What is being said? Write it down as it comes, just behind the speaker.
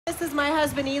This is my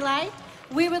husband, Eli.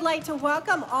 We would like to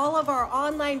welcome all of our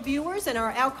online viewers and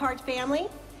our Elkhart family.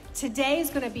 Today is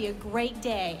going to be a great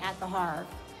day at the Harv.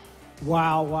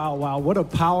 Wow, wow, wow. What a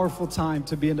powerful time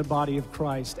to be in the body of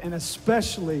Christ, and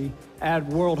especially at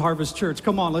World Harvest Church.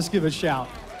 Come on, let's give a shout.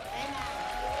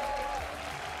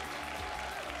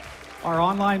 Our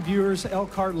online viewers,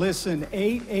 Elkhart, listen,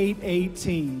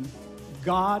 8818,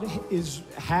 God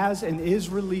has and is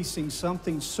releasing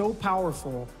something so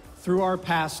powerful through our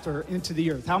pastor into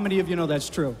the earth. How many of you know that's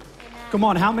true? Amen. Come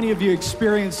on, how many of you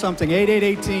experienced something?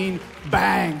 8818,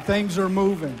 bang, things are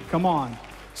moving. Come on.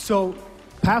 So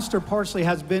Pastor Parsley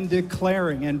has been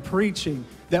declaring and preaching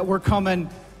that we're coming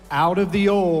out of the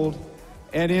old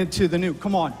and into the new.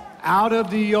 Come on, out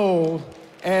of the old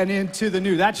and into the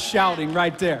new. That's shouting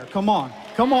right there. Come on,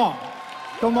 come on,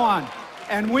 come on.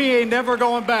 And we ain't never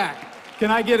going back.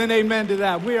 Can I get an amen to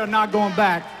that? We are not going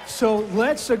back. So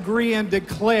let's agree and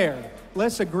declare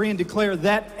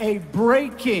that a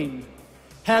breaking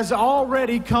has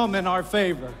already come in our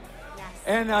favor.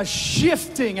 And a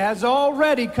shifting has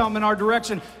already come in our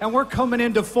direction. And we're coming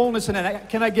into fullness in it.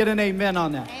 Can I get an amen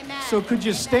on that? Amen. So could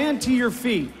you stand to your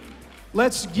feet?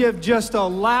 Let's give just a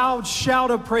loud shout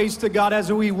of praise to God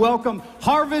as we welcome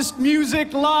Harvest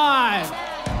Music Live.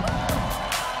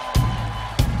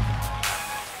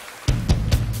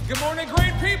 Good morning,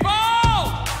 great people!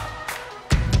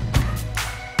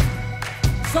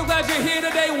 So glad you're here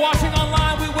today watching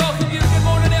online. We welcome you. Good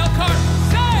morning, Elkhart.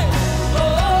 Say!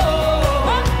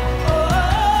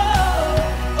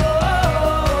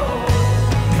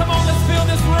 Come on, let's fill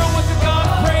this room with the God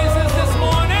praises this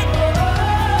morning.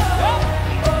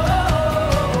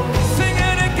 Sing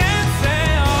it again, say,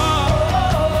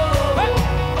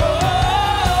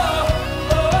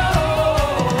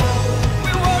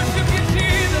 we worship you,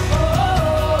 Jesus.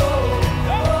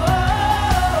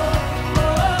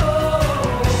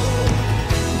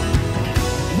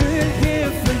 We're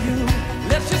here for you.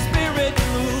 Let your spirit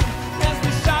move as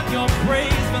we shout your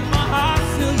praise from my heart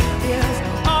to your ears.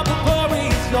 All the glory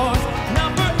is yours, now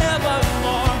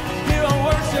forevermore. Here on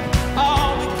worship,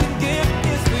 all we can give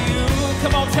is for you.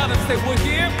 Come on, tell them, say, we're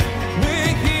here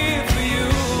for you.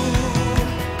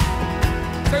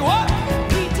 Say what?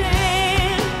 We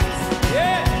dance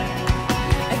Yeah.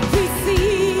 and we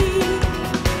sing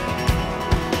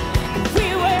and we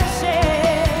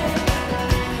worship.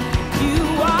 You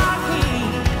are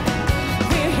King.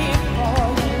 We're here for you.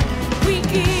 We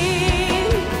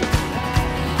give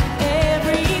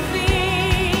everything,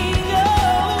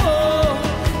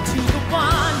 to the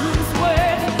one who's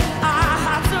worthy. Our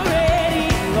hearts are ready,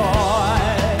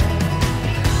 Lord.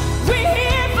 We're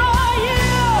here for you.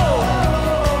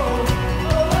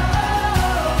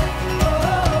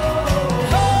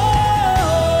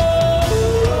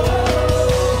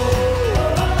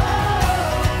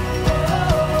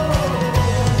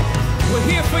 We're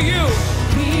here for you.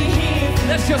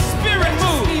 Let your spirit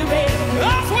move.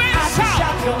 That's where you shout.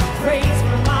 Your praise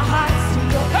from our hearts to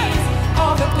your ears.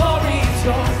 All the glory is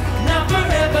yours, now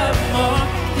forevermore.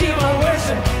 Here I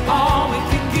worship, all we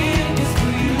can give is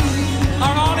for you.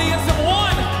 Our audience of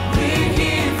one. We're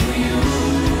here for you.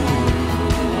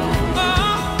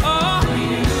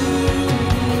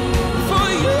 For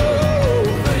you.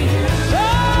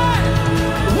 Hey,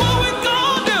 what we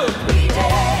gonna do? We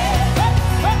dance,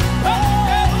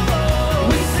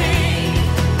 we sing,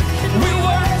 and we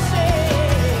worship.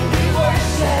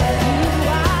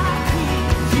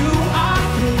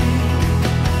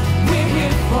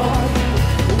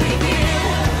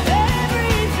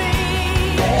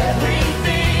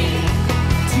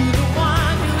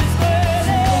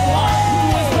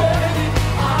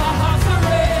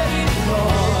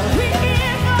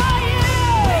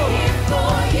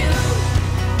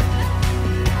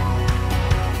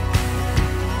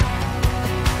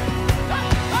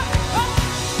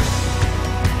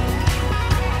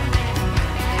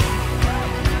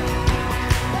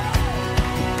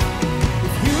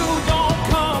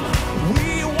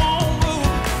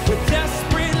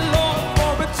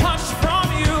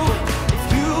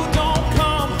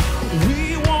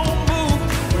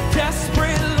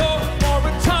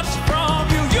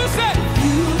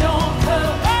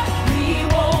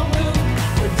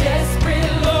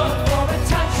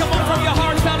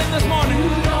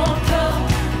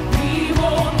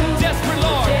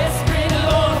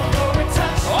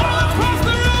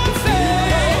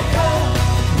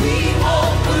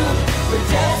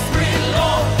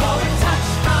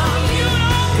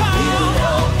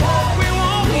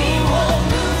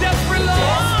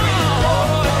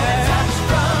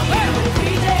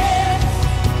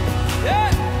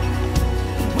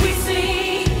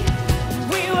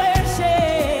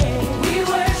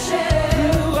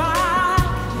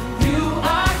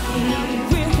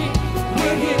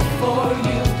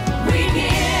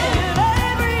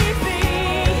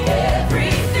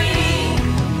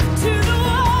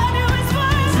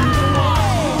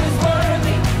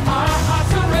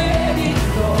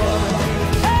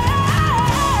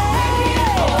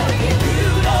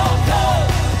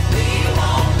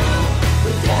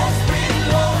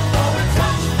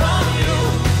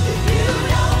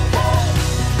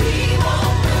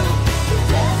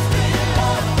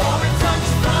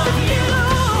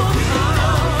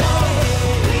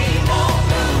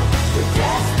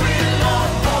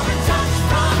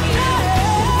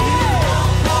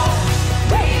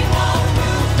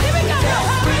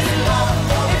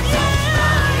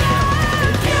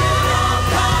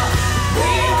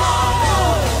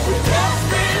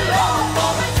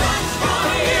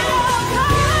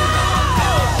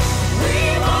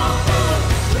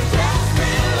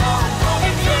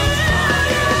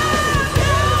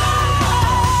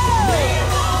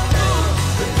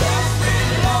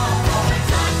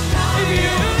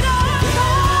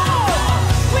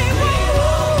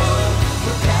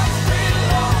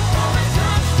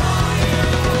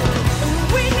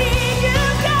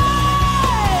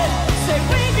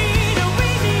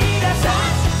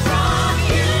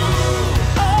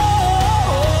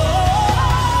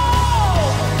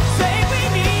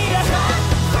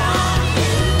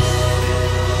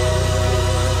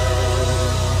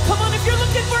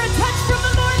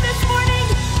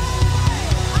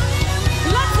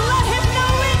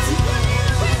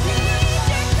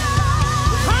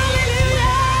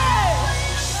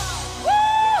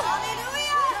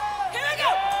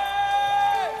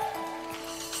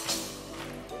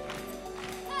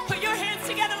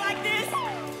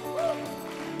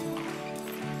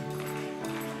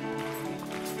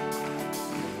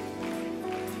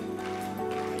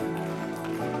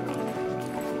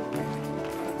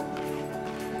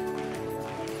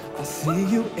 I see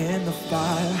you in the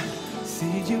fire,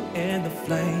 see you in the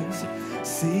flames,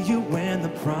 see you when the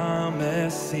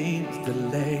promise seems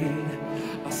delayed.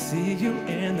 I see you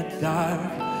in the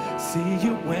dark, see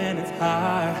you when it's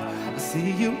hard. I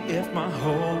see you if my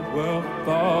whole world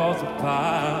falls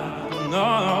apart.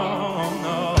 No,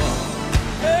 no.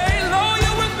 Hey, Lord,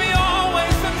 you're with me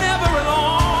always and never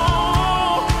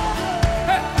alone.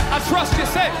 Hey, I trust you,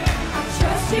 say. I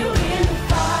trust you in the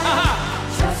fire,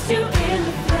 trust you in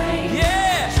the flame,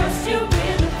 Yeah. trust you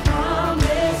when the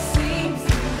promise seems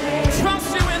delayed. Trust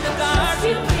you in the dark. Trust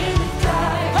you in the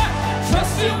dark, Hey,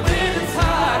 trust you when it's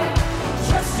hard.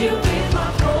 trust you when my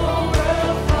whole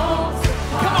world falls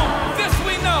apart. Come on, this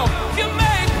we know. You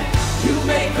make You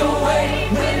make a way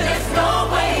when there's no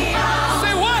way out.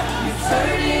 Say what?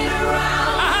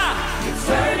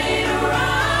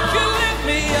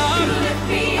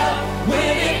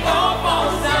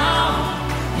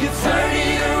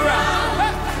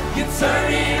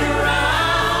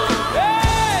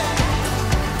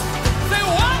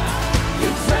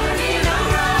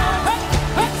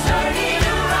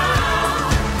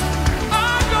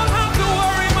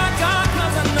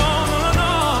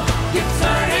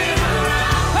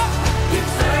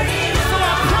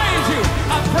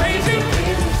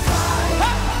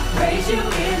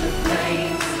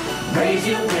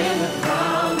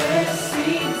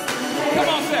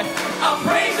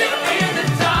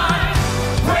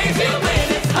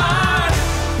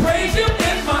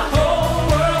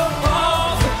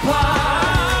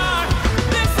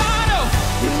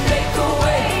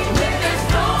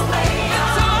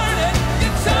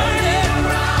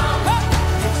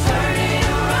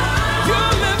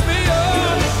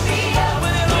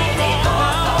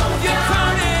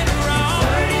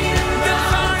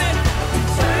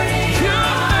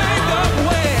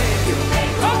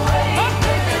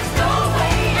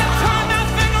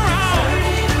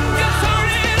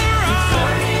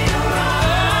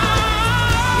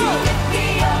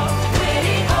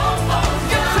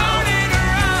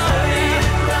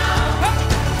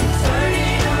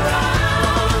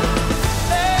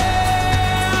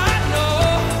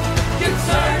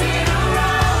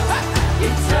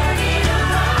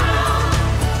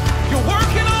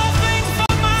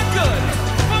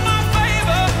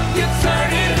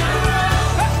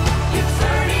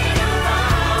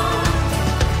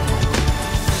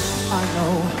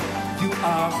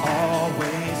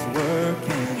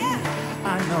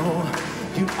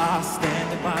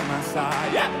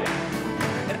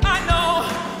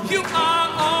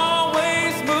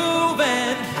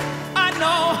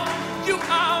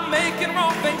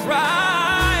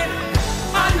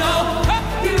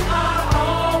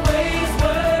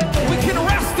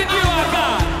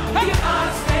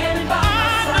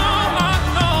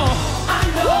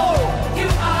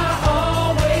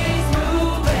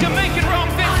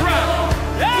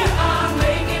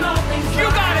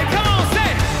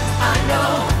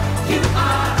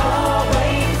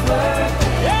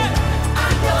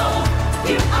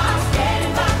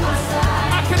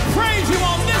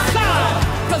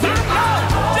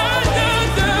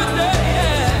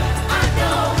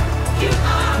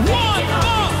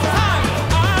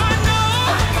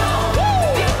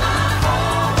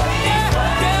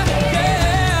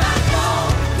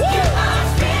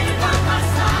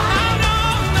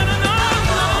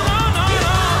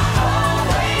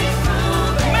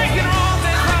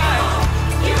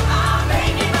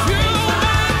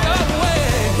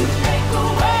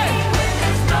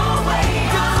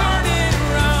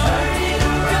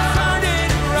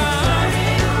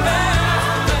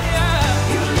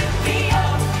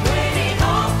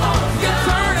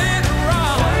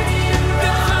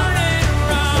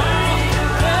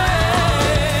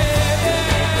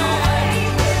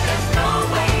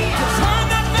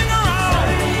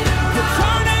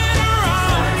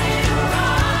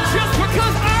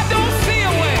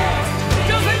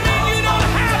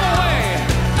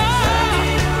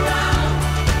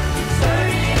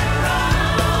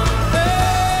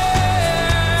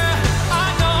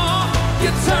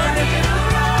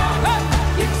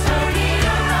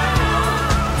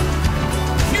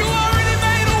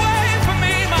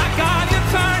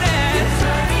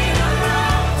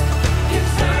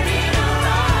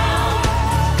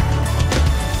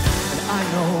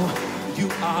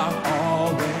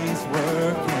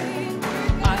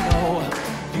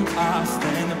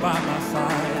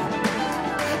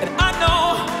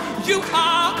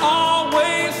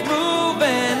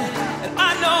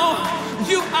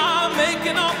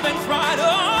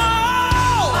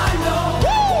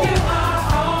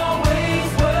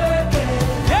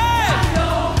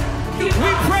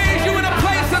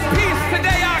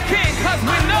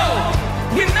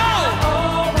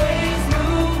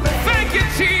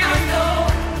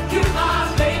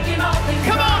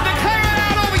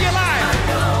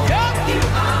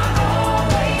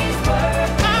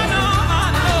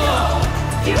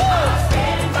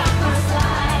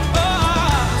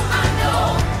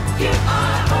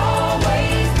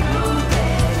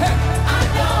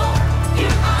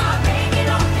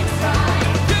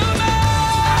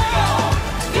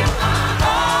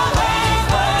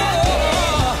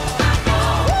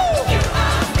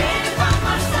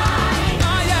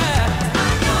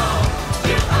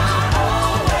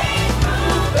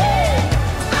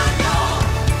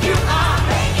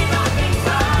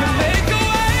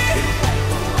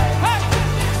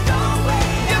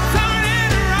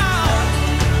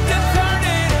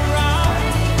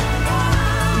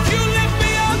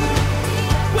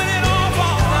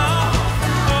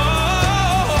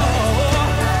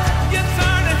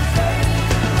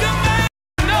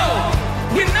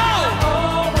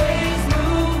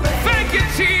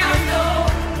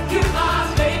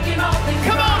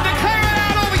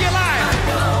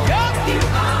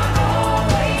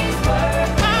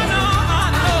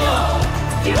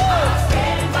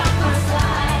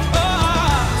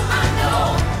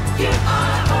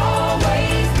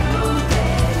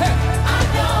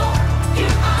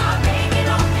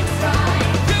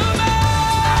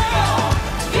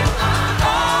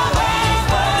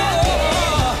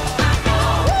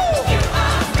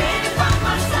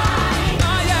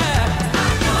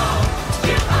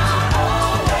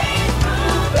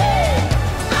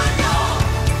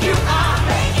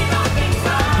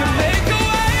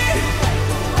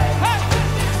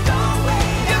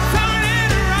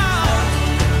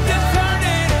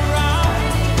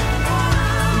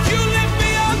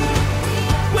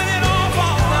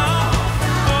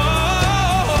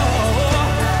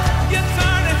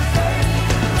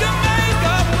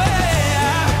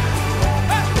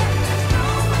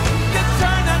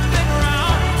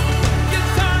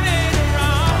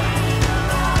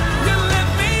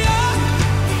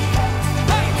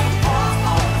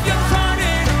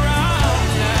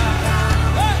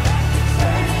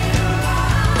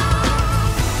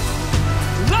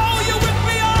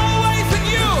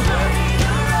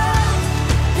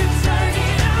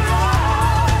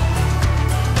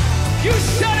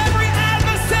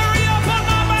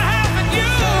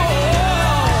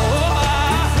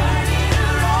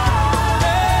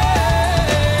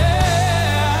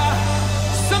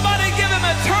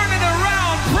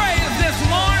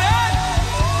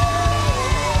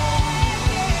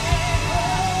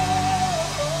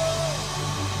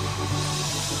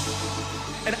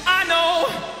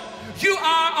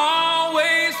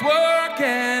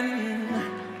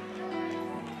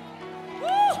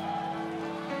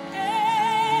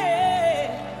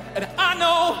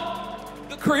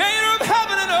 Creator of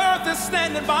heaven and earth is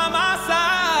standing by my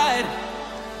side.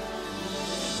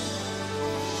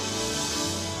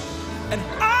 And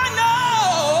I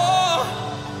know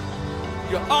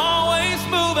you're always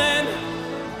moving.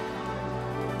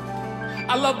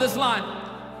 I love this line.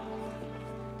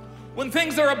 When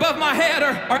things are above my head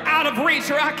or out of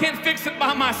reach or I can't fix it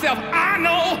by myself, I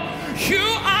know you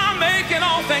are making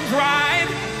all things right.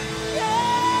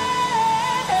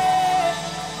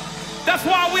 That's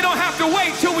why we don't have to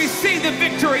wait till we see the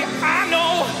victory. I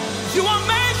know you are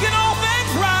making all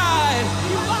things right.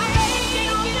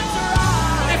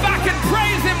 If I can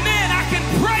praise him then, I can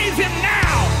praise him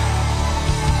now.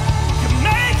 You're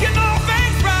making all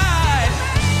things right.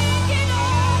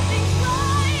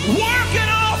 Working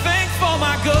all things for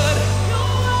my good.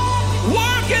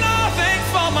 Working all things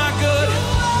for my good.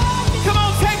 Come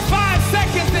on, take 5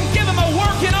 seconds and give him a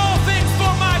working all things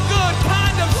for my good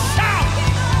kind of shout.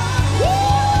 Woo!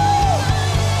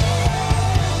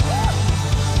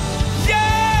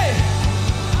 Yay!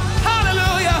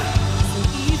 Hallelujah!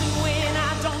 Even when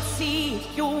I don't see it,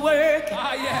 you're working.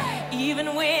 Ah, yeah.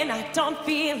 Even when I don't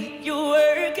feel it, you're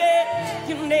working.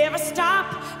 You never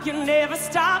stop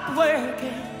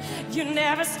working.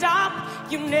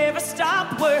 You never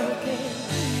stop working.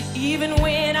 Even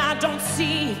when I don't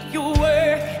see it, you're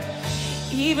working.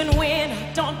 Even when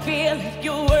I don't feel it,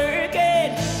 you're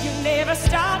working. You never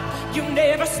stop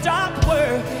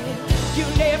working. You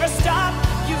never stop.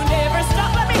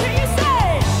 Let me hear you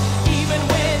say, even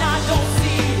when I don't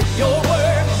see it, you're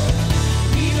working.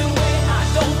 Even when I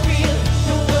don't feel it,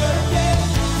 you're working.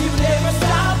 You never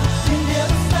stop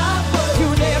working. You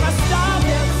never stop.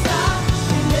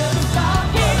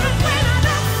 Even when I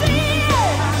don't see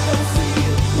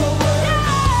it, you're working.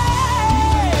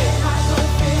 Even when I don't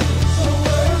feel it, you're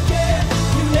working.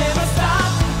 You never stop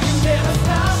working.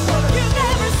 You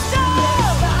never stop.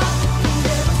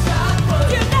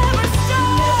 You never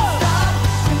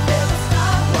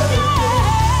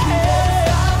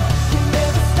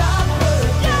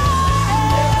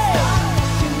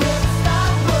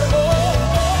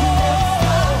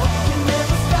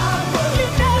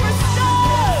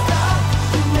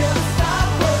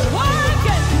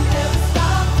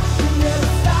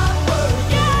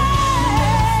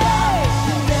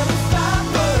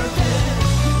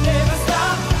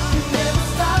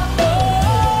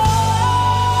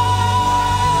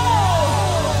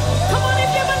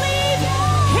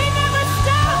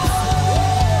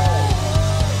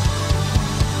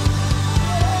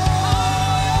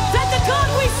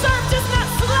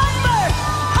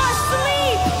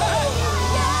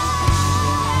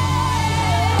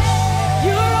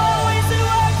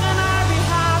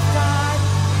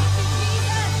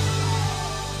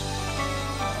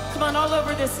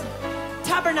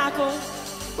tabernacle,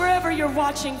 wherever you're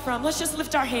watching from, let's just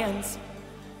lift our hands.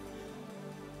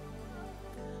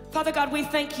 Father God, we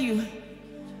thank you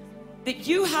that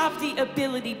you have the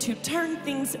ability to turn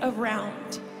things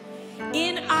around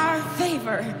in our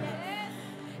favor,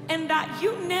 and that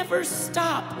you never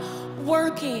stop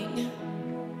working.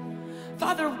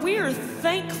 Father, we're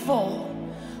thankful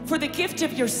for the gift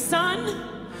of your Son,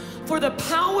 for the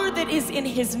power that is in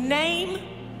his name.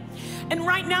 And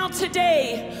right now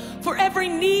today, for every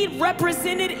need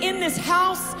represented in this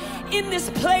house, in this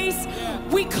place,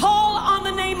 we call on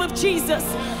the name of Jesus.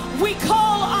 We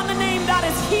call on the name that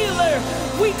is healer.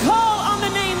 We call on the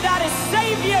name that is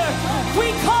Savior.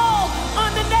 We call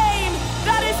on the name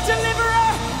that is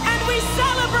deliverer, and we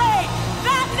celebrate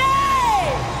that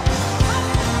name.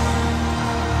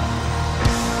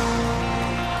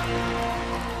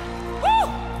 Woo!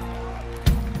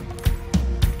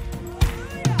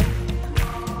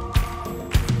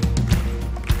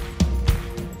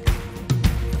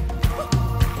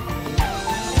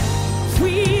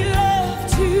 We love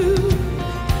to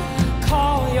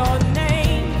call your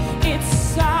name. It's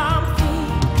something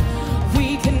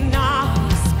we can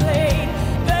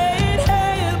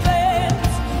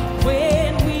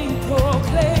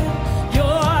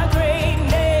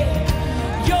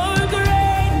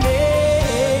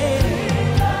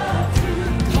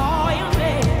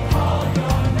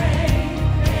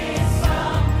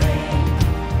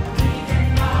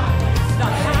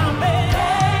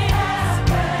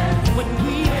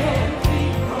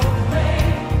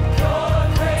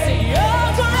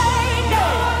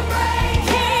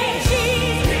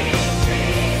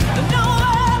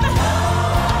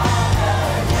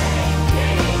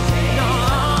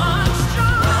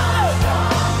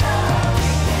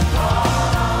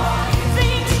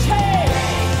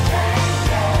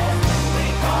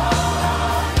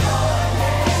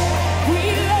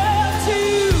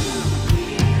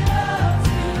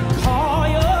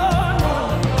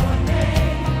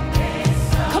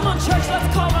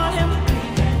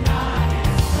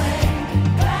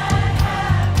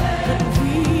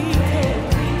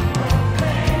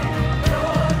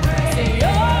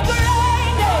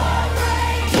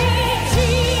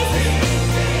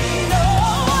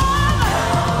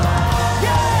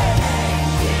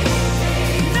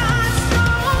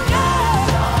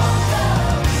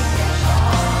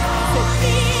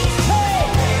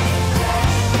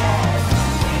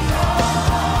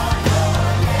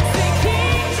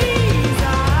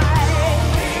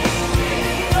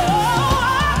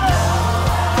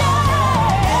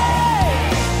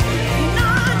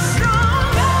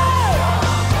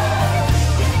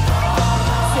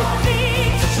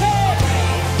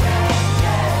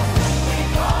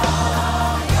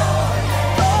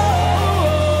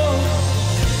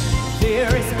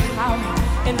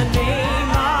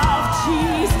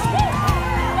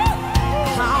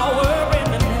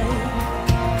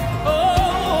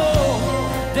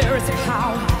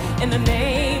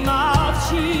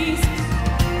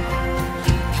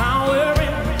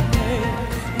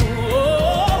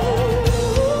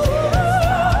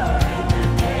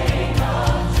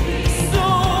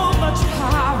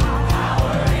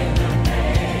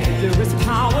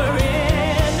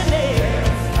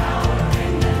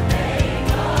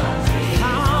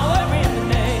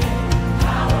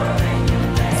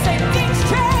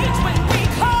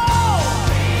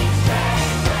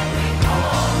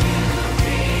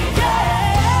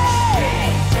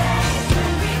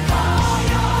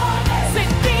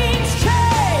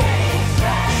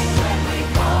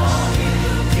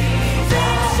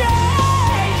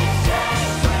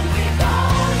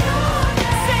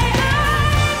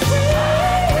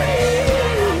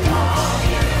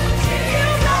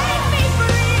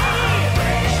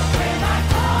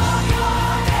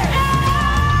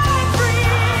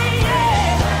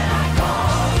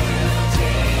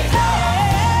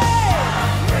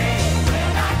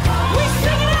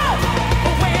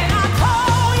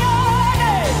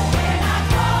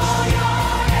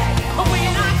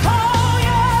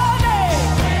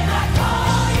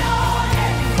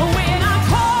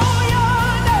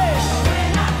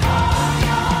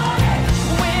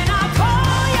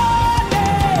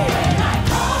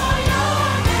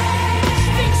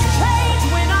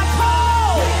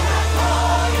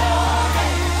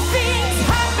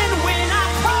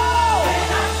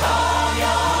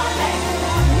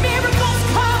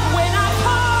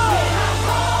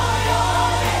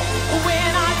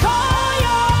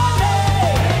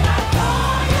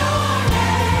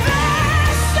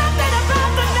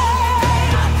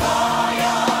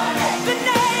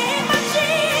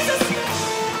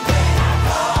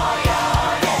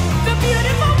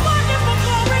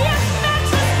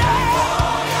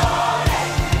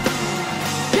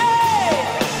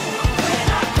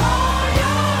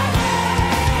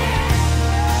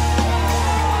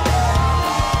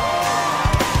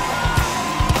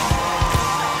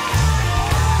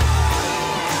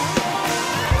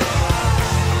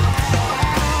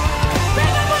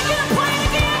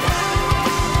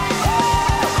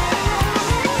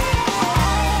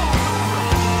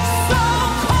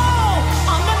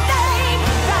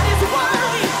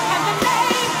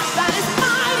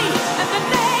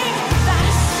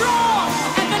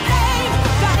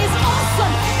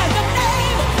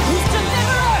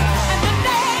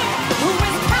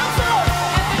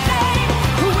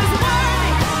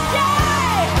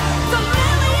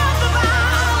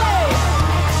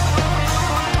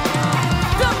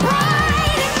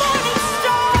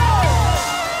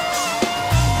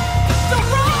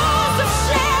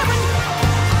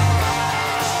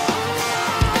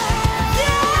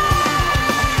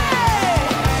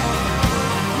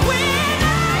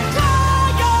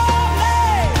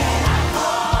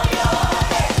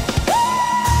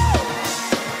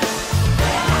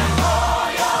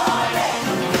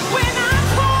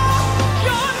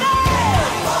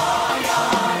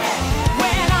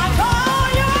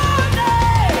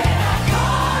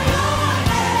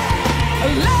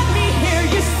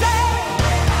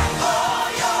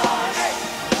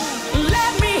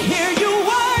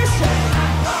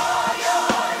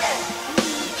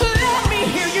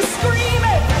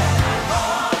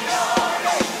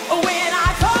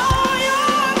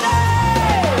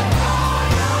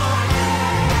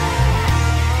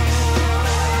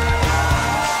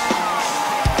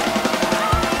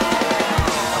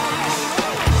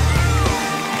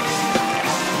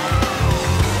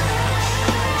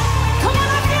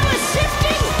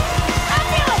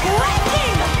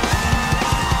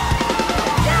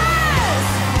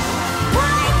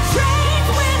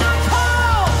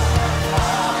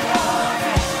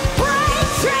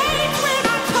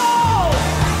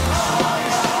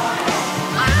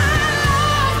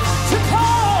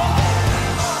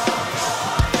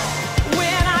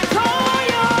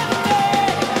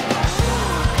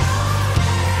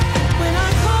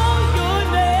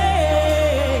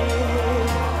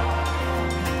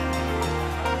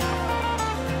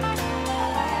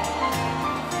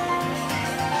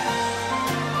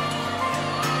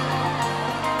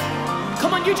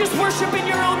worship in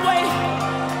your own way.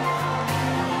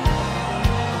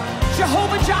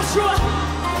 Jehovah Joshua,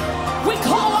 we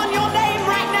call on your name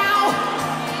right now.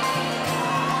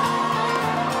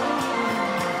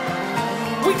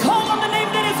 We call on the name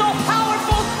that is all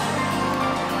powerful,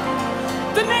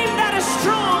 the name that is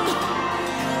strong,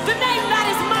 the name that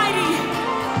is mighty,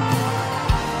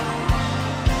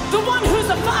 the one who's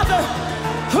a father,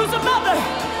 who's a mother,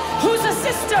 who's a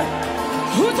sister,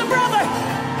 who's a brother,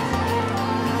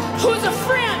 who's a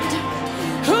friend,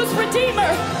 who's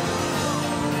redeemer,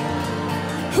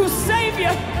 who's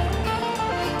savior,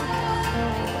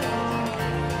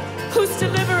 who's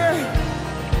deliverer.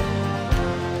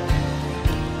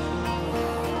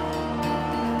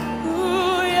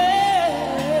 Ooh,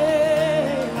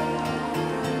 yeah.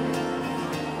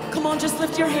 Come on, just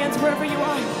lift your hands wherever you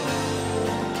are.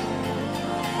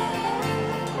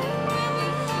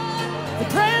 The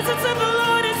presence of the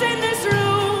Lord is in this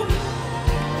room,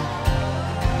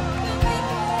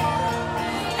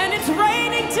 and it's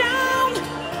raining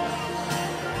down.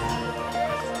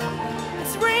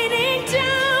 It's raining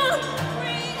down.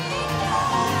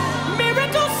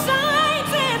 Miracles,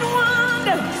 signs, and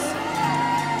wonders.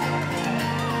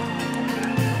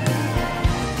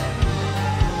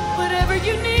 Whatever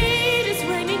you need is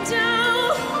raining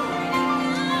down.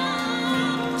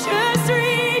 Just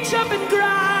reach up and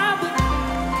grab.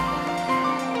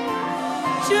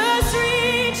 Just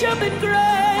reach up and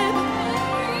grab.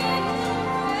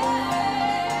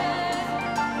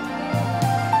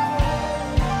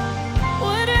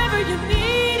 Whatever you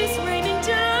need is raining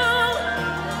down.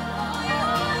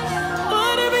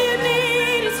 Whatever you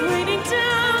need is raining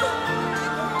down.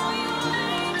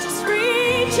 Just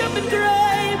reach up and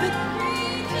grab it.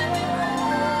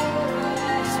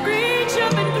 Just reach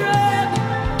up and grab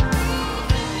it.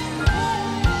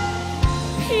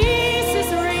 Peace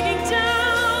is raining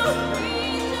down.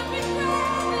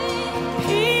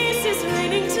 Peace is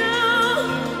raining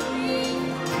down.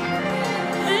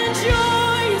 And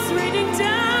joy is raining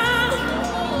down.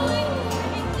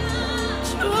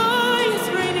 Joy is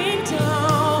raining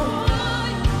down.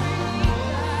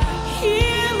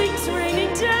 Healing's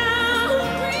raining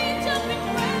down.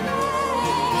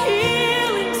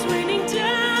 Healing's raining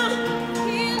down.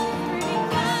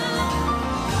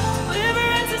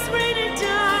 Deliverance is raining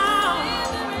down.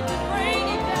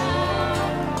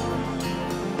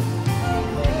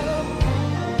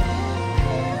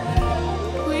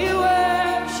 We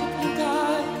worship you,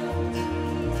 God.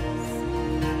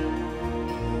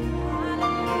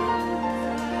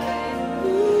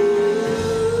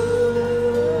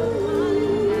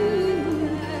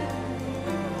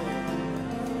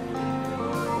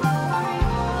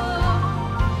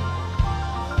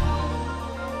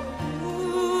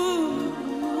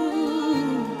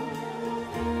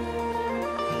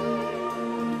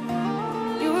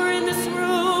 You are in this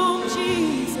room,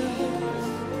 Jesus.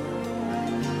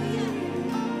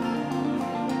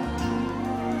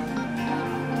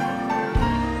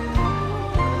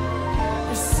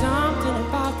 There's something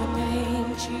about the name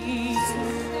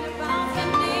Jesus.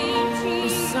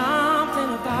 There's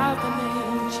something about the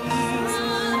name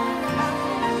Jesus.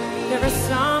 There is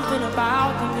something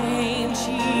about the name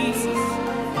Jesus.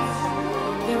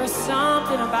 There is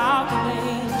something about the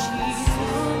name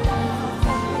Jesus.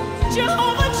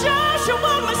 Jehovah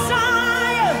Joshua,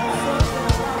 Messiah.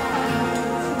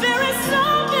 There is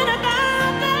something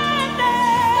about that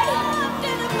name.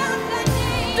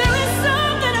 There is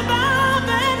something about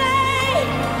that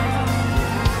name.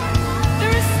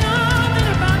 There is something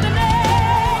about the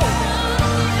name.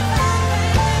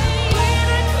 When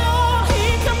I call, he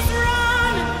comes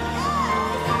running.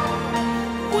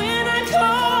 When I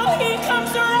call, he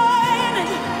comes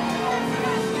running.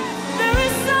 There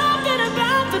is something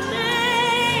about the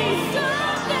name.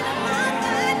 Something about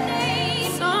that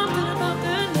name. Something about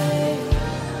that name.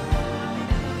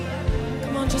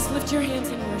 Come on, just lift your hands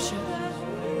in worship.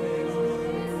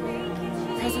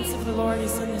 The presence of the Lord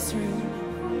is in this room.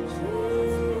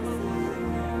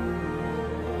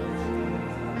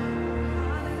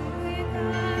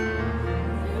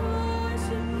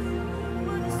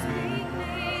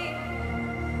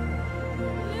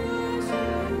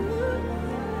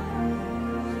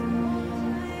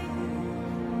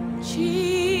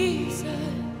 Jesus,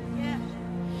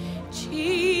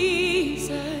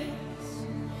 Jesus,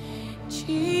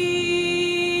 Jesus.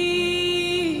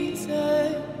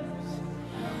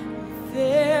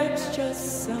 There's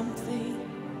just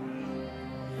something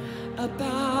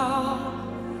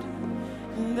about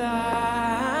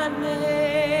that name.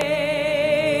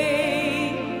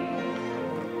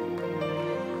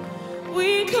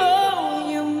 We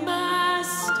call you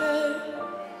Master,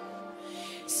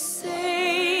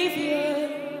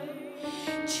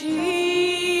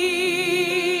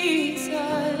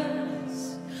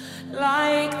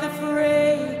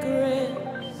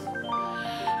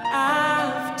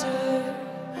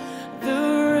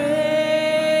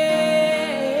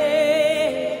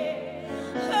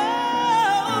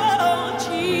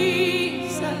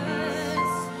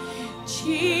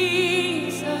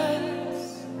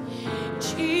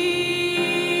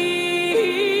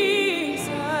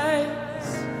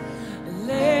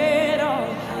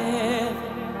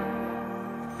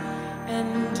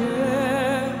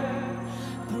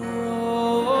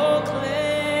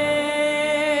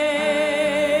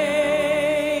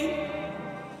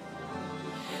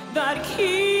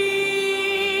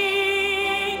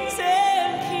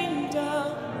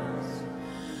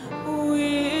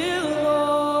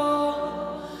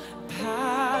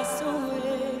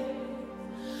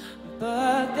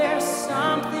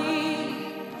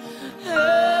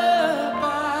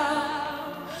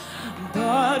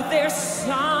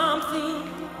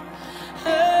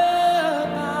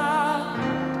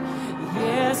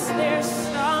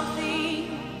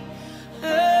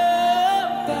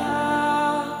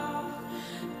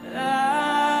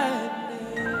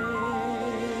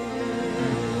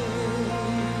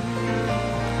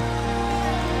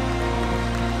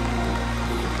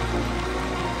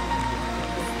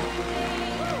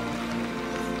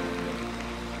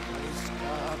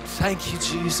 Thank you,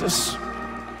 Jesus.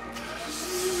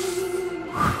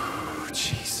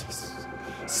 Jesus.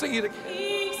 Sing it again.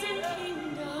 Kings and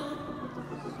kingdoms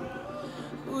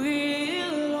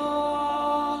will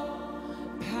all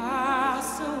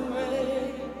pass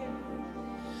away,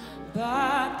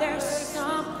 but there's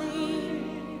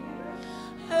something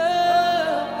about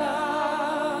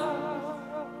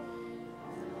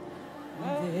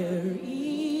there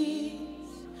is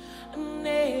a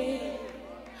name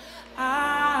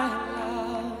I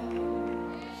love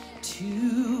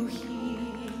to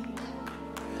hear.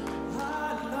 I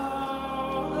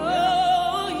love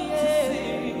to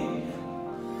sing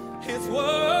His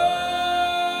word.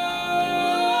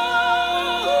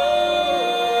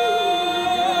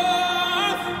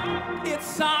 It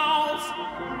sounds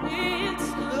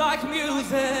like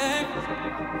music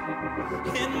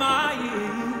in my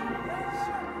ears.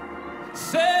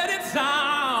 Said it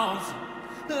sounds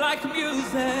like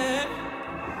music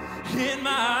in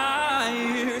my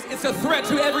ears. It's a threat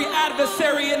to every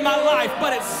adversary in my life,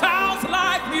 but it sounds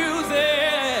like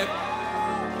music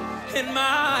in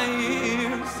my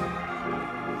ears.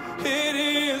 It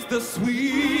is the sweetest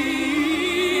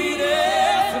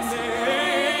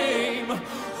name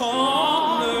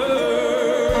on earth.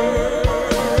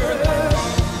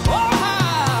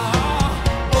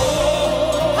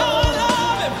 Oh, how I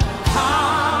love Him.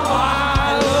 How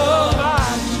I love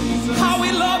Jesus. How we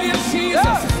love you,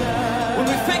 Jesus. When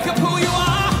we think of who you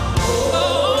are.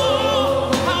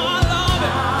 Oh, how I love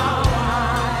Him.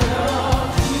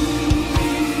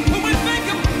 When we think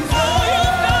of all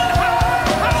you've done, how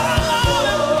I love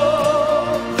Him.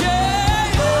 Yeah.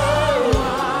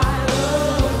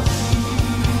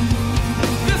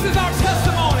 This is our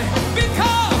testimony.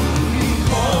 Because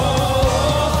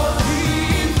He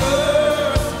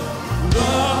first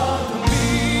loved me.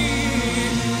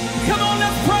 Come on,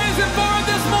 let's praise Him for it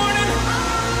this morning.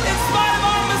 In spite of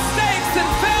our mistakes and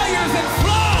failures and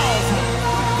flaws,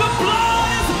 the blood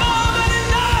is more than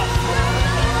enough.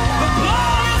 The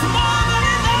blood is more than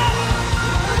enough.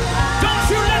 Don't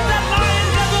you let that lying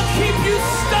devil keep you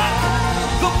stuck.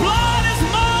 The blood is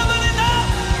more than enough.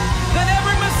 Than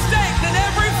every mistake, than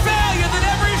every failure, than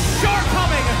every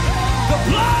shortcoming. The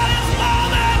blood is more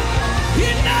than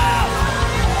enough.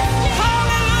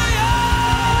 Hallelujah.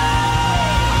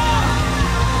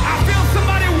 I feel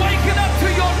somebody waking up to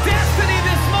your destiny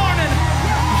this morning.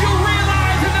 You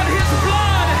realizing that His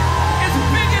blood is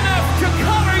big enough to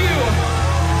cover you,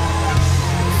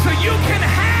 so you can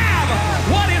have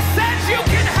what He says you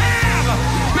can have,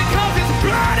 because His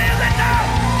blood is enough.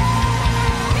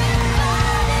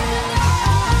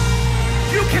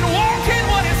 You can walk in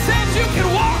what It says you can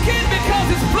walk in, because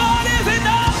His blood is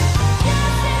enough.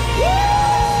 Woo!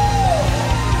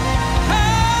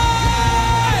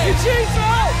 Hey!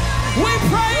 Jesus! We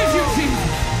praise you,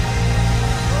 Jesus.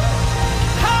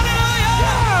 Hallelujah!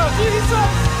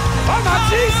 Jesus! Oh, my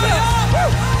Jesus!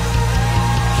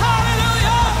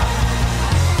 Hallelujah!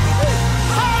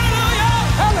 Hallelujah!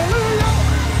 Hallelujah!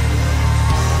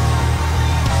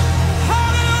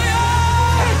 Hallelujah!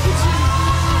 Thank you, Jesus.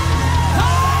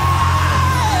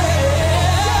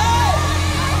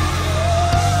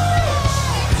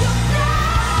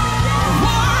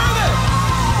 Worthy!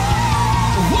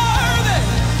 Worthy!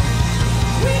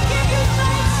 We give you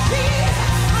thanks,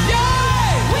 Jesus. Yay!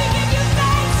 We give you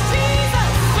thanks, Jesus.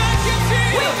 Thank you,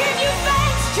 Jesus. We give you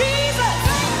thanks, Jesus.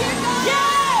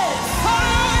 Yes!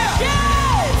 Hallelujah!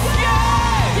 Yes!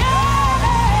 Yay!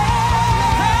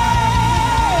 Hey!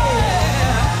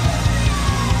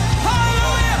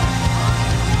 Hallelujah!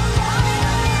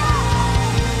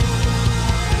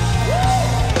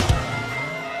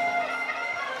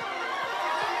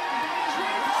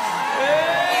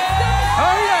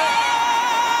 Oh, yeah.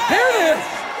 Here it is.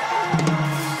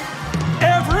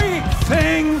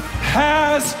 Everything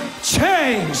has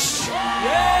changed.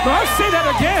 No, I say that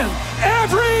again.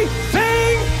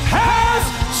 Everything has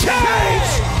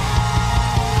changed.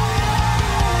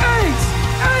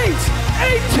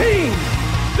 18.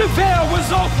 The veil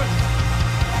was open.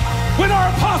 When our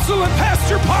apostle and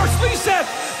Pastor Parsley said,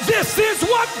 "This is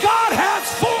what God has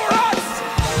for us."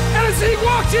 And as he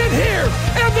walked in here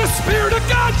and the Spirit of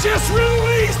God just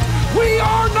released, we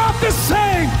are not the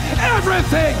same.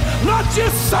 Everything, not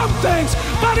just some things,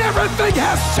 but everything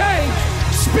has changed.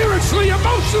 Spiritually,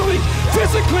 emotionally,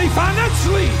 physically,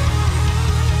 financially.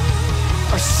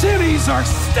 Our cities, our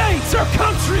states, our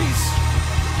countries.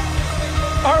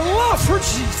 Our love for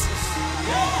Jesus.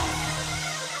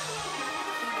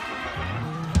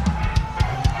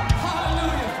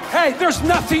 Hey, there's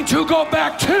nothing to go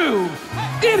back to.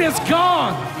 It is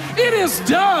gone. It is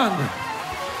done.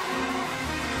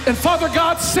 And Father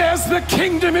God says the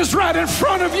kingdom is right in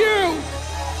front of you.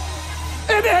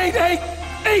 And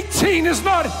 8:18 is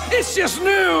not, it's just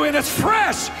new and it's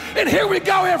fresh. And here we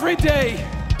go every day.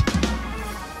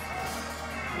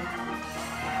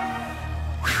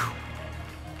 Whew.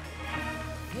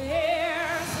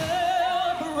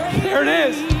 There it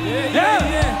is.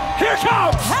 Yeah. Here it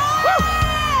comes.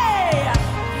 Hey!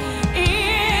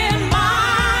 In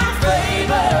my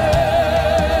favor.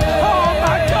 Oh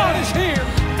my God is here.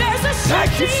 There's a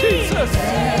Thank you, shifting. Jesus.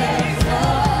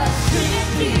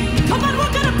 Come on,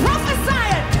 we're gonna prophesy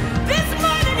it. This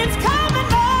morning it's coming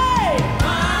by.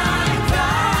 My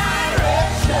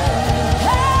direction.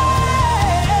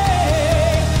 Hey,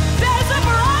 there's a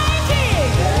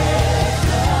breaking.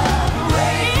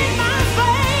 In my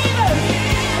favor.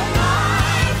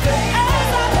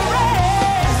 As I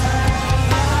praise.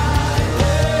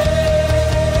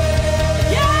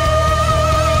 Yeah.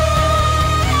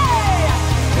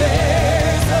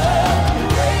 There's a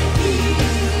breaking.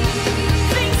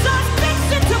 Things are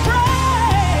fixing to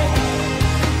break.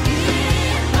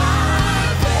 In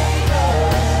my favor.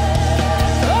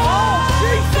 Oh,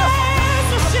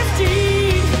 there's a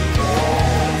shifting.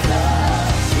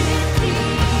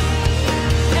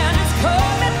 And it's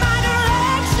coming my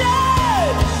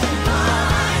direction.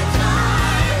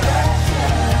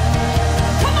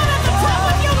 Come on, at the top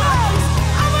of your lungs,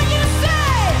 I want you to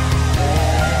say,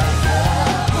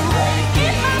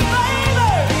 in my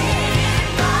favor.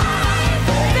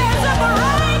 There's a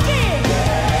breaking.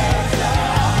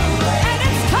 And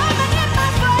it's coming in my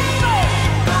favor.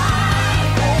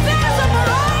 There's a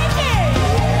breaking.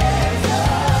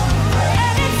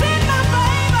 And it's in my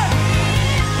favor.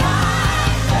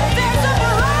 There's a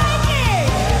breaking.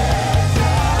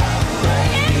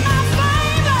 In my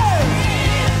favor.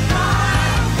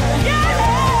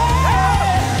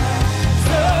 Yeah.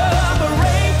 The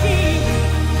breaking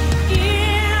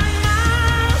in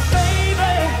my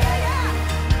favor.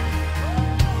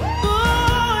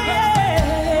 Ooh, yeah.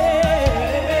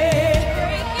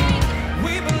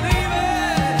 We believe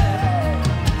it.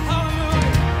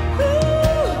 Hallelujah.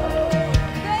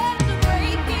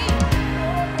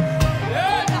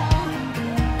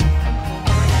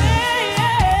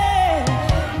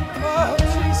 Oh,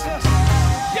 Jesus.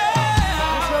 Yeah.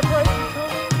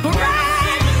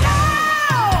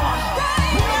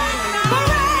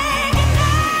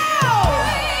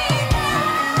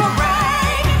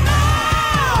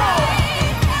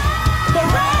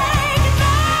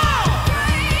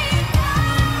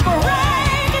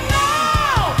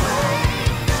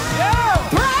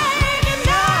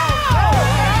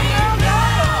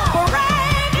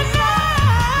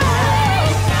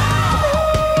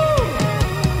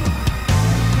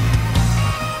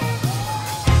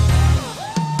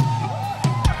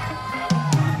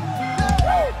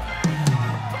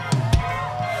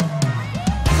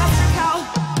 Pastor Cal,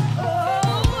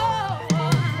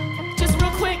 just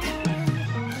real quick.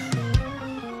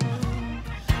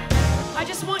 I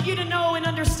just want you to know and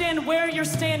understand where you're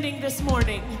standing this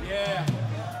morning. Yeah.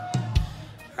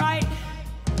 Right?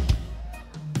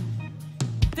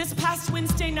 This past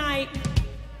Wednesday night,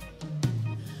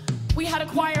 we had a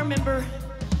choir member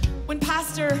when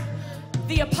Pastor,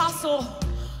 the apostle,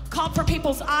 called for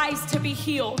people's eyes to be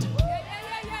healed.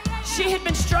 She had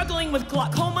been struggling with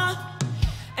glaucoma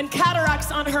and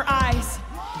cataracts on her eyes.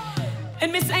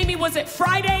 And Miss Amy, was it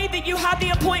Friday that you had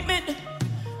the appointment?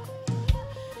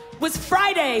 Was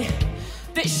Friday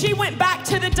that she went back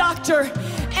to the doctor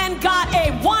and got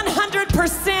a 100%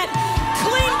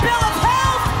 clean bill of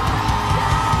health?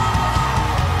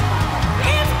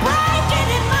 It's breaking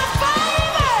in my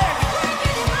favor.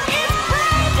 It's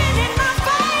breaking in my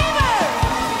favor.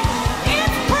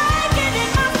 It's breaking in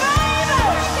my favor.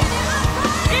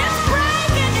 It's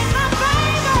breaking in my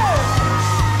favor.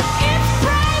 It's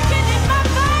breaking in my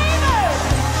favor.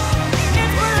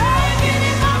 It's breaking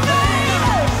in my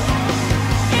favor.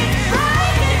 It's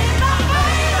breaking in my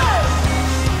favor.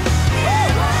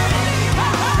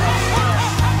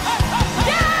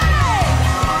 Yay!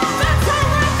 That's her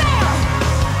right there.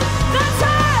 That's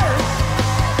her.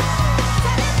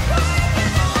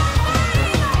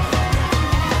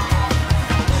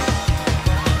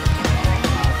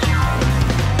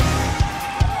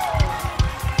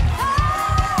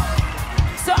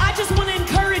 So I just want to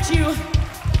encourage you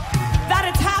that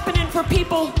it's happening for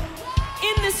people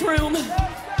in this room,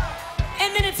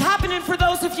 and then it's happening for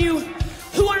those of you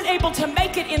who aren't able to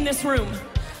make it in this room.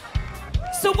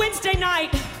 So Wednesday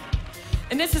night,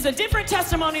 and this is a different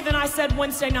testimony than I said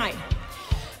Wednesday night,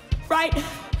 right?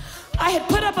 I had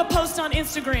put up a post on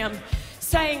Instagram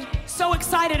saying, so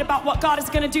excited about what God is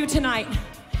going to do tonight.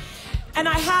 And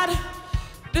I had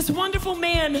this wonderful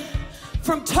man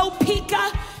from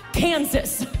Topeka,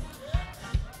 Kansas,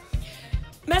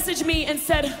 messaged me and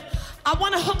said, I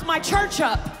want to hook my church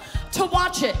up to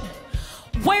watch it.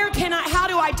 How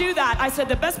do I do that? I said,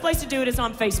 the best place to do it is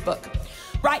on Facebook,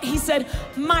 right? He said,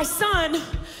 my son,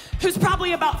 who's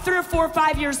probably about 3 or 4 or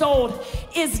 5 years old,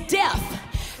 is deaf,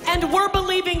 and we're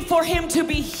believing for him to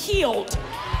be healed.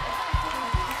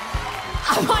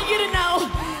 I want you to know,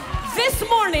 this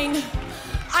morning,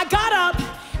 I got up,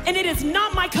 and it is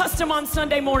not my custom on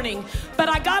Sunday morning, but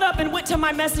I got up and went to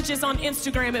my messages on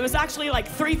Instagram. It was actually like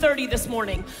 3:30 this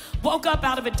morning. Woke up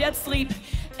out of a dead sleep,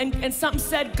 and something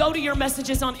said, go to your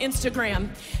messages on Instagram.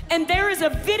 And there is a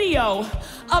video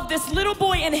of this little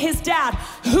boy and his dad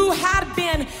who had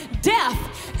been deaf,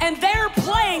 and they're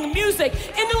playing music,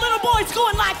 and the little boy's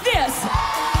going like this,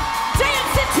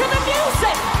 dancing to the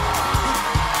music.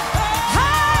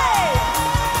 Hey!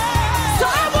 So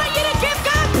I want you to give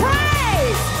God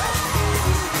praise.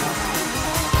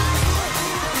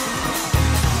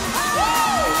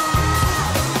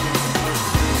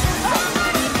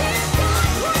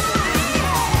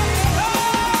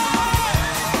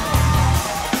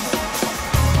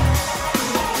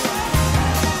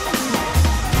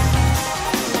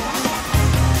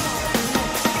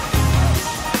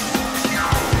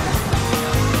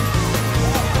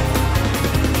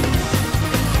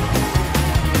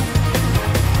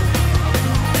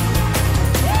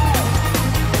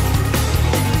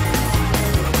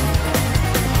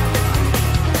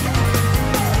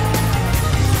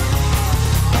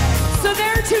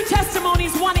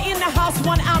 One in the house,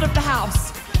 one out of the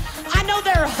house. I know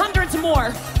there are hundreds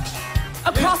more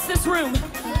across this room,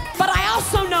 but I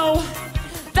also know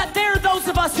that there are those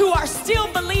of us who are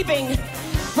still believing,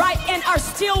 right, and are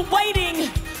still waiting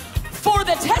for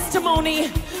the testimony,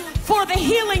 for the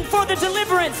healing, for the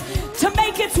deliverance to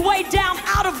make its way down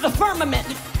out of the firmament.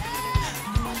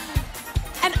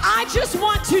 And I just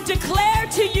want to declare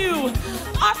to you,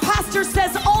 our pastor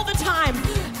says all the time,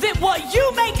 that what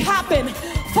you make happen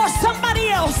for somebody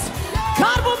else,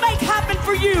 God will make happen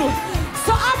for you.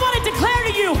 So I want to declare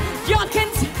to you,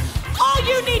 Youngkins, all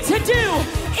you need to do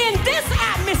in this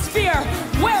atmosphere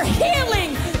where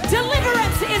healing,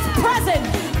 deliverance is present,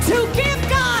 to give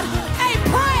God a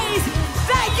praise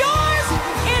that yours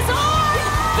is on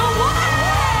the way.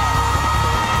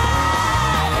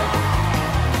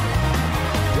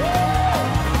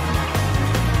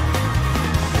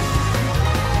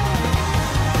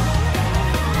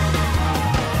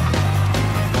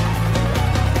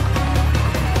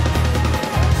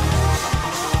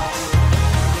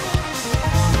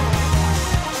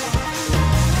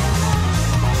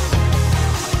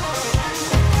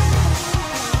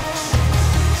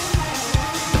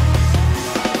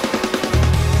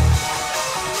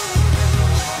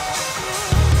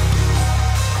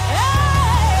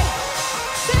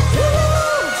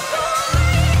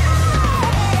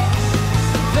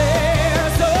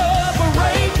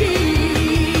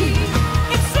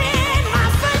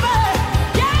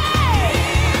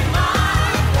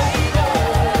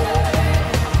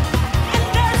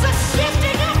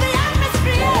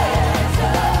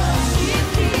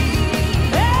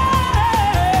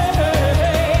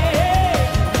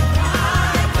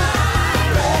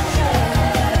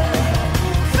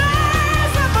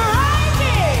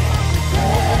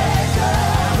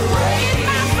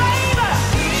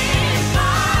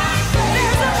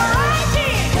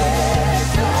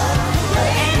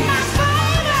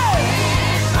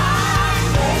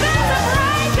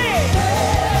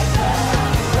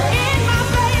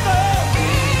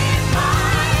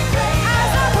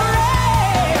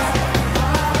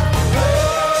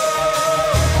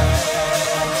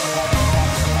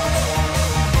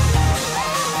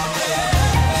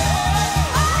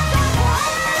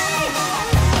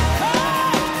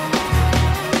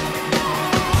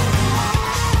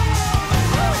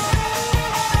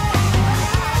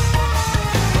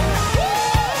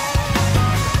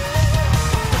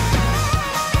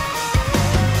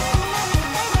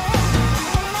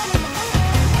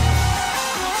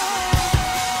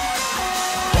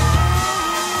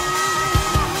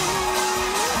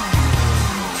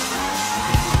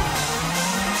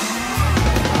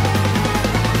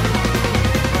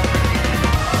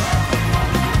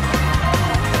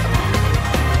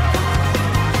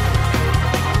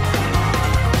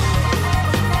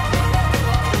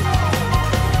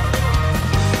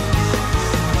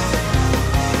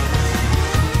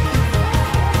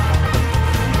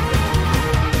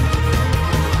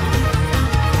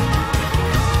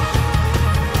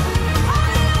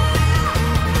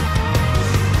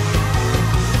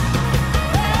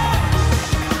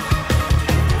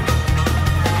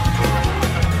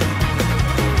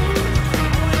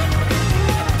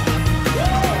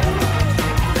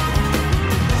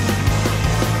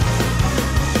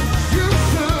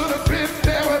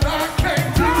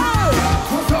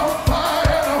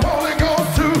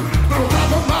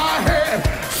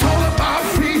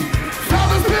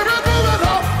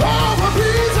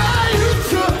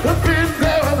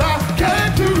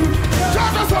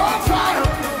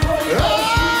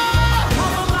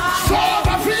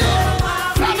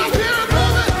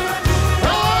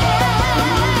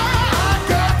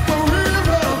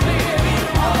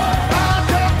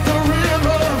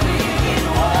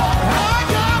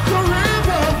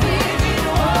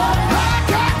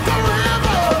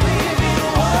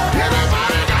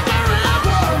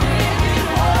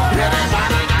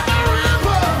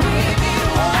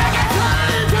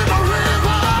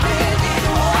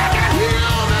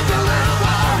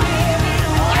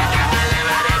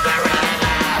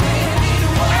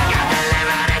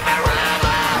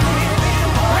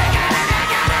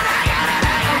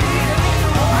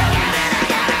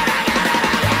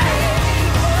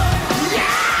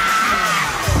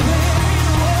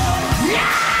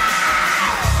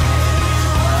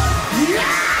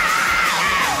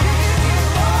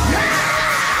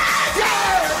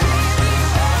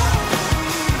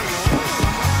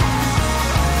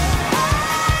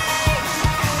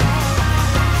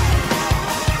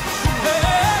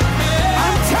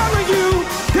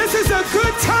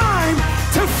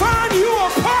 your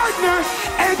partner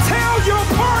and tell your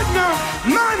partner,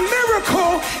 my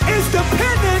miracle is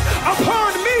dependent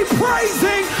upon me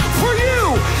praising for you.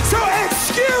 So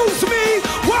excuse me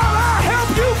while I help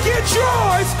you get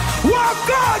yours, while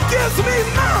God gives me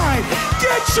mine.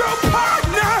 Get your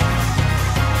partner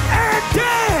and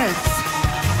dance.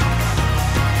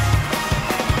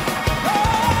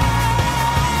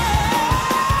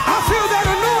 I feel that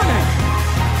anointing.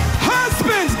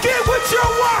 Husbands, get with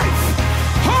your wife.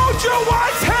 Hold your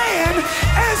wife's hand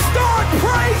and start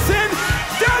praising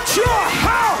that your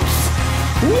house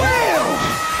will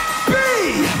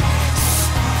be.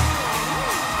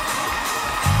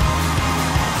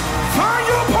 Find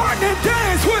your partner and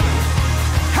dance with.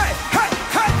 Hey, hey,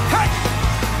 hey, hey.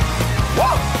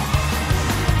 Woo!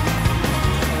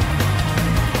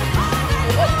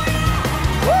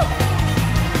 Woo!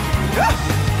 Yeah.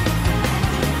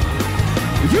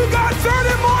 You got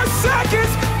 30 more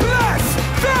seconds. Bless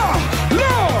the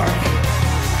Lord.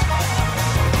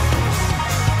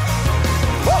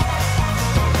 Woo!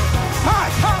 Hi,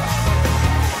 hi.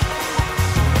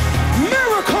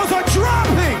 Miracles are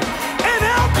dropping in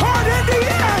Elkhart,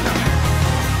 Indiana.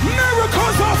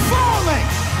 Miracles are falling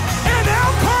in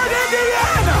Elkhart,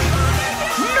 Indiana.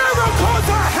 Miracles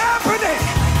are happening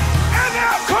in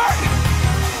Elkhart,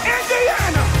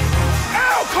 Indiana.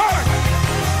 Elkhart,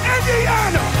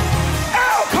 Indiana.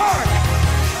 Elkhart,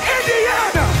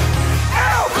 Indiana.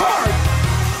 Elkhart,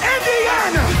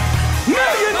 Indiana.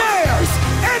 Millionaires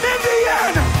in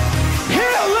Indiana.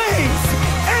 Healings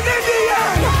in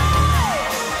Indiana.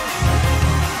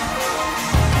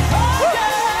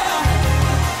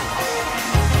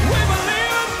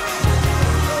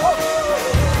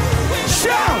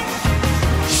 Shout!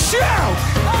 Shout!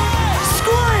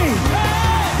 Scream!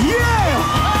 Yell!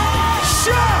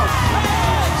 Shout!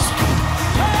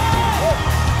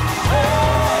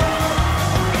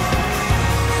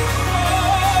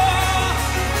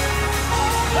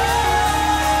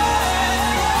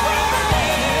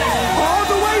 All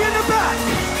the way in the back!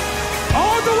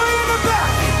 All the way in the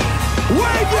back!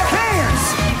 Wave your hands!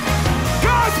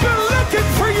 God's been looking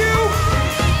for you!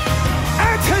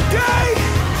 And today,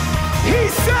 He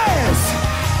says,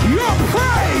 your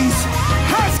praise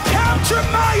has captured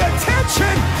my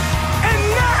attention, and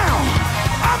now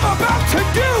I'm about to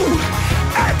do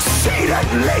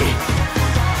exceedingly,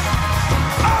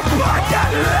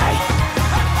 abundantly,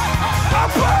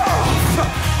 above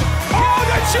all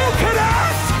that you could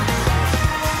ask.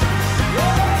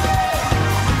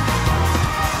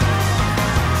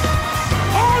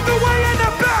 All the way in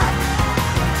the back,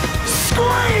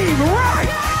 scream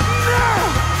right now.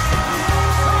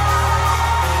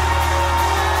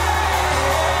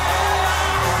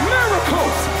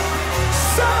 Miracles,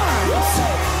 signs,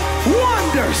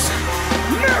 wonders,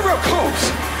 miracles,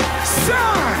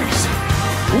 signs,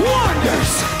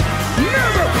 wonders,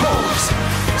 miracles,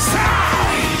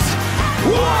 signs,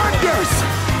 wonders.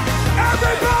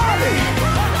 Everybody,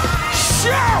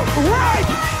 shout right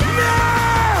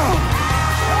now.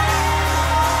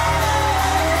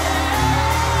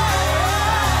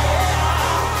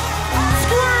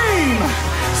 Scream,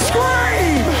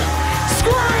 scream,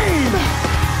 scream.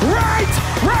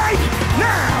 Right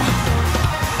now.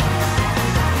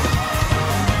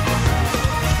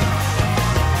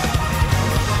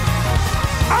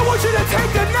 I want you to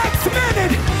take the next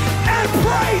minute and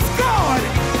praise God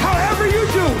however you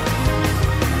do.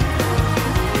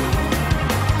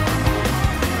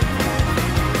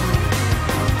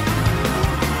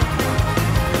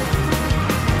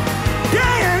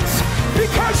 Dance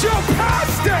because your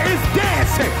pastor is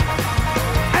dancing.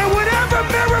 And whatever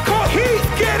miracle he's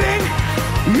getting,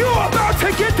 you're about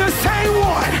to get the same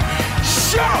one.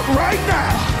 Shout right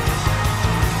now.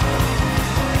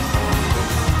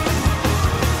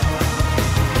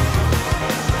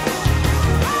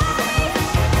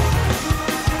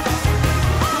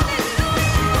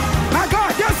 My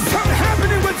God, there's something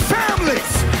happening with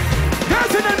families.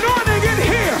 There's an anointing in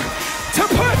here to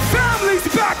put families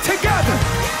back together.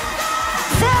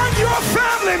 Find your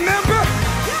family member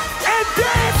and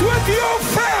dance with your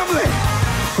family.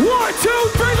 1, 2,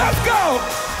 3, let's go.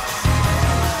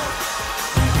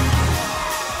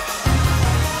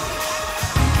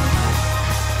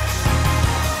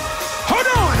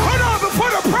 Hold on,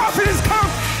 before the prophet is come.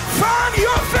 Find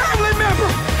your family member.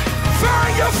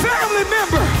 Find your family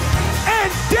member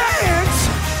and dance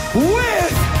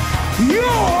with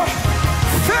your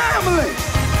family.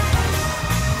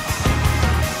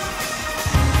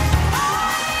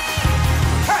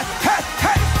 Hey, hey,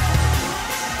 hey.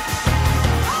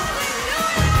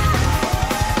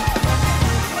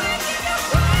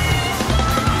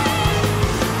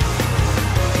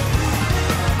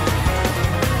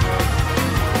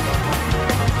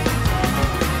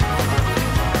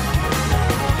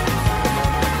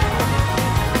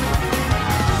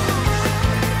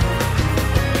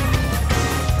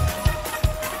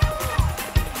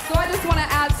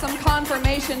 some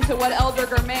confirmation to what Elder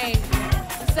Germain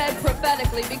said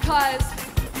prophetically, because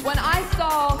when I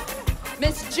saw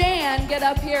Miss Jan get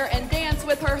up here and dance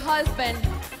with her husband,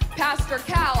 Pastor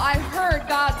Cal, I heard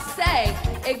God say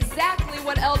exactly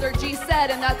what Elder G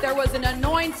said, and that there was an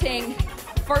anointing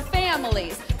for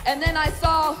families. And then I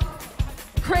saw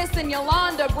Chris and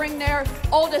Yolanda bring their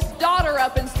oldest daughter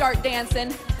up and start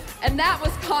dancing, and that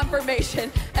was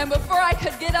confirmation. And before I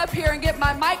could get up here and get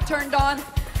my mic turned on,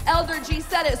 Elder G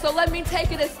said it. So let me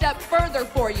take it a step further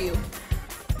for you.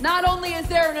 Not only is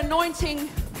there an anointing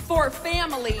for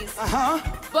families,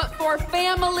 but for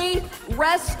family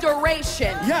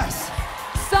restoration. Yes.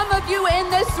 Some of you in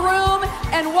this room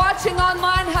and watching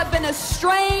online have been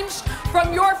estranged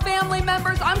from your family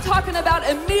members. I'm talking about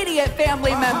immediate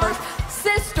family members,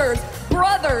 sisters,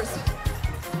 brothers,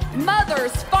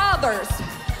 mothers, fathers.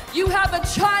 You have a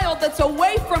child that's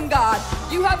away from God.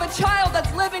 You have a child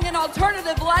that's living an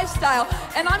alternative lifestyle.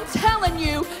 And I'm telling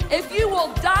you, if you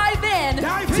will dive in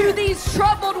to these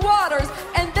troubled waters,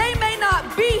 and they may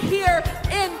not be here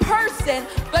in person,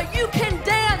 but you can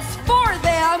dance for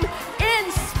them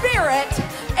in spirit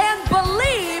and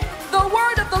believe the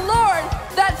word of the Lord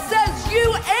that says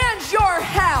you and your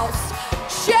house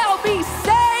shall be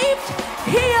saved,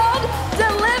 healed,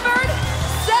 delivered,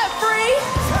 set free.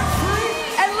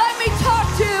 And let me talk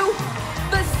to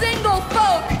the single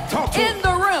folk in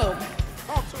the room,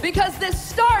 because this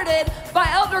started by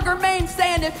Elder Germain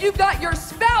saying, if you've got your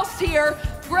spouse here,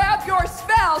 grab your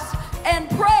spouse and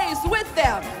praise with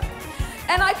them.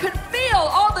 And I could feel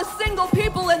all the single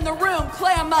people in the room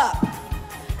clam up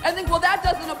and think, well, that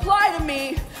doesn't apply to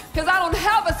me because I don't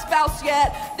have a spouse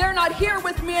yet. They're not here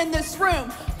with me in this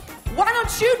room. Why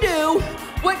don't you do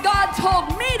what God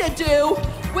told me to do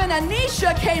when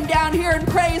Anisha came down here and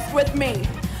praised with me?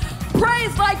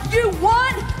 Praise like you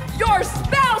want your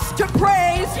spouse to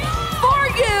praise for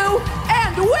you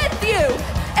and with you.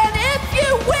 And if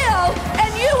you will,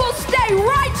 and you will stay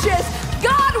righteous,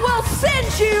 God will send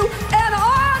you an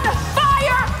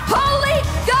on-fire, Holy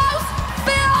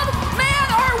Ghost-filled man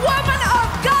or woman of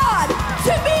God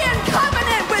to be in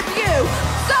covenant with you.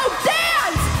 So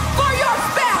dance for your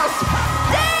spouse.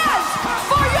 Dance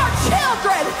for your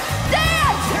children.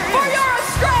 Dance for your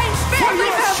estranged family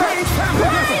members.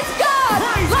 Praise God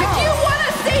like you want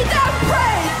to see them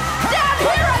praise down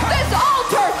here at this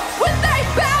altar when they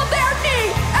bow their knee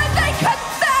and they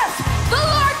confess the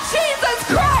Lord Jesus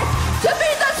Christ to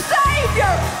be the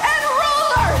Savior and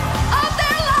ruler of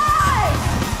their lives.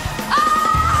 Oh!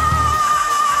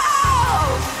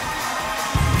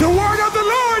 The word of the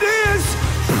Lord is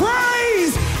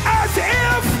praise as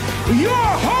if your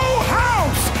whole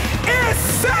house is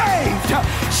saved.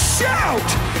 Shout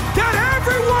that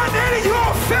everyone in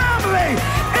your family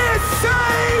is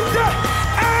saved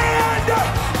and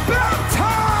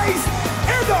baptized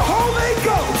in the Holy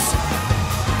Ghost.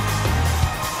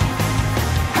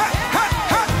 Ha, ha,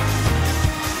 ha.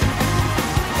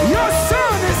 Your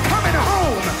son is coming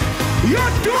home. Your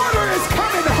daughter is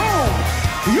coming home.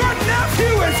 Your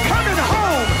nephew is coming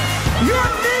home. Your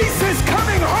niece is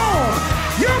coming home.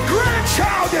 Your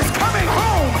grandchild is coming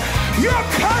home. Your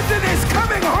cousin is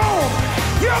coming home.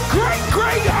 Your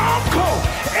great-great uncle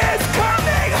is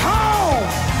coming home.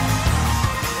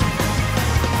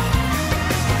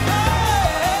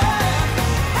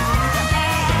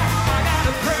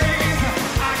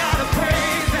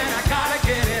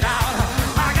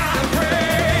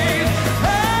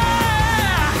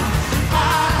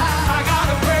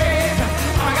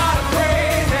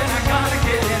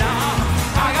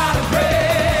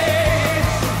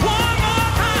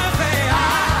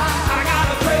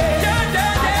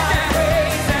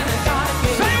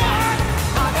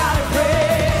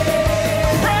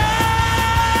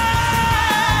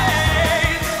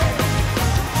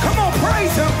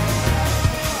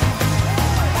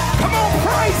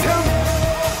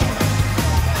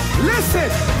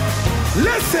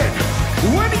 Listen,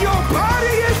 when your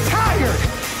body is tired,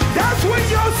 that's when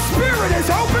your spirit is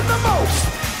open the most.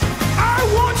 I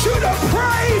want you to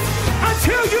praise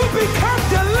until you become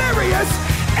delirious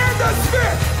in the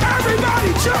spirit.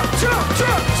 Everybody jump, jump,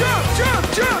 jump, jump, jump,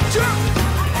 jump, jump.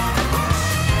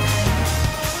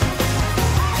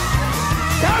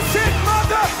 That's it,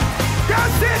 mother.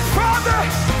 That's it, father.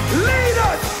 Lead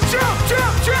us. Jump,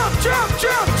 jump, jump, jump,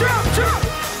 jump, jump,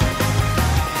 jump.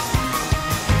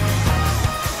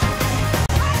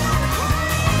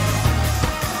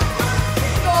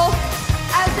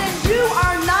 You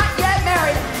are not yet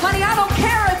married. Honey, I don't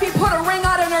care if he put a ring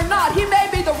on it or not. He may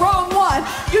be the wrong one.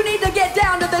 You need to get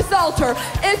down to this altar.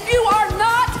 If you are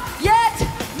not yet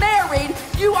married,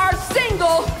 you are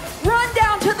single, run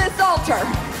down to this altar.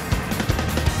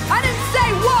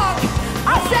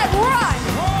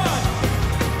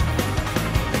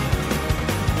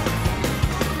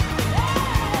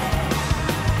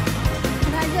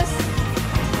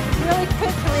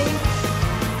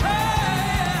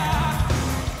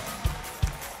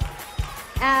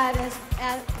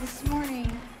 This morning,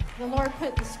 the Lord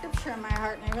put the scripture in my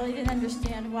heart, and I really didn't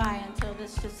understand why until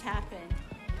this just happened.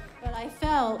 But I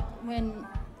felt when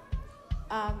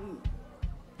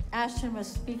Ashton was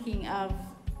speaking of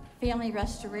family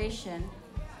restoration,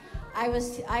 I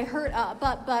heard,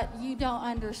 but you don't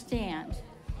understand.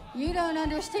 You don't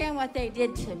understand what they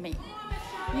did to me.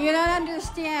 You don't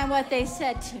understand what they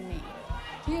said to me.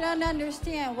 You don't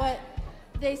understand what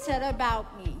they said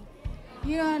about me.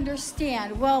 You don't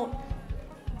understand. Well,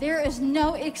 there is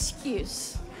no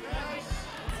excuse.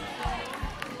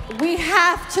 We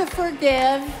have to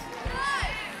forgive.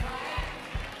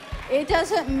 It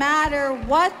doesn't matter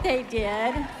what they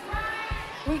did.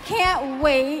 We can't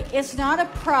wait. It's not a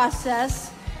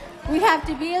process. We have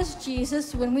to be as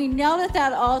Jesus. When we knelt at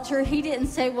that altar, he didn't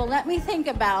say, well, let me think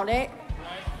about it.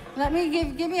 Let me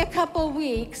give me a couple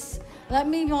weeks. Let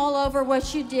me mull over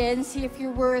what you did and see if you're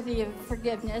worthy of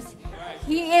forgiveness.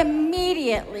 He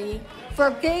immediately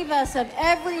forgave us of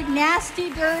every nasty,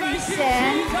 dirty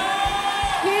sin.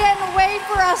 He didn't wait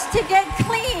for us to get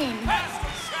clean.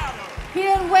 He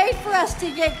didn't wait for us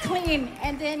to get clean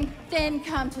and then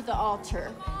come to the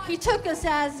altar. He took us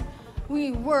as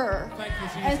we were.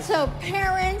 And so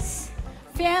parents,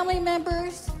 family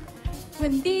members,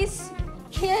 when these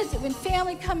kids, when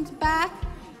family comes back,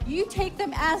 you take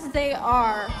them as they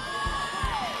are.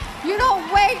 You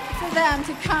don't wait for them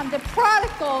to come. The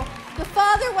prodigal, the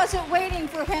father wasn't waiting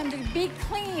for him to be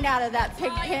clean out of that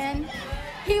pig pen.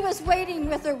 He was waiting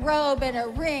with a robe and a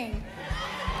ring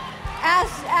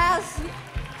as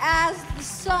the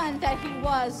son that he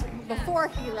was before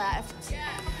he left.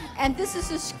 And this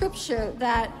is a scripture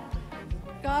that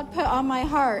God put on my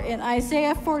heart in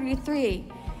Isaiah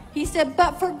 43. He said,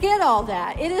 but forget all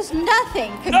that. It is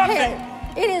nothing compared.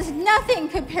 It is nothing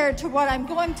compared to what I'm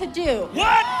going to do.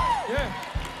 What? Yeah.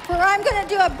 For I'm going to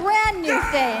do a brand new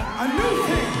thing. A new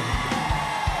thing.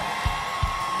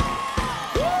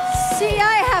 See,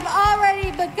 I have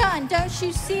already begun. Don't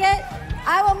you see it?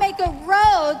 I will make a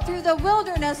road through the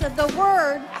wilderness of the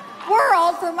world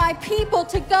for my people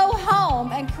to go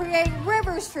home and create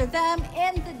rivers for them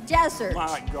in the desert.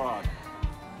 My God.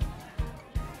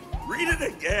 Read it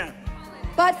again.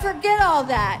 But forget all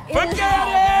that. Forget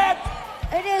it!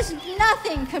 It is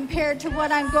nothing compared to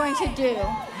what I'm going to do.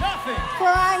 Nothing.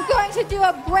 For I'm going to do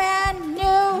a brand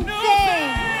new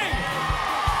thing.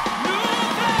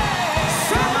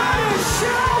 Somebody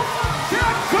shout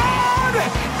that God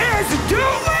is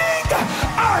doing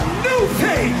a new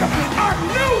thing, a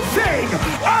new thing,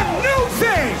 a new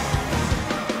thing.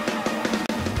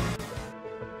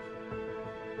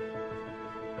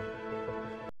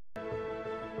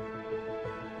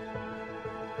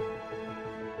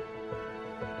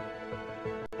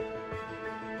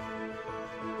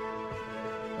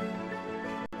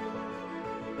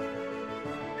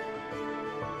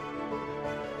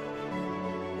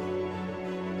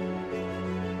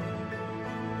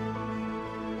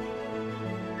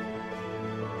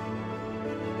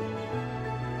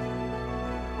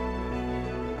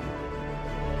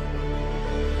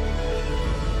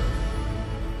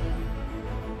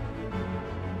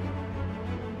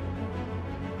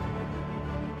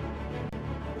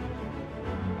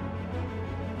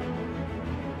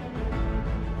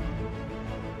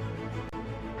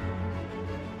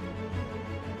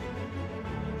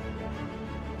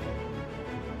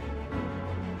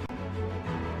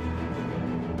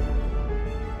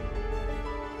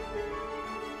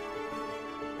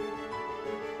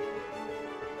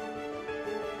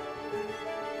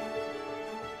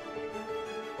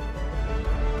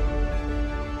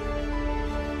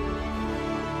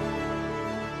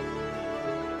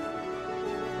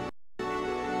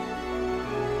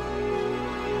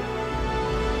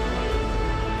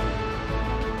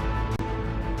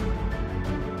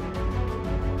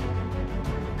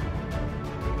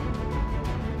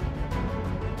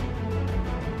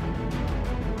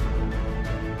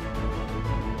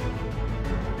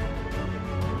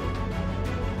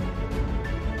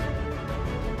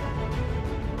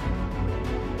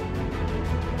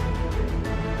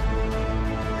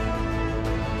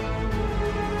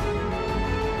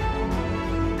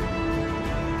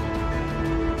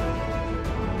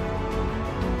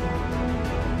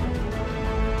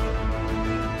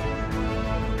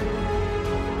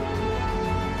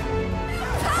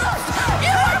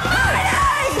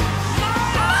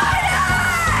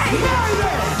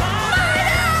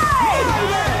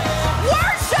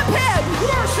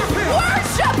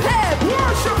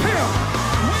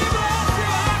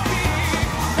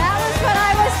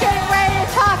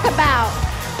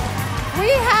 We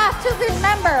have to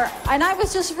remember, and I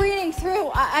was just reading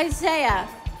through Isaiah.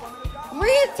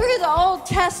 read through the Old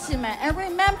Testament and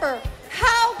remember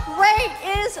how great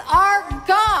is our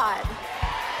God.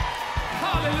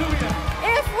 Hallelujah.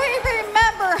 If we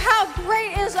remember how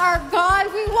great is our God,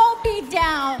 we won't be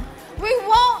down. We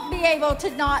won't be able to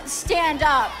not stand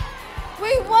up.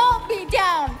 We won't be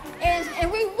down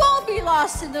and we won't be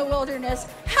lost in the wilderness.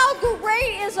 How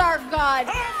great is our God?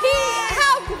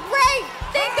 How great.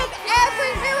 Think of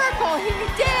every miracle he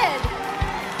did.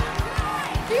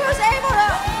 He was able to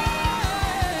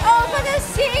open the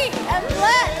sea and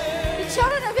let the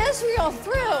children of Israel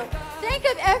through. Think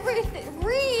of everything.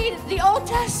 Read the Old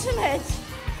Testament.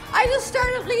 I just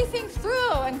started leafing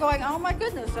through and going, oh my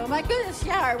goodness,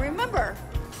 yeah, I remember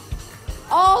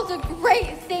all the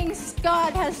great things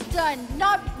God has done,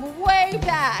 not way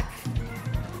back.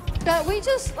 But we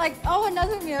just like, oh,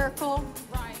 another miracle.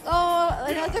 Oh,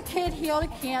 another kid healed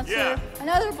of cancer. Yeah.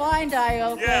 Another blind eye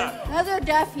open. Yeah. Another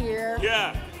deaf ear.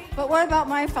 Yeah. But what about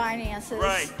my finances?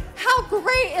 Right. How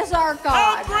great is our God?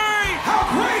 How great! How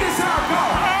great is our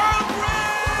God? How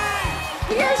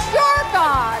great! He is your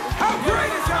God. How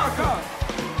great is our God?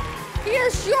 He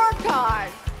is your God.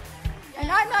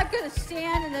 And I'm not going to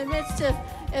stand in the midst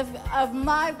of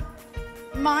my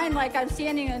mind like I'm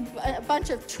standing in a bunch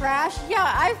of trash. Yeah,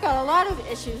 I've got a lot of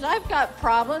issues. I've got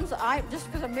problems. Just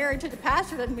because I'm married to the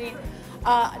pastor doesn't mean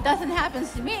nothing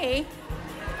happens to me.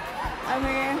 I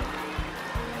mean,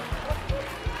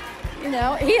 you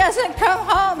know, he doesn't come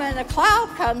home and a cloud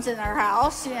comes in our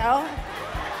house, you know.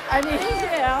 I mean,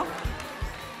 you know.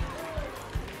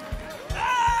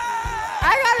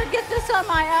 I got to get this on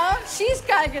my own. She's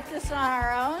got to get this on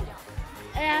her own.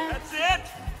 And That's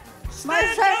it. my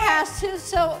Stand son up. has to.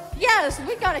 So, yes,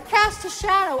 we got to cast a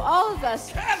shadow, all of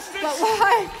us. Cast a But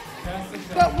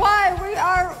shadow. why we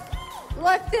are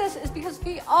like this is because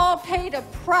we all paid a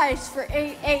price for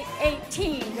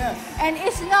 8818. Yes. And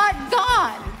it's not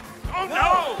gone. Oh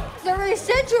no. The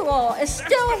residual is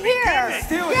still the here.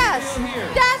 beginning. Yes, Still here.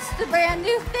 that's the brand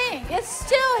new thing. It's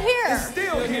still here. It's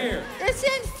still here. It's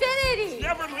infinity.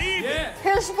 Never leave. Yeah.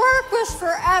 His work was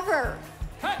forever.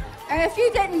 Hey. And if you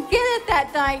didn't get it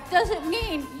that night, doesn't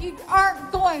mean you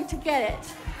aren't going to get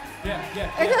it.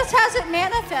 Yeah. It just hasn't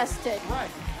manifested. Right.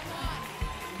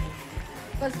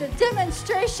 But the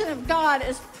demonstration of God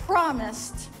is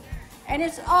promised. And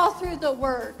it's all through the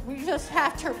Word. We just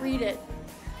have to read it.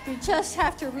 We just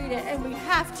have to read it, and we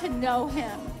have to know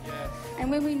Him. Yes. And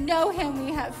when we know Him,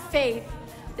 we have faith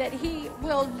that He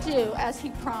will do as He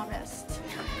promised.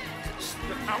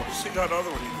 I want to see that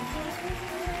other one.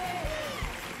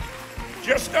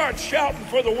 Just start shouting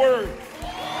for the word.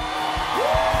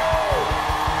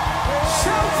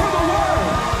 Shout for the word.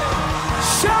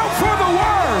 Shout for the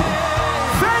word.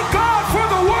 Thank God for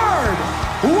the word.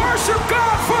 Worship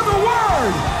God for the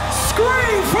word.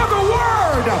 Scream for the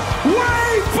word.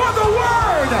 Wave for the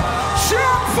word.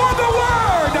 Jump for the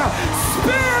word.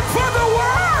 Spin for the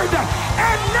word.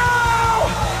 And now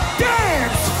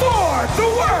dance for the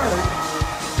word.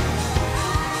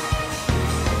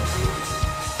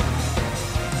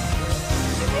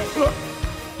 Look.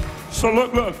 So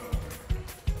look.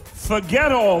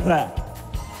 Forget all that.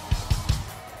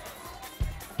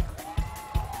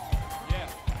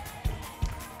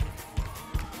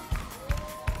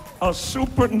 A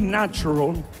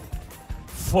supernatural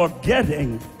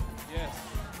forgetting Yes.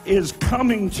 is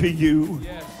coming to you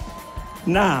Yes.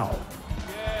 now.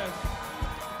 Yes.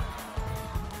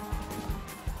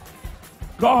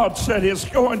 God said it's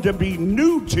going to be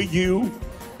new to you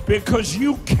because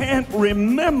you can't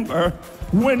remember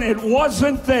when it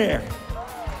wasn't there.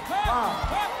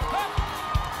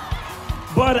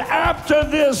 But after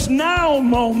this now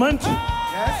moment,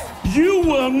 Yes. you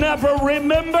will never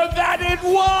remember that it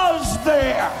was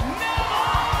there.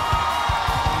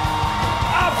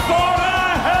 I thought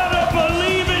I had a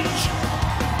believing.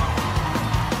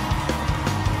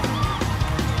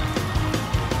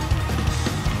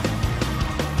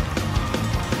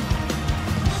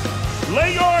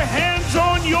 Lay your hands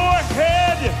on your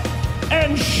head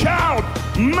and shout,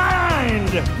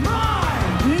 mind.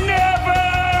 Mine. Never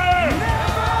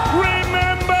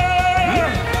remember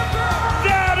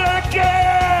that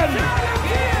again.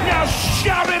 Now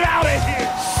shout it out of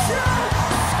here.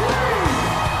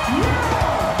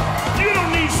 You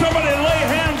don't need somebody to lay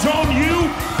hands on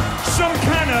you. Some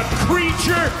kind of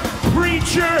creature,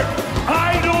 preacher,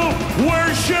 idol,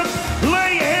 worship.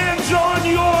 Lay hands on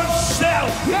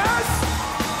yourself. Yes.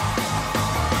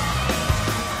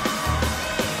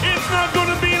 It's not going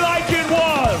to be like it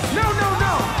was. No.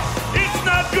 It's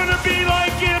not going to be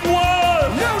like it was.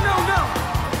 No.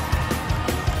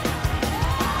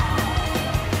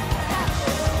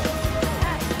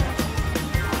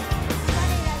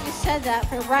 You said that,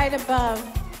 for right above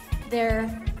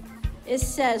there, it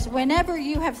says, whenever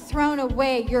you have thrown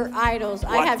away your idols,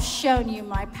 I have shown you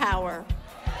my power.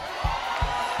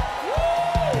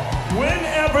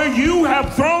 Whenever you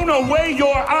have thrown away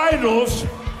your idols,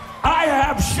 I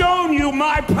have shown you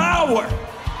my power.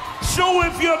 So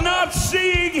if you're not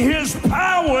seeing his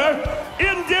power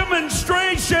in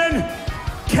demonstration,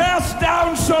 cast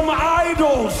down some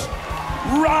idols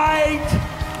right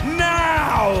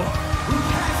now.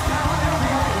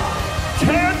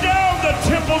 Tear down the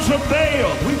temples of Baal.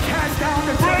 We cast down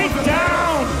the Break temples of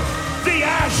down the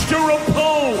Ashtoreth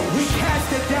poles. We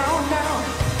cast it down now.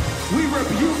 We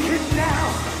rebuke it now.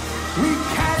 We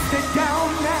cast it down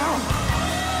now.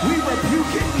 We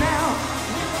rebuke it now.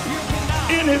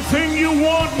 Anything you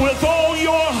want with all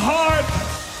your heart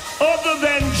other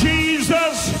than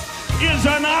Jesus is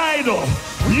an idol.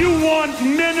 You want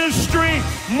ministry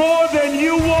more than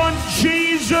you want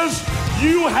Jesus.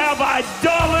 You have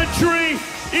idolatry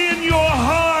in your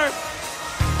heart.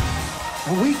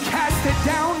 And we cast it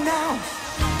down now.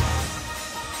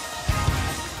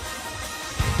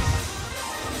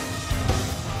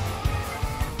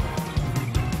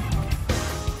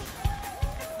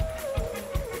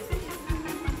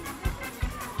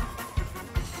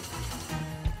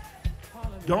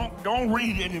 Don't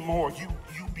read anymore. You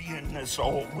be in this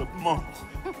all the month.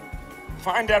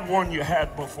 Find that one you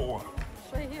had before.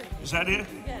 Right here. Is that it?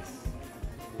 Yes.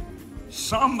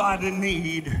 Somebody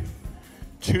need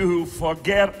to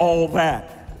forget all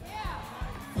that.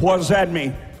 What does that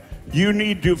mean? You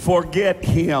need to forget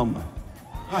him.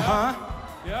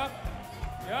 Yep.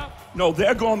 No, there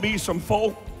are going to be some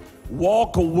folk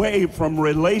walk away from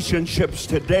relationships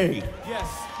today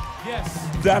Yes.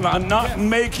 that are not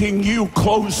making you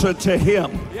closer to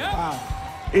him. Yeah.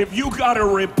 If you got to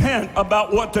repent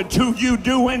about what the two you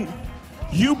doing,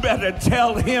 you better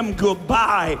tell him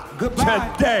goodbye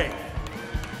today.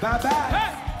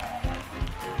 Bye-bye.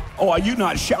 Oh, are you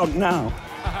not shouting now?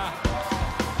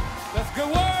 That's a good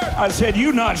word. I said,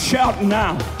 you not shouting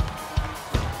now.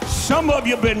 Some of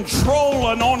you been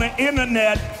trolling on the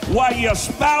internet while your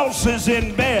spouse is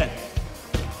in bed.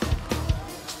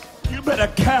 You better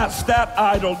cast that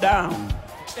idol down.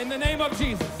 In the name of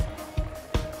Jesus.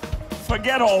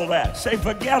 Forget all that. Say,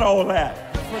 forget all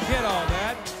that. Forget all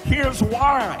that. Here's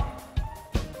why.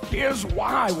 Here's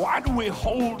why. Why do we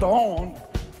hold on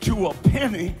to a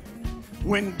penny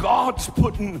when God's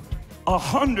putting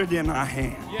 100 in our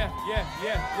hand? Yeah.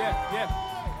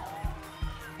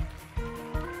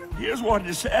 Here's what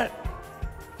it said.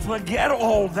 Forget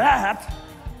all that,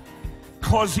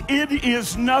 because it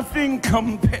is nothing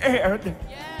compared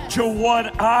to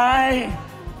what I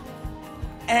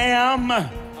am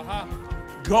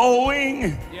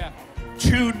going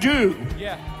to do.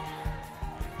 Yeah.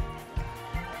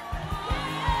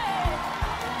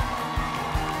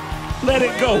 Let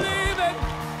it go.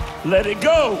 Let it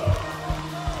go.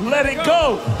 Let it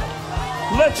go.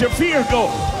 Let your fear go.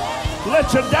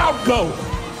 Let your doubt go.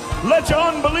 Let your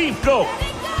unbelief go.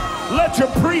 Let your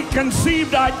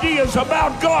preconceived ideas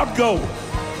about God go.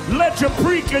 Let your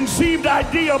preconceived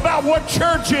idea about what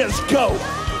church is go.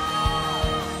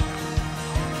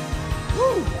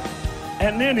 Woo.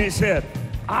 And then he said,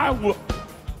 I will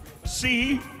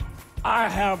see, I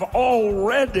have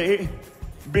already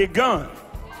begun.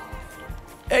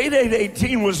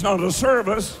 8818 was not a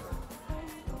service,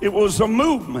 it was a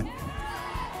movement.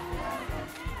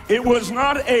 It was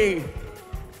not a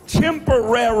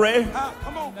temporary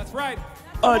Come on. That's right.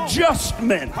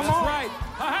 adjustment. That's right.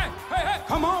 Hey.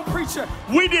 Come on, preacher.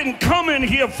 We didn't come in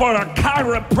here for a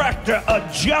chiropractor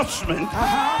adjustment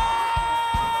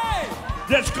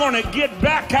that's going to get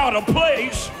back out of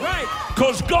place. Right.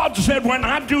 Because God said, when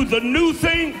I do the new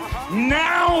thing,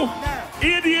 now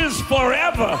it is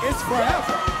forever. It's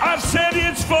forever. I said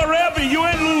it's forever. You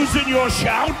ain't losing your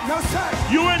shout. No, sir.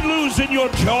 You ain't losing your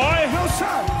joy. No,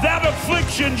 sir. That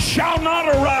affliction shall not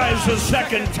arise a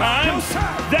second time. No, sir.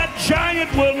 That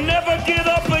giant will never get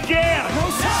up again. No,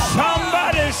 sir.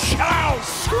 Somebody shout.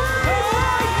 Scream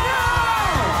right now.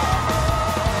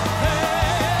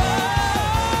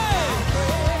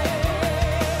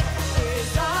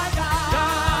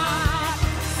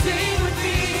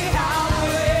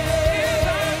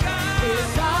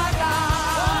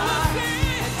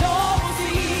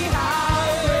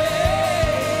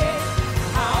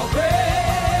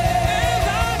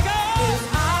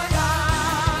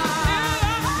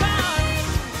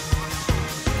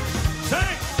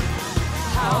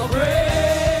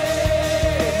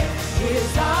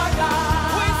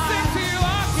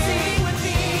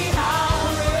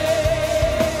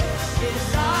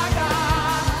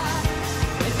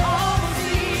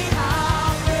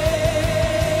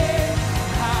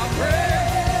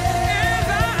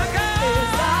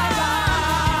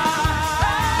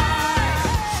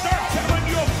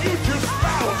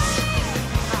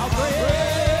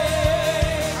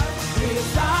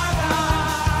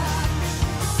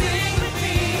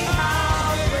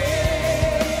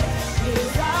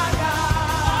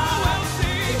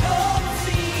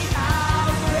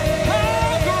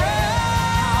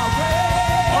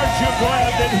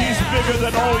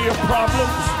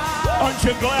 problems? Aren't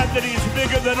you glad that he's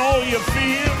bigger than all your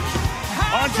fears?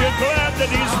 Aren't you glad that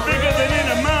he's bigger than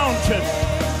any mountain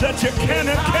that you can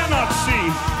and cannot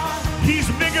see? He's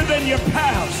bigger than your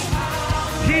past.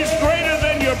 He's greater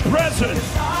than your present.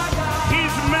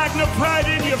 He's magnified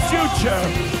in your future.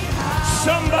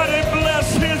 Somebody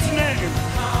bless his name.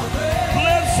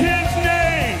 Bless his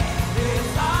name.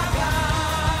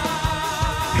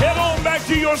 Head on back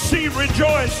to your seat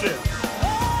rejoicing.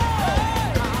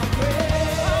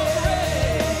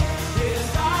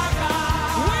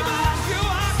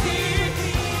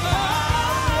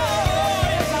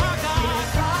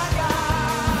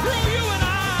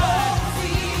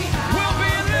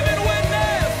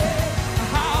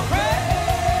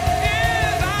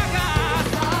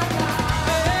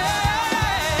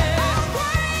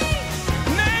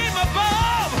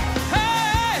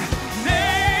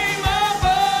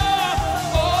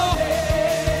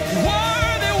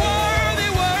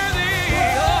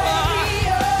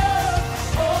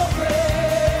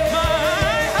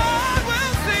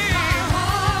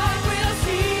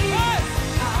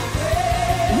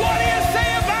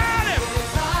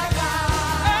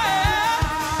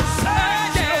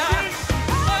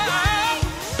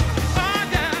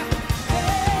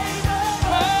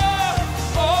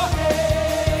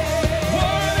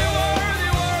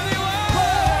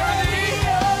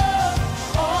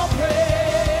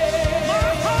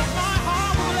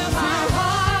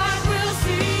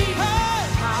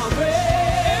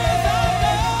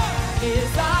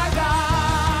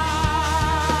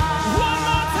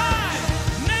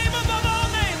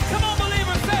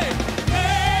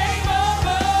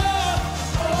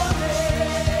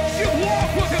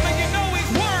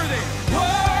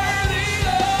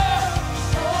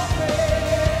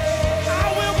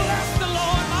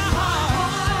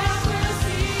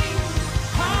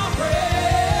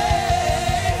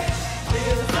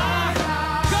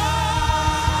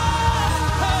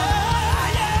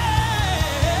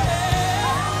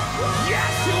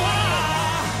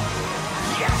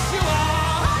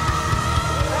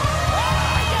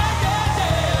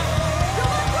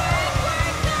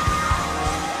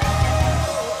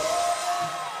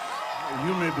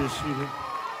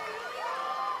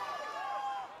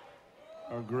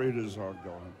 How great is our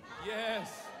God?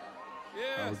 Yes.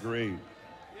 Yes. How great.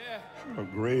 Yeah. How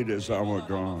great is our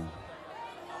God.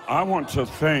 I want to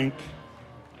thank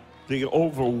the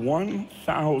over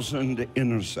 1,000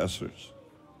 intercessors.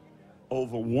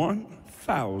 Over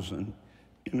 1,000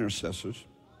 intercessors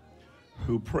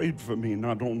who prayed for me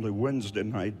not only Wednesday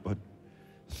night, but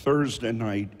Thursday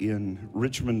night in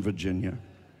Richmond, Virginia,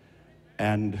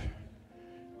 and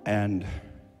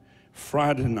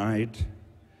Friday night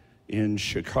in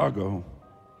Chicago.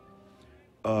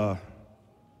 I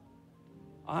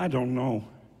don't know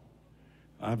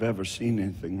I've ever seen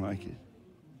anything like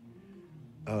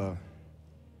it.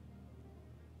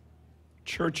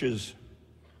 Churches,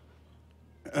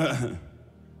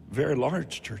 very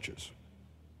large churches,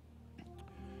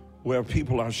 where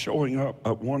people are showing up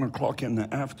at 1 o'clock in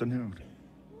the afternoon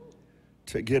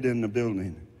to get in the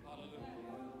building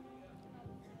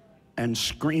and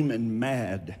screaming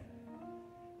mad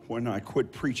when I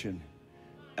quit preaching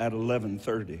at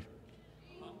 11:30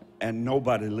 and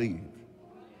nobody leave.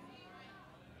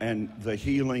 And the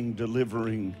healing,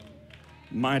 delivering,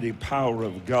 mighty power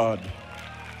of God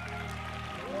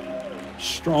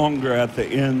stronger at the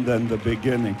end than the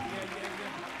beginning.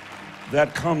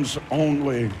 That comes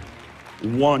only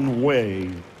one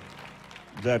way.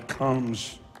 That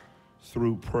comes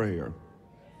through prayer.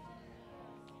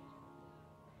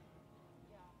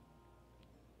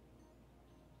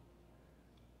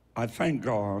 I thank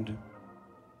God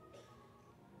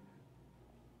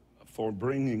for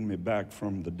bringing me back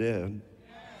from the dead.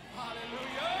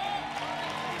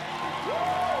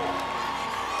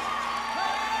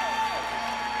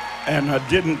 And I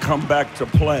didn't come back to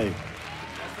play.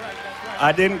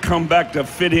 I didn't come back to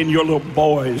fit in your little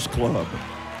boys club.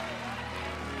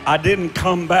 I didn't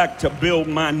come back to build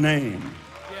my name.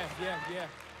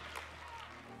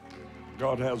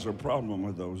 God has a problem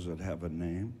with those that have a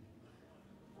name.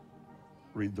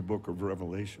 Read the book of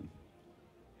Revelation.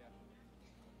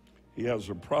 He has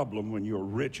a problem when you're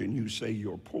rich and you say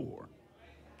you're poor.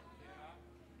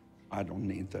 I don't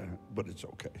need that, but it's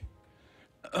okay.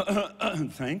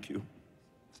 Thank you.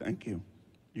 Thank you.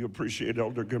 You appreciate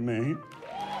Elder Germain?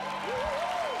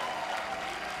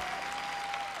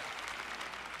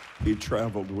 He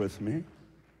traveled with me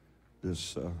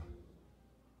this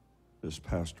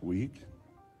past week.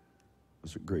 It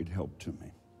was a great help to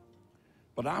me.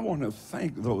 But I want to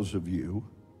thank those of you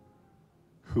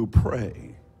who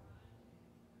pray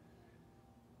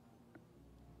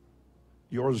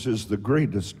Yours is the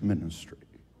greatest ministry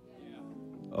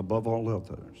above all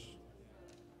others.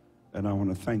 And I want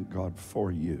to thank God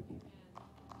for you.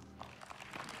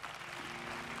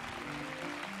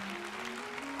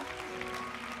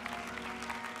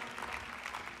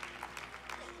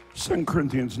 Second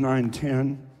Corinthians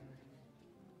 9:10.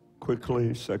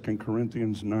 Quickly, 2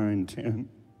 Corinthians 9:10.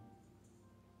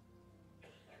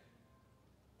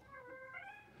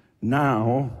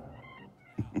 Now,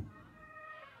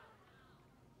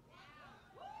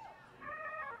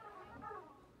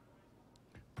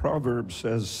 Proverbs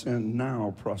says, send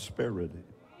now prosperity.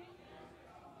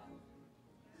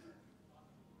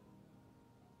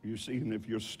 You see, and if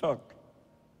you're stuck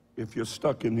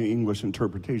in the English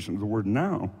interpretation of the word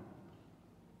now,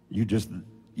 you just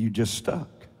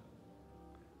stuck.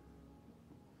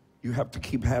 You have to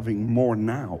keep having more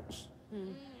nows.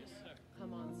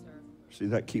 Come on, sir. See,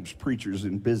 that keeps preachers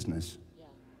in business. Yeah.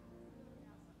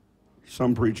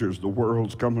 Some preachers, the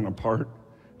world's coming apart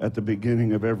at the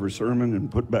beginning of every sermon and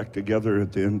put back together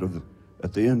at the end of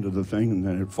the thing, and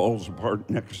then it falls apart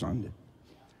next Sunday.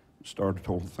 Start the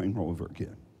whole thing over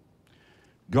again.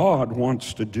 God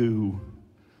wants to do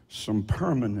some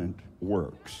permanent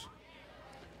works.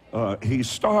 He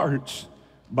starts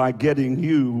by getting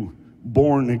you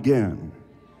born again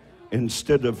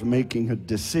instead of making a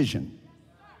decision.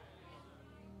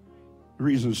 The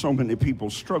reason so many people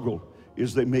struggle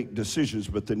is they make decisions,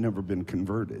 but they've never been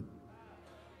converted.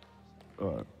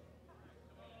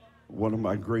 One of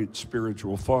my great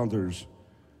spiritual fathers,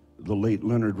 the late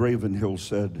Leonard Ravenhill,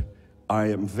 said, I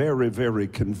am very, very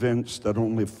convinced that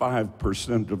only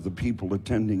 5% of the people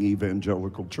attending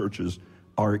evangelical churches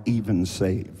are even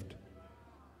saved.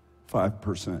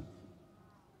 5%.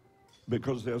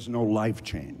 Because there's no life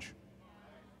change.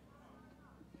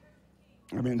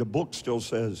 I mean, the book still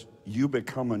says you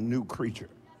become a new creature.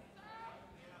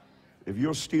 If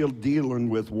you're still dealing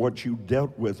with what you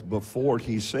dealt with before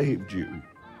he saved you,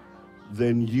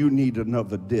 then you need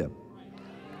another dip.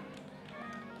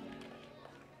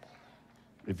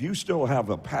 If you still have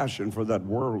a passion for that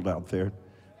world out there,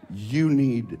 you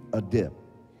need a dip.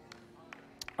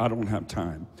 I don't have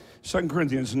time. 2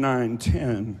 Corinthians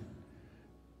 9:10.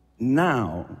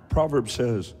 Now, Proverbs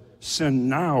says, send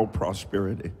now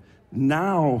prosperity.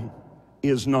 Now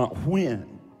is not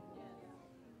when.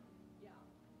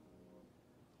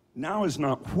 Now is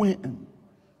not when.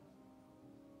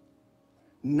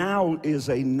 Now is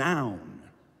a noun.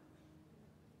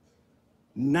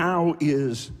 Now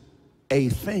is a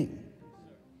thing.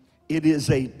 It is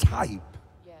a type.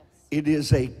 Yes. It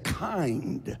is a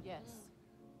kind. Yes.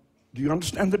 Do you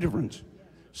understand the difference?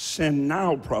 Send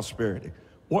now prosperity.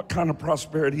 What kind of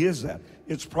prosperity is that?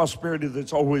 It's prosperity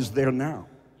that's always there now.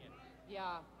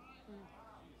 Yeah.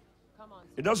 Come on.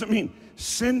 It doesn't mean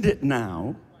send it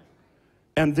now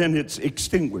and then it's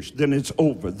extinguished, then it's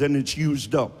over, then it's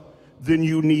used up, then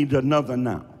you need another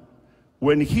now.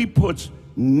 When he puts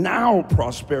now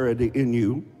prosperity in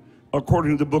you,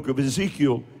 according to the book of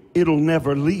Ezekiel, it'll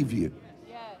never leave you.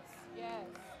 Yes, yes.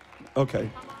 Okay.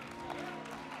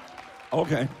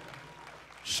 Okay.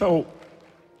 So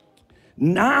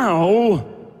now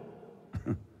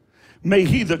may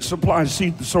he that supplies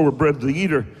seed, the sower, bread, the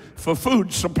eater, for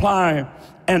food supply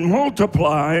and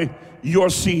multiply your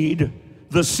seed,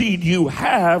 the seed you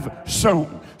have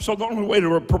sown. So the only way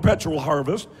to a perpetual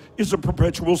harvest is a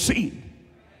perpetual seed.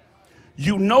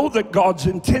 You know that God's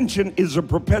intention is a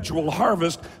perpetual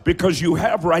harvest because you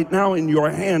have right now in your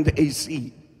hand a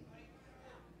seed.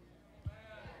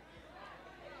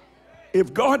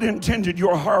 If God intended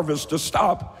your harvest to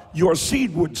stop, your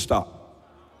seed would stop.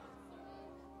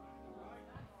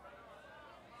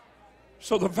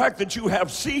 So the fact that you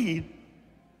have seed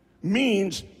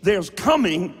means there's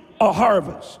coming a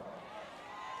harvest.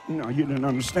 No, you didn't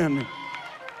understand me.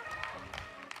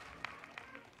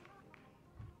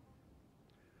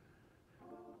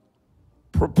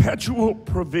 Perpetual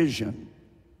provision.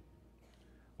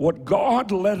 What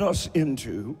God led us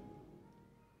into,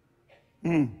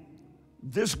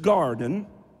 this garden,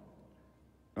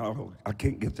 oh, I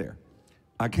can't get there.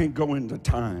 I can't go into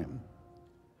time.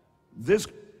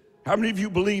 How many of you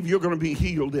believe you're going to be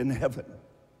healed in heaven?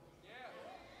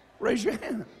 Raise your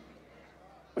hand.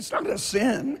 It's not a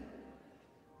sin.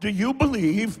 Do you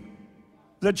believe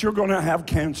that you're going to have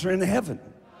cancer in heaven?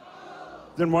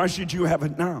 Then why should you have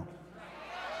it now?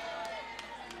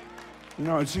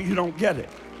 No, see, you don't get it.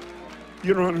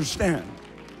 You don't understand.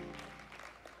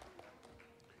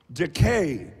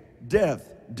 Decay,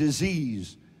 death,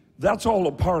 disease, that's all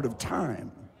a part of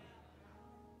time.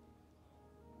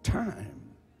 Time.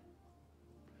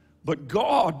 But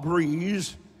God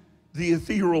breathes the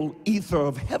ethereal ether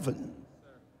of heaven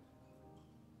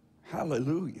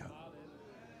Hallelujah.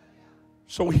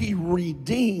 So he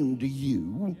redeemed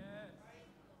you,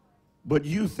 but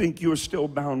you think you're still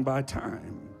bound by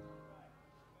time.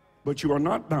 But you are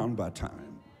not bound by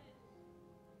time.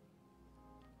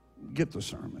 Get the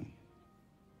sermon.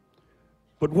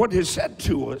 But what is said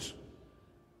to us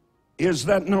is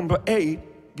that number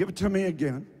 8, give it to me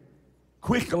again,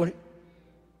 quickly,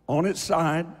 on its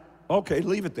side. Okay,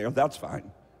 leave it there, that's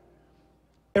fine.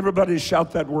 Everybody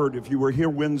shout that word. If you were here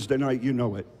Wednesday night, you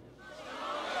know it.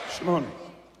 Shimon.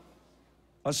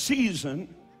 A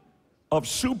season of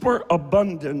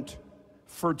superabundant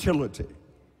fertility.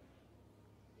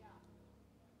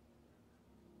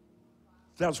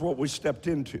 That's what we stepped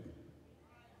into.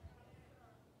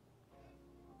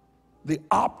 The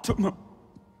optimum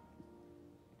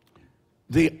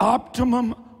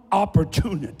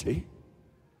opportunity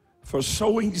for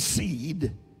sowing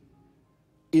seed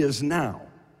is now.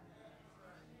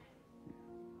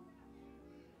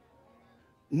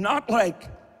 Not like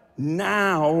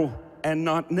now and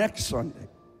not next Sunday.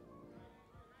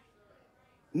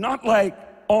 Not like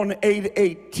on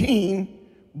 8/18,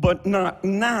 but not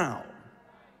now.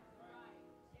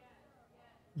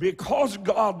 Because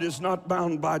God is not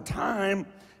bound by time,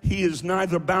 he is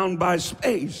neither bound by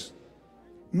space.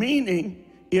 Meaning,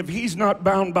 if he's not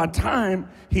bound by time,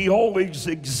 he always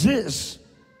exists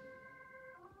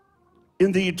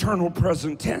in the eternal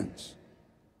present tense.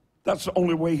 That's the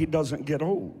only way he doesn't get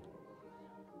old.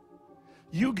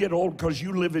 You get old because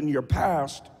you live in your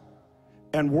past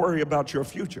and worry about your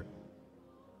future.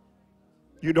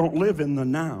 You don't live in the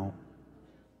now.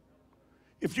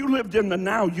 If you lived in the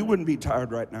now, you wouldn't be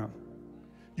tired right now.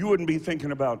 You wouldn't be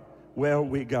thinking about, well,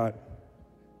 we've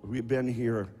been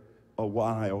here a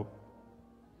while.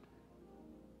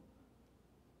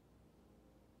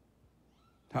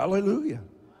 Hallelujah.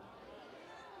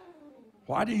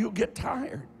 Why do you get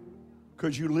tired?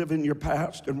 Because you live in your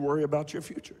past and worry about your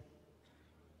future.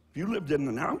 If you lived in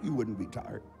the now, you wouldn't be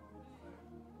tired.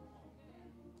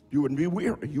 You wouldn't be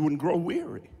weary. You wouldn't grow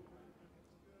weary.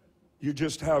 You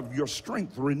just have your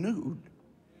strength renewed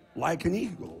like an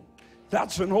eagle.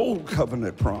 That's an old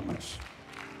covenant promise.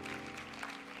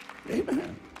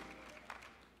 Amen.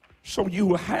 So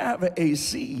you have a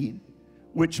seed,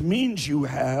 which means you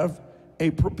have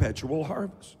a perpetual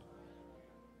harvest.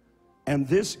 And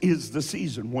this is the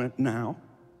season when now.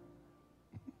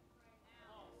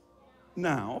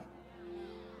 Now.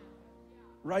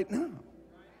 Right now.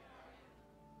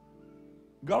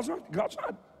 God's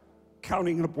not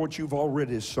counting up what you've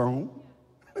already sown.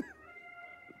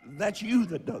 That's you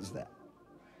that does that.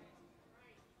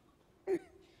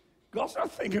 God's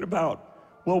not thinking about,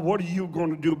 well, what are you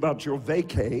going to do about your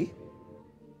vacay?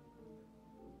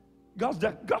 God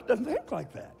doesn't think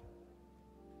like that.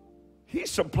 He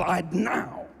supplied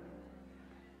now.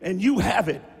 And you have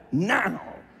it now.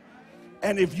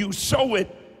 And if you sow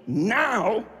it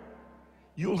now,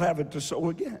 you'll have it to sow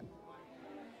again.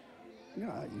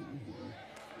 Yeah.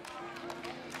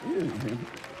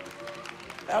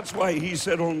 That's why he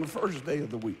said on the first day of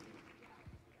the week,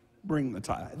 bring the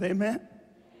tithe. Amen?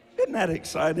 Isn't that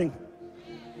exciting?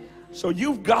 So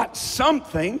you've got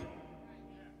something.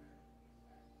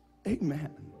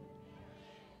 Amen.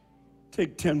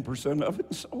 Take 10% of it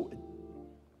and sow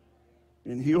it.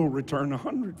 And he'll return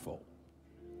 100-fold.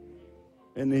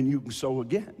 And then you can sow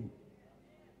again.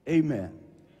 Amen.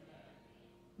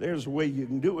 There's a way you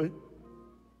can do it.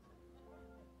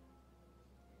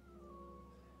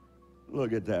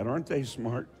 Look at that. Aren't they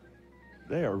smart?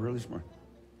 They are really smart.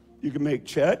 You can make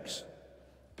checks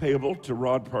payable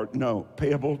to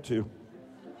payable to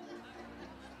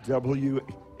W.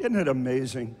 Isn't it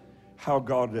amazing how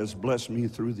God has blessed me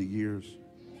through the years?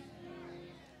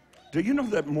 Do you know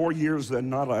that more years than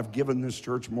not I've given this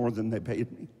church more than they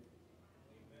paid me?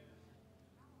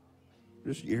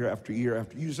 Just year after year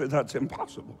after. You say that's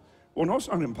impossible. Well, no, it's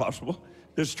not impossible.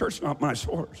 This church's not my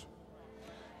source.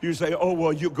 You say, oh,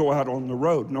 well, you go out on the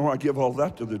road. No, I give all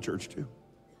that to the church too.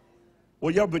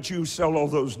 Well, yeah, but you sell all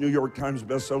those New York Times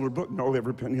bestseller books. No,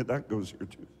 every penny of that goes here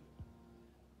too.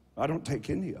 I don't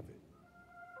take any of it.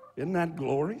 Isn't that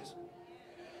glorious?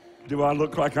 Do I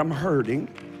look like I'm hurting?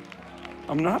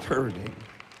 I'm not hurting.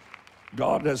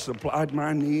 God has supplied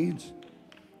my needs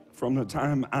from the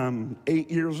time I'm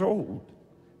 8 years old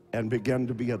and began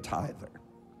to be a tither.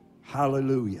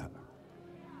 Hallelujah.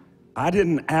 I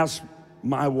didn't ask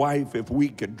my wife if we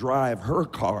could drive her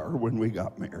car when we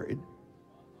got married.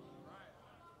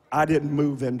 I didn't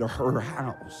move into her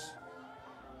house.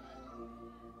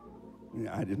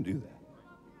 Yeah, I didn't do that.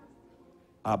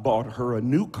 I bought her a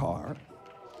new car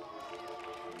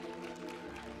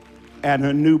and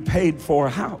a new paid-for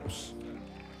house.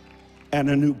 and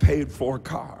a new paid-for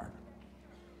car.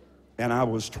 And I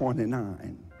was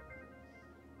 29.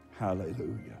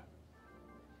 Hallelujah.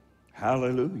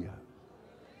 Hallelujah.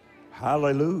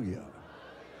 Hallelujah.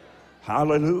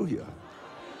 Hallelujah.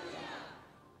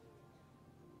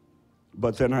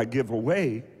 But then I give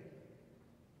away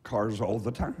cars all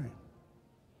the time.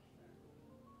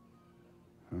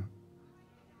 Huh?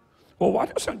 Well, why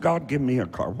doesn't God give me a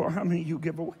car? Well, how many you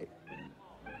give away?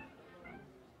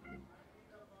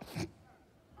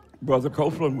 Brother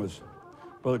Copeland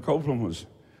was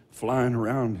flying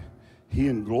around, he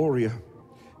and Gloria,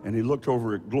 and he looked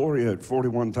over at Gloria at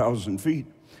 41,000 feet,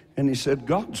 and he said,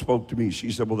 God spoke to me.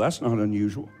 She said, well, that's not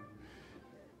unusual.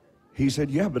 He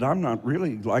said, yeah, but I'm not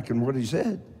really liking what he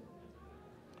said.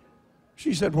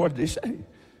 She said, what did he say?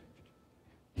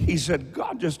 He said,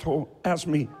 God just asked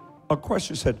me a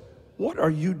question. He said, what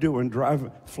are you doing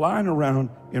flying around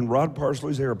in Rod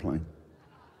Parsley's airplane?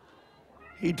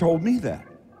 He told me that.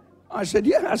 I said,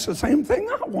 yeah, that's the same thing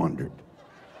I wondered.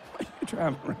 Why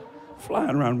are you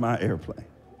flying around my airplane?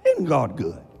 Isn't God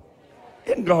good?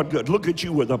 Isn't God good? Look at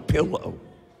you with a pillow.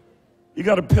 You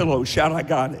got a pillow, shout, I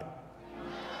got it.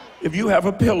 If you have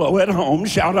a pillow at home,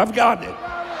 shout, I've got it.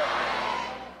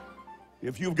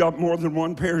 If you've got more than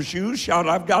one pair of shoes, shout,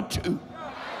 I've got two.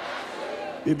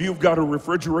 If you've got a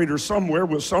refrigerator somewhere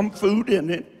with some food in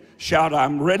it, shout,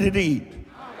 I'm ready to eat.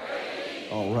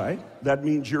 All right? That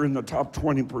means you're in the top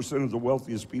 20% of the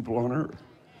wealthiest people on earth.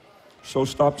 So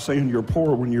stop saying you're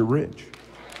poor when you're rich.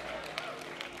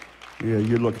 Yeah,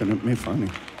 you're looking at me funny.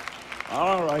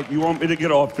 All right, you want me to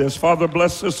get off this? Father,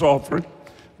 bless this offering.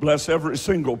 Bless every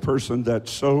single person that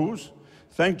sows.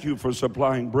 Thank you for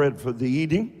supplying bread for the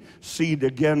eating, seed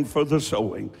again for the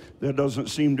sowing. There doesn't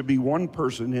seem to be one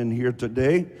person in here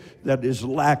today that is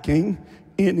lacking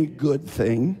any good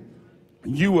thing.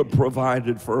 You have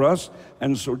provided for us,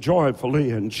 and so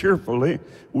joyfully and cheerfully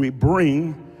we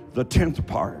bring the 10th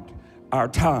part, our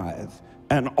tithe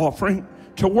and offering,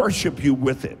 to worship you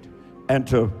with it and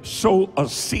to sow a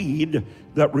seed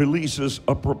that releases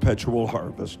a perpetual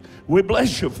harvest. We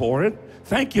bless you for it.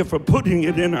 Thank you for putting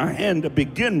it in our hand to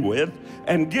begin with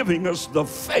and giving us the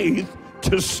faith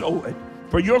to sow it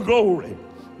for your glory.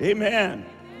 Amen.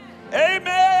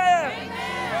 Amen.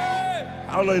 Amen.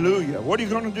 Hallelujah. What are you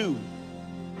going to do?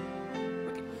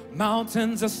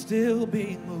 Mountains are still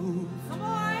being moved. Come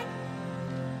on.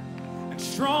 And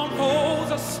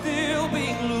strongholds are still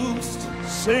being loosed.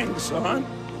 Sing, son.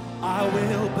 I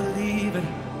will believe it.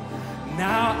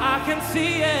 Now I can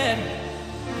see it.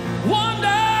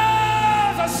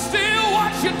 Wonders are still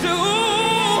what you do.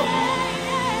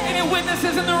 Any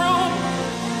witnesses in the room?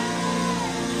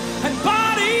 And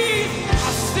bodies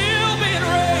are still being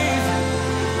raised.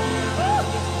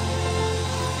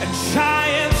 And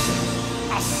giants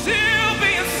are still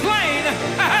being slain.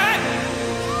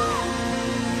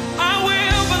 I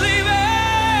will believe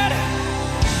it.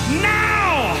 Now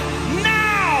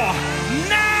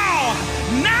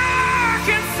I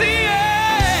can see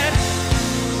it.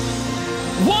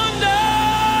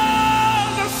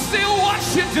 Wonders are still what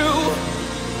you do.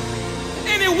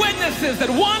 Any witnesses that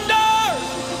wonders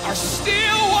are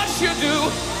still what you do?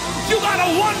 You gotta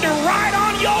wonder right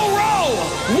on your row.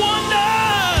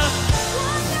 Wonders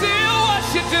still what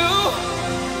you do.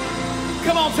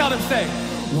 Come on, tell them, say,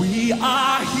 we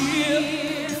are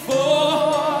here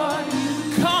for you.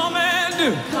 Come and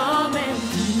do. Come and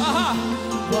do. Uh-huh.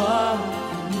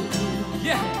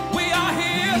 Yeah, we are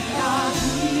here. We are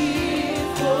here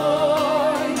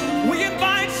for you. We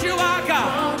invite you, our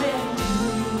God. Come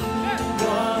and do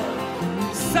what.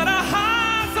 Set our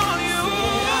hearts on you.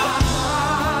 Set our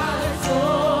hearts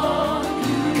on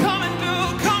you. Come and do,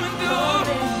 come and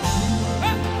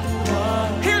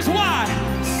do. Here's why.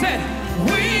 Said,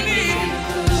 we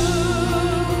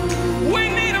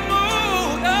need a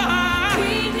move.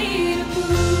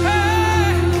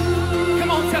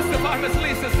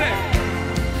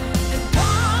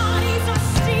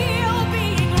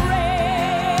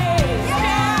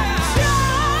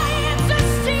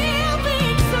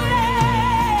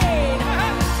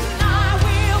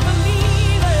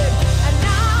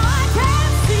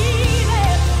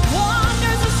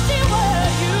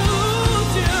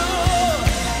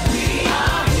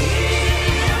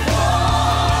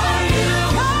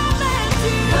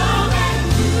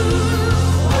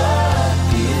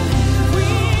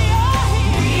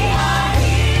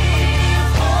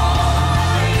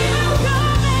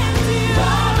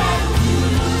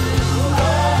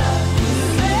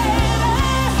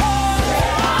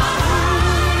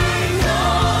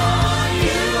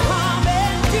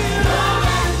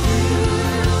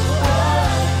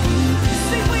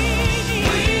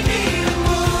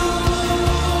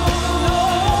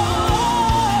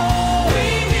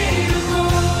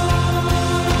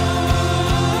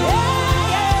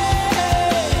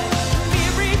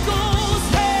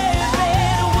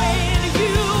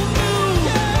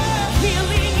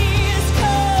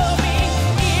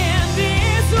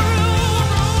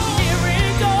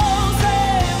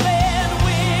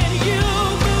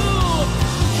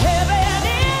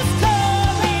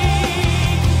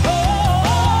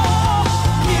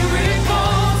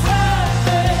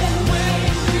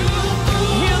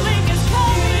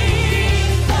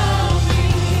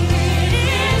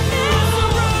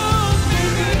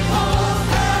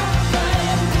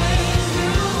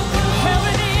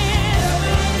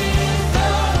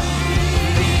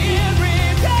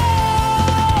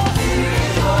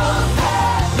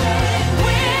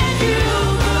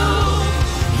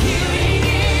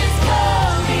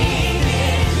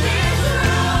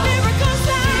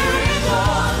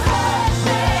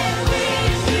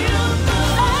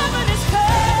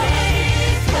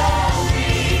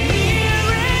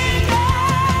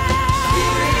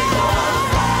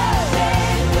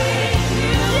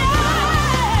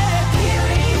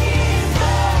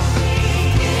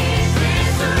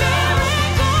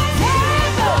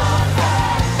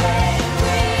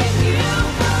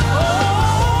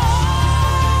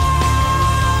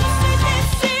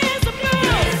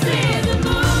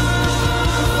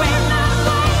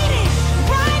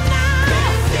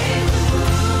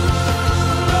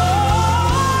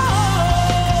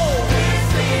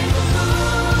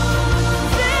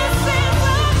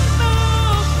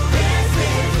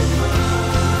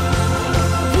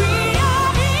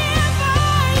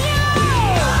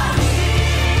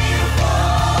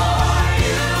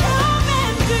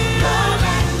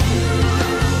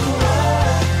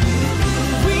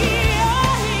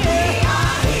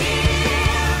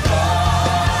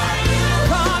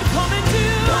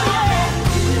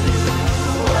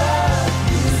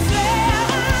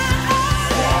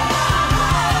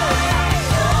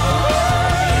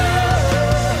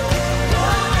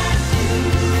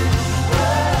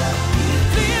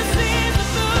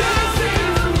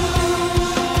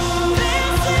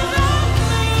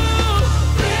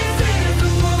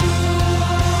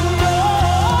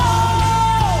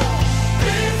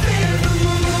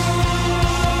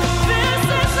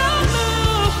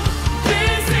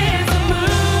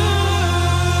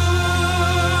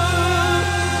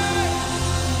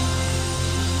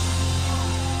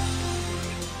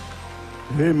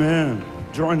 Amen.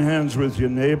 Join hands with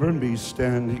your neighbor and be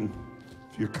standing.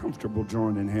 If you're comfortable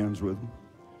joining hands with them,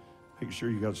 make sure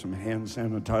you got some hand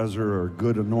sanitizer or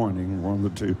good anointing, one of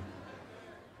the two.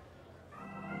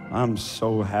 I'm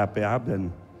so happy. We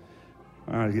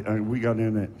got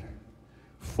in at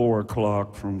 4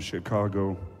 o'clock from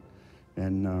Chicago,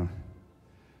 and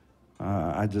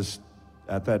I just,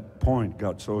 at that point,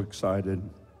 got so excited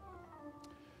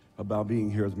about being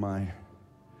here with my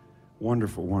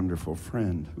wonderful, wonderful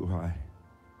friend who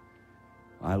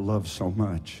I love so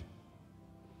much.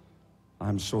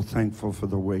 I'm so thankful for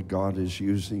the way God is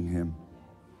using him.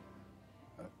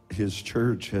 His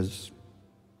church has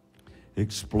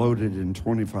exploded in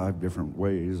 25 different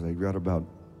ways. They've got about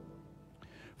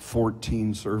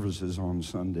 14 services on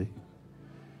Sunday,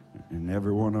 and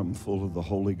every one of them full of the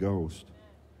Holy Ghost.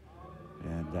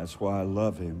 And that's why I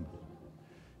love him.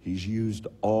 He's used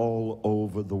all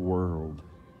over the world.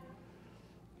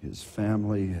 His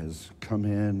family has come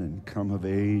in and come of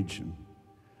age and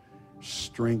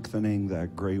strengthening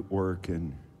that great work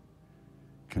in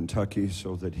Kentucky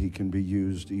so that he can be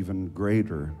used even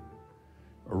greater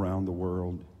around the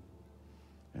world.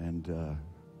 And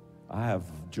I have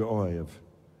joy of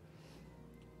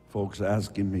folks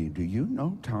asking me, do you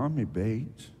know Tommy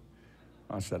Bates?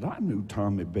 I said, I knew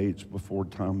Tommy Bates before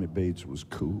Tommy Bates was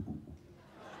cool.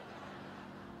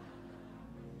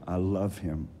 I love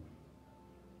him.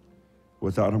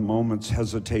 Without a moment's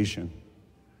hesitation,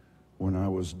 when I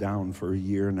was down for 1.5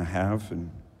 years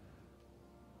and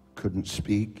couldn't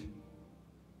speak,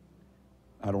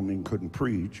 I don't mean couldn't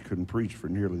preach for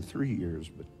nearly 3 years,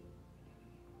 but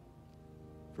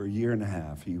for 1.5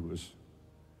 years, he was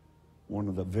one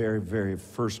of the very, very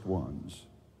first ones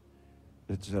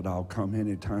that said, I'll come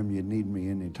anytime you need me,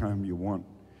 anytime you want.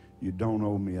 You don't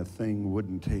owe me a thing,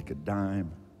 wouldn't take a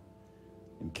dime,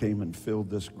 and came and filled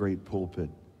this great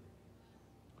pulpit.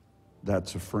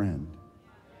 That's a friend.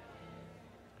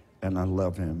 And I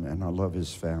love him, and I love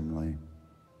his family.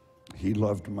 He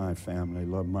loved my family,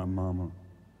 loved my mama,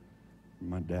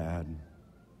 my dad,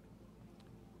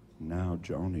 now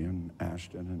Joni and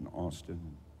Ashton and Austin.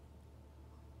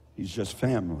 He's just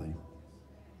family.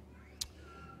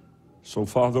 So,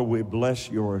 Father, we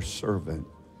bless your servant.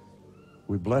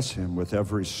 We bless him with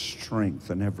every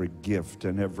strength and every gift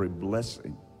and every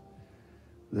blessing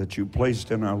that you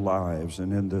placed in our lives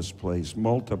and in this place.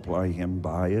 Multiply him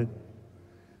by it.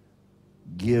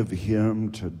 Give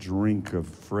him to drink of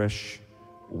fresh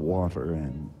water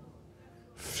and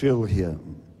fill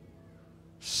him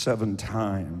 7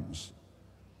 times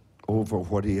over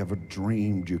what he ever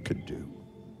dreamed you could do.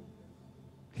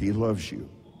 He loves you.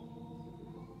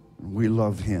 We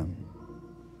love him.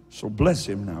 So bless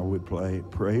him now, we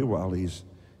pray while he's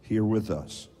here with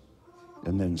us.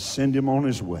 And then send him on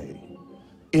his way,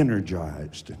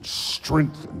 energized and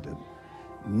strengthened and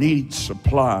needs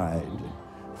supplied,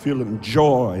 feeling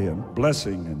joy and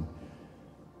blessing and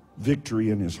victory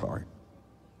in his heart.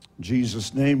 In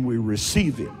Jesus' name, we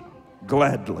receive him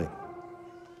gladly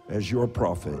as your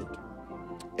prophet.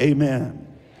 Amen.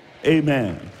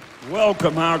 Amen.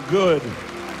 Welcome our good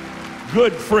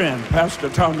friend, Pastor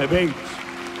Tommy Bates.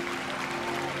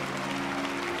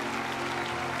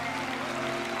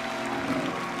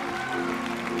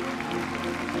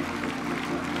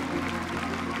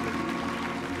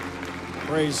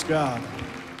 Praise God.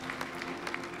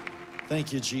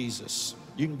 Thank you, Jesus.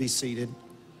 You can be seated.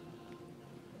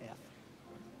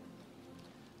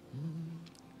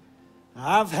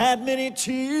 I've had many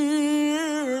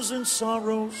tears and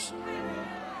sorrows.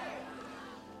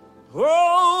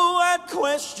 Oh, and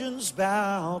questions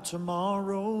about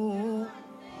tomorrow.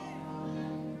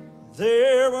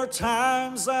 There were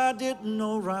times I didn't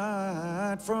know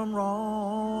right from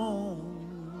wrong.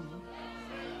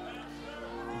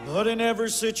 But in every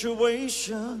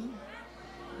situation,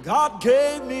 God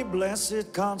gave me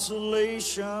blessed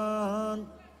consolation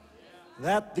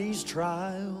that these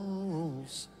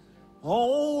trials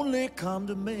only come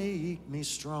to make me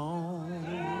strong.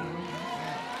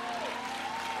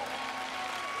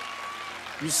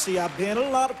 You see, I've been a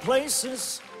lot of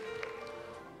places,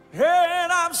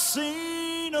 and I've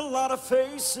seen a lot of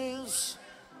faces,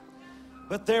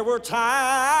 but there were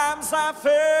times I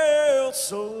felt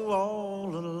so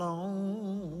all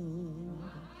alone.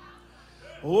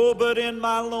 Oh, but in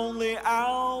my lonely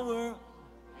hour,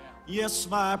 yes,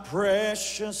 my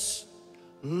precious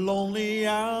lonely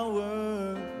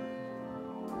hour,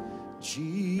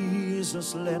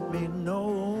 Jesus let me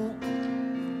know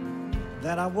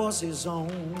that I was his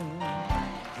own.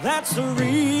 That's the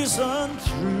reason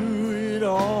through it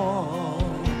all,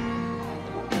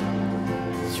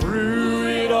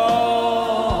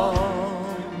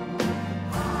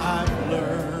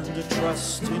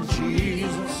 trust in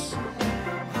Jesus.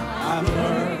 I've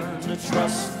learned to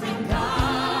trust in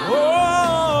God.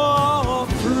 Oh,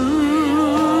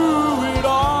 through it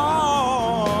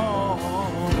all.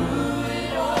 Through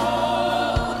it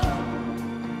all,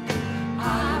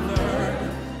 I've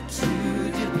learned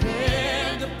to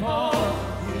depend upon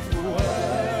His word.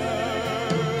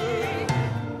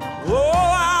 Oh,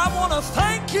 I want to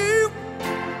thank you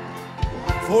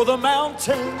for the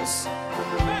mountains.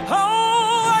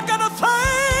 Oh, I gotta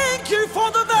thank you for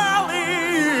the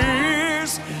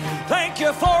valleys. Thank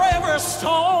you for every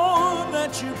storm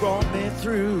that you brought me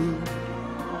through.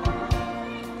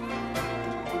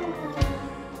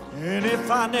 And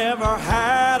if I never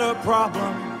had a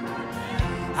problem,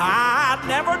 I'd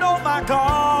never know my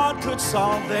God could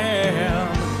solve them.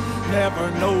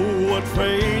 Never know what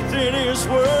faith in His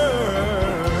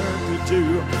word could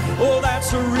do. Oh, that's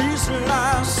the reason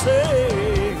I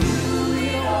say, through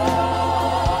it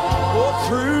all. Oh,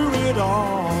 through it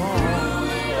all.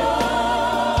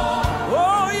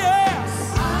 Oh,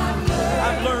 yes.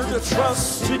 I've learned to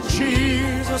trust in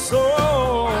Jesus.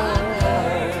 Oh, I've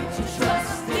learned to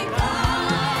trust in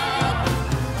God.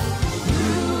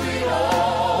 Through it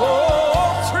all.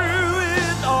 Oh, through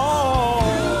it all.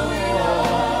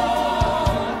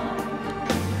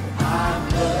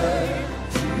 I've learned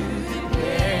to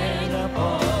depend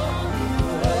upon His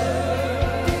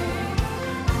word.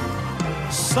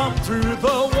 Some through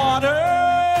the water,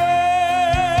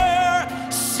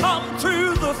 some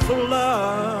through the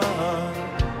flood,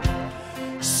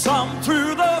 some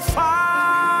through the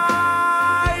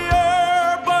fire,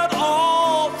 but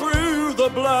all through the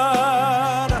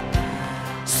blood.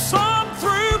 Some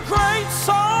through great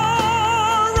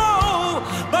sorrow,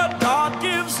 but God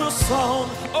gives a song.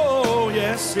 Oh,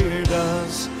 yes, He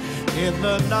does. In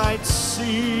the night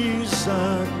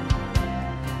season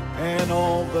and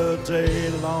all the day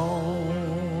long.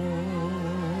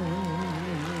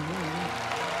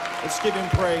 Let's give Him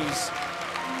praise.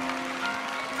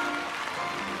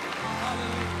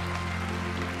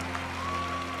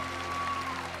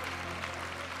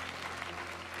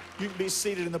 You can be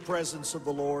seated in the presence of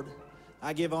the Lord.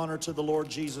 I give honor to the Lord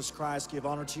Jesus Christ. Give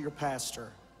honor to your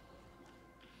pastor.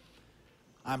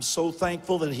 I'm so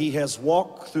thankful that he has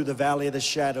walked through the valley of the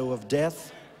shadow of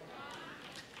death.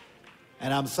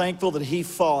 And I'm thankful that he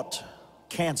fought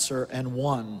cancer and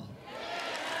won.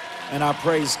 And I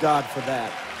praise God for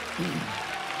that.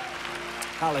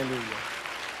 Hallelujah.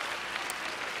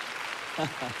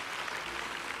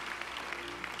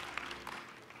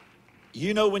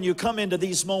 You know, when you come into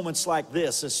these moments like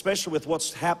this, especially with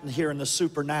what's happened here in the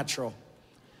supernatural,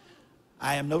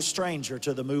 I am no stranger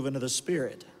to the moving of the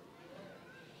Spirit.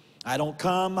 I don't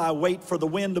come, I wait for the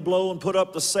wind to blow and put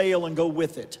up the sail and go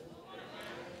with it.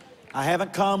 I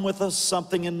haven't come with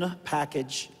something in the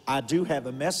package. I do have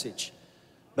a message,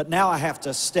 but now I have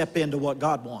to step into what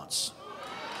God wants.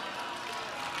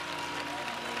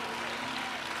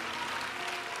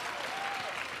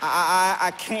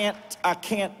 I can't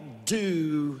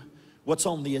do what's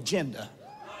on the agenda.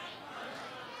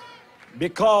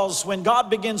 Because when God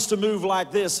begins to move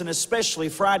like this, and especially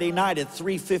Friday night at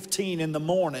 3:15 in the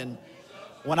morning,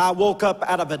 when I woke up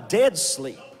out of a dead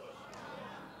sleep,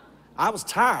 I was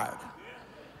tired.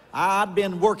 I'd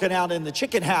been working out in the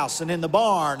chicken house and in the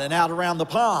barn and out around the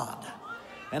pond.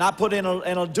 And I put in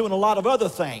doing a lot of other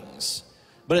things.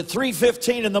 But at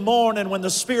 3:15 in the morning, when the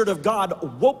Spirit of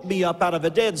God woke me up out of a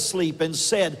dead sleep and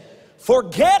said,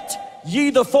 "Forget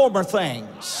ye the former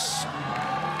things."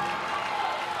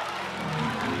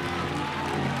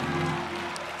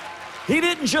 He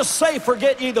didn't just say,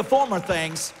 "Forget ye the former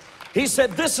things." He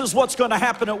said, "This is what's going to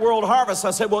happen at World Harvest."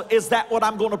 I said, "Well, is that what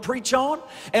I'm going to preach on?"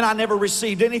 And I never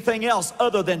received anything else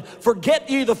other than, "Forget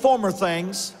ye the former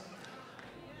things,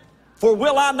 for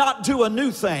will I not do a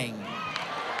new thing?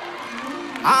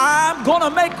 I'm going to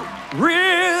make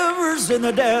rivers in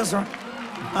the desert.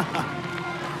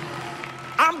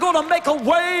 I'm going to make a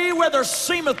way where there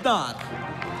seemeth none."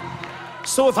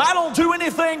 So if I don't do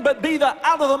anything but be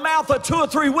out of the mouth of 2 or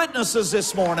 3 witnesses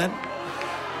this morning,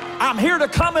 I'm here to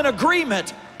come in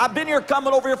agreement. I've been here,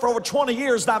 coming over here for over 20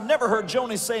 years, and I've never heard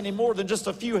Joni say any more than just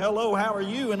a few "hello, how are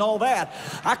you" and all that.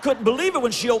 I couldn't believe it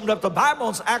when she opened up the Bible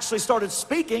and actually started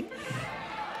speaking.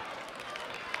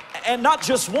 And not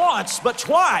just once, but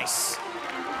twice.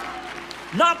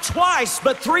 Not twice,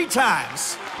 but 3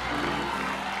 times.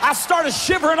 I started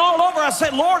shivering all over. I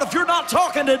said, "Lord, if you're not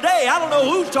talking today, I don't know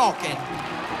who's talking."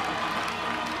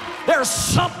 There's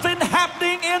something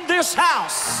happening in this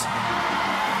house.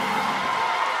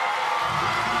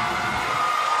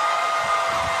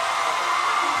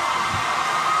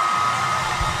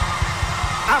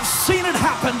 I I've seen it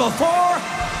happen before,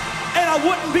 and I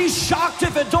wouldn't be shocked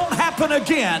if it don't happen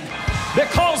again.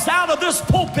 Because out of this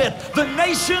pulpit, the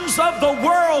nations of the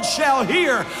world shall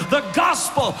hear the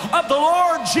gospel of the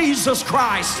Lord Jesus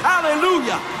Christ.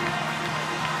 Hallelujah.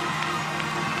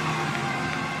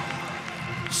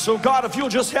 So God, if you'll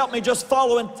just help me, just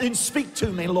follow and speak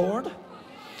to me, Lord.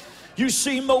 You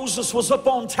see, Moses was up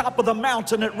on top of the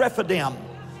mountain at Rephidim,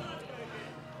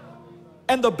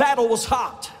 and the battle was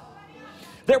hot.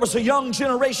 There was a young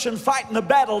generation fighting the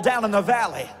battle down in the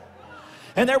valley.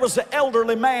 And there was an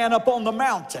elderly man up on the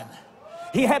mountain.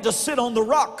 He had to sit on the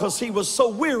rock because he was so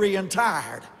weary and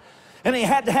tired. And he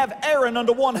had to have Aaron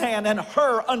under one hand and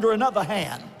Hur under another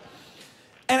hand.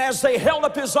 And as they held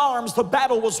up his arms, the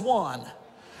battle was won.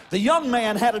 The young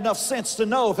man had enough sense to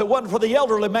know if it wasn't for the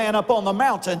elderly man up on the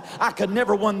mountain, I could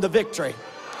never win the victory.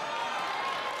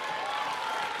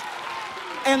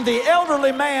 And the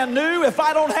elderly man knew, if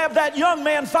I don't have that young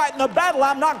man fighting the battle,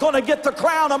 I'm not going to get the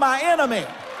crown of my enemy.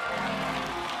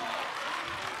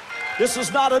 This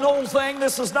is not an old thing,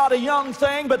 this is not a young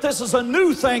thing, but this is a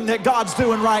new thing that God's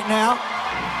doing right now.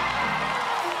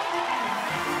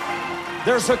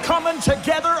 There's a coming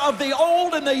together of the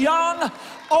old and the young.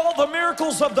 All the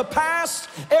miracles of the past,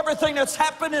 everything that's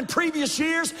happened in previous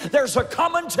years, there's a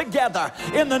coming together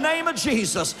in the name of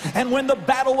Jesus. And when the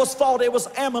battle was fought, it was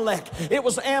Amalek. It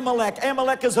was Amalek.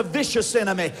 Amalek is a vicious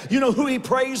enemy. You know who he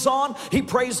preys on? He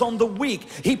preys on the weak.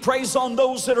 He preys on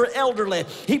those that are elderly.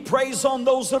 He preys on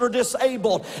those that are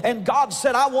disabled. And God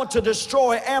said, I want to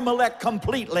destroy Amalek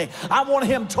completely. I want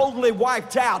him totally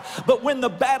wiped out. But when the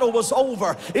battle was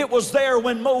over, it was there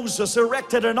when Moses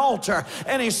erected an altar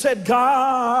and he said,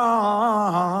 God,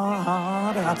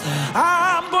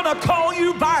 I'm going to call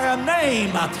you by a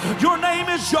name. Your name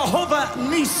is Jehovah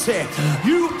Nissi.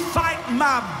 You fight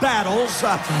my battles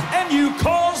and you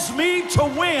cause me to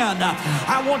win.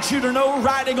 I want you to know,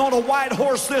 riding on a white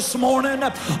horse this morning,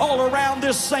 all around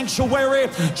this sanctuary,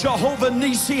 Jehovah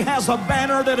Nissi has a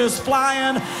banner that is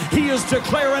flying. He is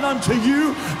declaring unto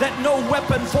you that no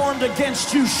weapon formed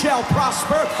against you shall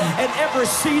prosper, and every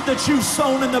seed that you've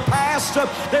sown in the past,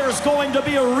 there's going to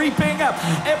be a reaping.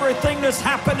 Everything that's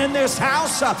happened in this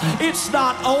house, it's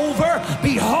not over.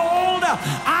 Behold,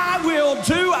 I will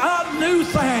do a new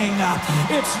thing.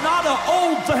 It's not an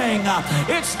old thing.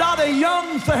 It's not a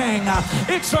young thing.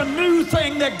 It's a new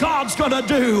thing that God's going to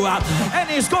do. And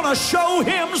he's going to show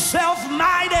himself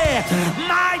mighty,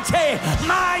 mighty,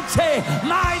 mighty,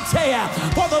 mighty.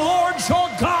 For the Lord your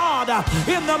God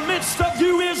in the midst of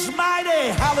you is mighty.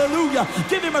 Hallelujah.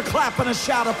 Give him a clap and a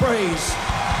shout of praise.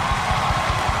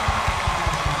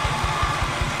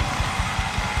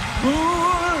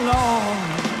 Lord.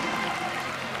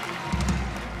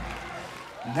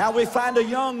 Now we find a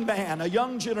young man, a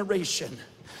young generation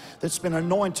that's been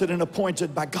anointed and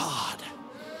appointed by God.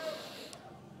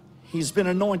 He's been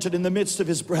anointed in the midst of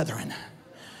his brethren.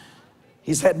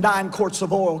 He's had 9 quarts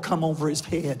of oil come over his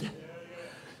head.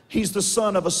 He's the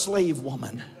son of a slave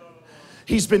woman.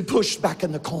 He's been pushed back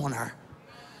in the corner.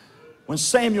 When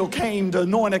Samuel came to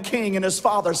anoint a king in his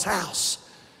father's house,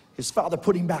 his father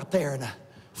put him out there in a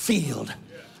field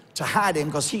to hide him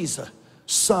because he's a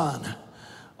son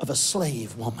of a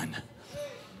slave woman.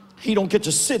 He don't get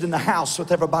to sit in the house with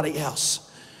everybody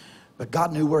else. But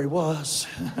God knew where he was.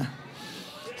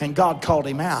 And God called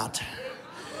him out.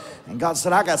 And God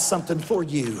said, I got something for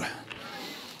you.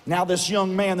 Now this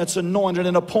young man that's anointed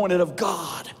and appointed of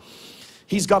God,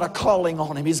 he's got a calling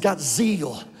on him. He's got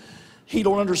zeal. He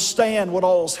don't understand what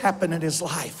all's happened in his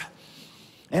life.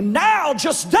 And now,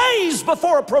 just days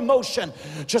before a promotion,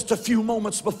 just a few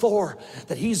moments before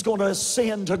that he's going to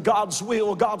ascend to God's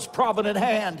will, God's provident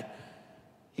hand,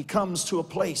 he comes to a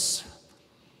place.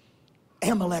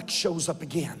 Amalek shows up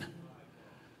again.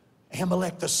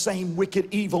 Amalek, the same wicked,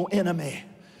 evil enemy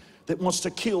that wants to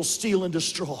kill, steal, and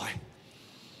destroy.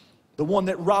 The one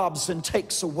that robs and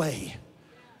takes away.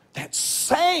 That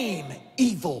same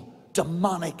evil,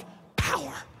 demonic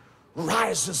power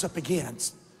rises up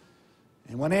against.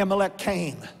 And when Amalek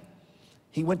came,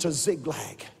 he went to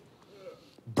Ziklag,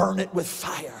 burned it with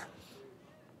fire,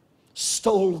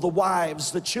 stole the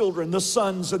wives, the children, the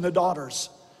sons, and the daughters.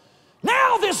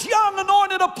 Now this young,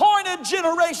 anointed, appointed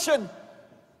generation,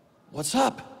 what's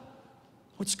up?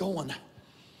 What's going?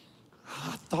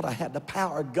 I thought I had the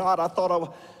power of God.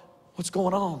 What's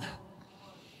going on?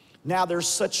 Now there's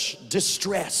such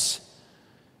distress.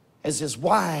 As his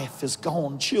wife is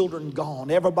gone, children gone,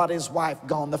 everybody's wife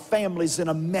gone, the family's in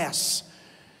a mess.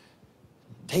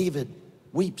 David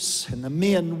weeps and the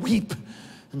men weep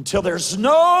until there's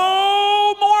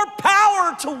no more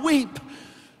power to weep.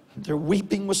 They're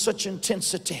weeping with such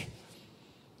intensity.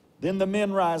 Then the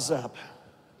men rise up.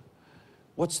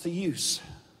 What's the use?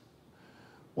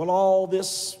 Well, all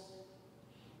this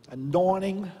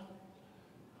anointing,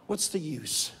 what's the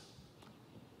use?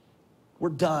 We're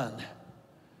done.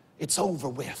 It's over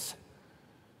with.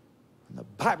 And the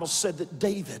Bible said that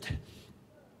David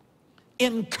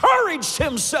encouraged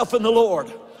himself in the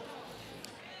Lord.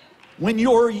 When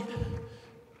your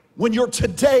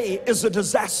today is a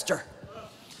disaster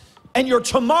and your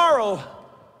tomorrow,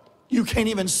 you can't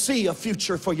even see a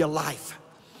future for your life.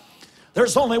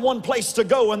 There's only one place to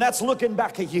go, and that's looking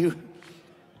back at you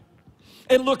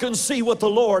and look and see what the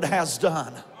Lord has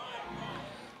done.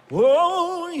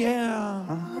 Oh,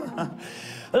 yeah.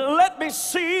 Let me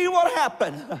see what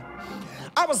happened.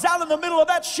 I was out in the middle of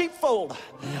that sheepfold.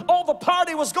 All the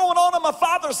party was going on in my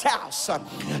father's house.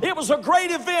 It was a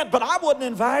great event, but I wasn't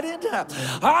invited.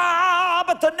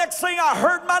 But the next thing I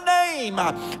heard my name,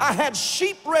 I had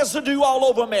sheep residue all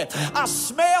over me. I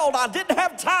smelled. I didn't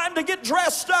have time to get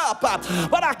dressed up,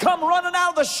 but I come running out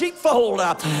of the sheepfold,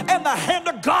 and the hand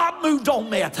of God moved on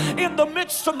me in the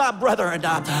midst of my brethren.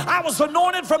 I was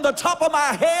anointed from the top of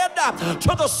my head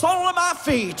to the sole of my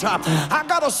feet. I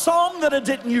got a song that I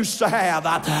didn't used to have.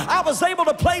 I was able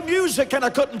to play music, and I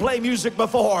couldn't play music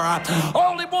before.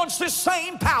 Only once this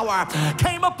same power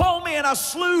came upon me, and I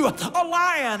slew a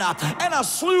lion, and I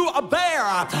slew a bear,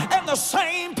 and the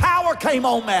same power came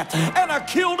on me, and I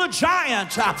killed a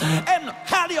giant. And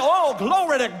oh,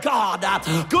 glory to God.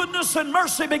 Goodness and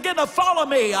mercy began to follow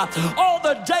me all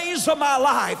the days of my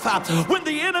life. When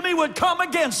the enemy would come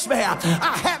against me,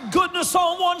 I had goodness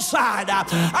on one side,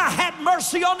 I had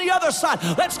mercy on the other side.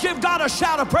 Let's give God a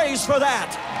shout of praise for that.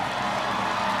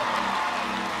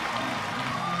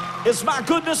 Is my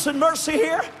goodness and mercy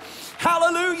here?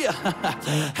 Hallelujah.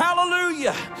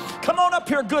 Hallelujah. Come on up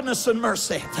here, goodness and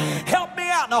mercy. Help me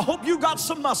out. And I hope you got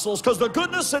some muscles, because the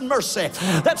goodness and mercy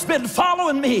that's been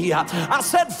following me, I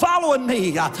said following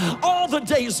me all the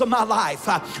days of my life.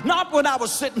 Not when I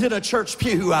was sitting in a church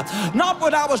pew, not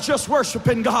when I was just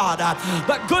worshiping God,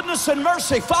 but goodness and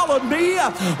mercy followed me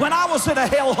when I was in a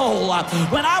hellhole,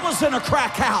 when I was in a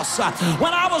crack house,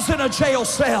 when I was in a jail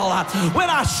cell,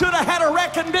 when I should have had a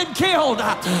wreck and been killed.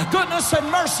 Goodness and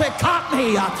mercy caught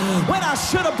me when I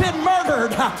should have been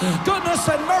murdered. Goodness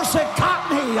and mercy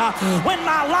caught me when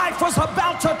my life was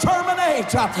about to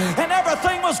terminate and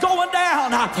everything was going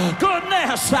down.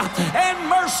 Goodness and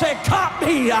mercy caught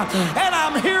me, and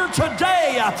I'm here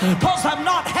today because I've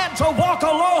not had to walk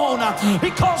alone,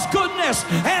 because goodness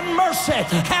and mercy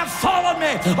have followed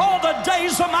me all the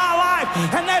days of my life,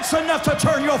 and that's enough to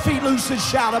turn your feet loose and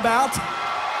shout about.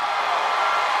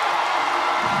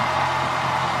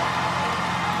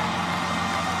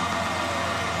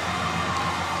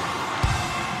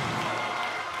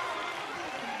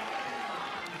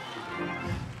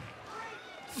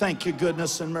 Thank you,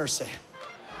 goodness and mercy.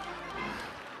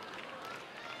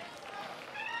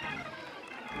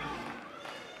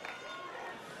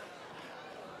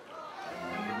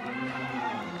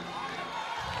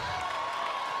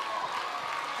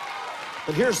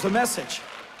 But here's the message.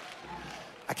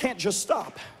 I can't just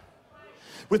stop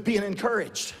with being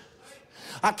encouraged.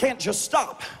 I can't just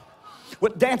stop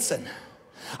with dancing.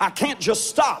 I can't just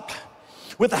stop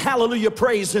with the hallelujah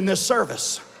praise in this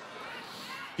service.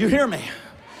 You hear me?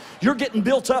 You're getting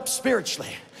built up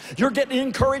spiritually. You're getting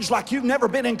encouraged like you've never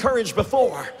been encouraged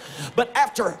before. But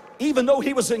even though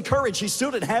he was encouraged, he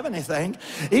still didn't have anything.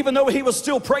 Even though he was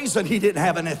still praising, he didn't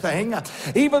have anything.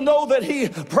 Even though that he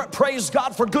praised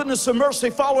God for goodness and mercy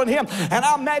following him. And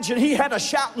I imagine he had a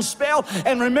shouting spell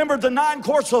and remembered the 9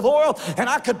 quarts of oil. And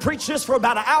I could preach this for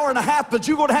about an hour and a half, but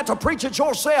you're going to have to preach it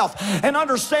yourself and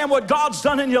understand what God's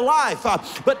done in your life.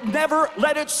 But never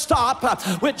let it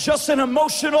stop with just an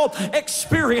emotional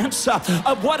experience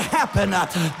of what happened.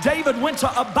 David went to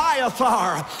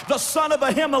Abiathar, the son of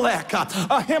Ahimelech.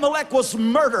 Ahimelech was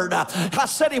murdered. I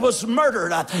said he was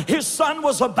murdered. His son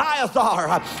was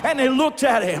Abiathar. And he looked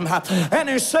at him and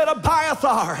he said,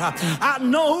 Abiathar, I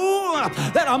know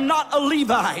that I'm not a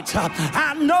Levite.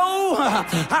 I know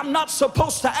I'm not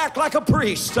supposed to act like a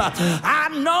priest. I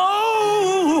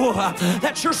know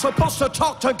that you're supposed to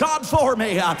talk to God for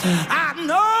me. I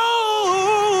know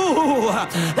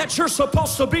that you're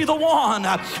supposed to be the one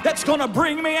that's going to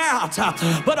bring me out.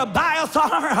 But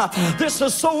Abiathar, this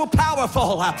is so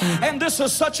powerful and this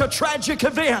is such a tragic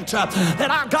event that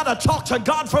I got to talk to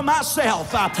God for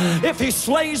myself. If he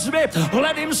slays me,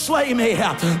 let him slay me.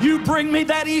 You bring me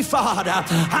that ephod,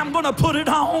 I'm going to put it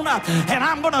on and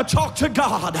I'm going to talk to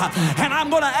God and I'm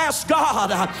going to ask God,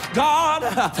 God,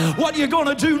 what are you going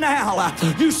to do now?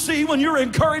 You see, when your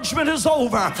encouragement is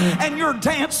over and your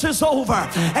dance is over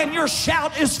and your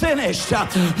shout is finished,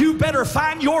 you better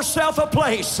find yourself a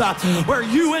place where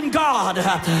you and God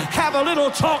have a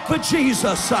little talk with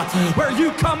Jesus, where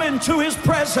you come into his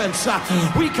presence.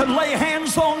 We can lay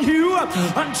hands on you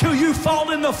until you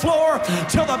fall in the floor,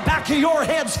 till the back of your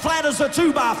head's flat as a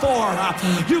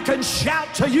 2x4. You can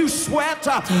shout till you sweat.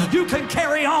 You can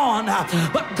carry on.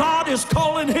 But God is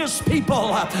calling his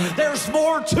people. There's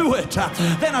more to it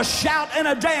than a shout and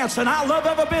a dance, and I love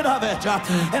every bit of it.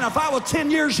 And if I were 10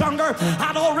 years younger,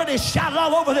 I'd already shouted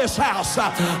all over this house.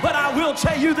 But I will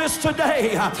tell you this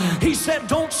today. He said,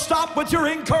 don't stop with your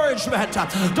encouragement.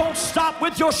 Don't stop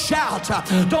with your shout.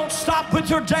 Don't stop with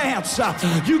your dance.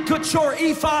 You put your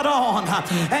ephod on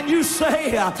and you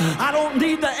say, I don't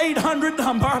need the 800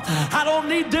 number. I don't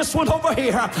need this one over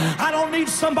here. I don't need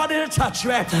somebody to touch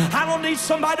me. I don't need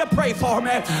somebody to pray for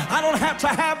me. I don't have to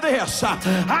have this.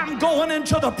 I'm going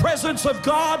into the presence of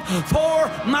God for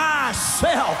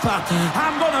myself.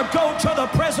 I'm going to go to the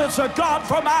presence of God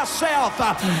for myself.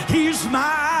 He's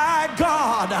my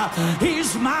God.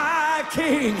 He's my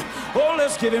King. Oh,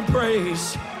 let's give him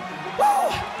praise. Woo!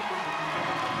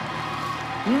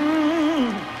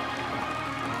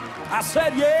 I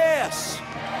said yes.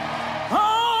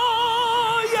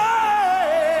 Oh,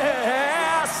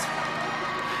 yes.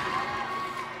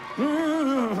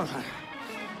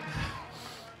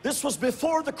 This was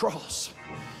before the cross.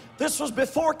 This was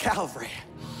before Calvary.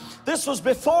 This was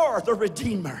before the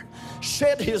Redeemer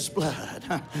shed his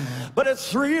blood. But at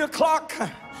 3 o'clock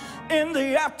in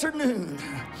the afternoon,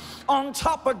 on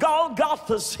top of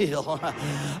Golgotha's hill,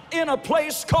 in a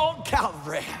place called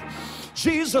Calvary,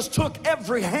 Jesus took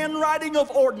every handwriting of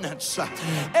ordinance,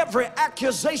 every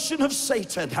accusation of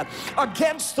Satan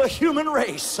against the human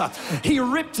race. He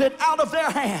ripped it out of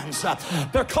their hands,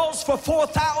 because for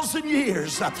 4,000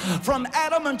 years, from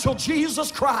Adam until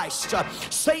Jesus Christ,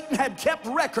 Satan had kept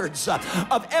records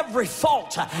of every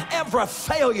fault, every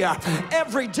failure,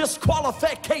 every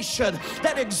disqualification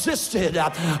that existed.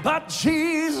 But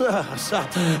Jesus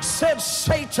said,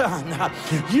 Satan,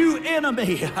 you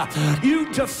enemy,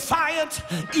 you defiant,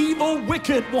 evil,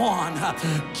 wicked one,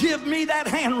 give me that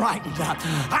handwriting.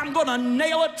 I'm gonna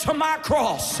nail it to my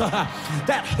cross,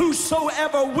 that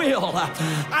whosoever will,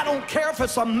 I don't care if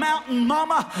it's a mountain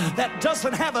mama that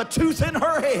doesn't have a tooth in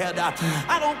her head,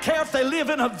 I don't care if they live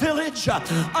in a village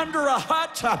under a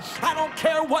hut, I don't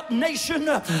care what nation,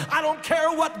 I don't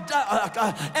care what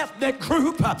ethnic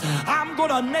group, I'm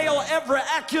gonna nail every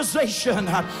accusation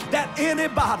that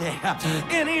anybody,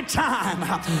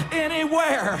 anytime,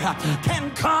 anywhere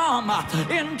can come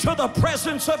into the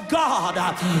presence of God.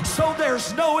 So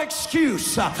there's no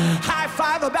excuse. High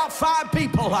five about 5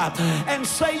 people and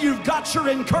say you've got your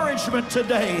encouragement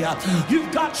today. You've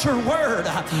got your word,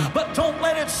 but don't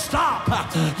let it stop.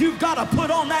 You've got to put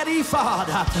on that ephod.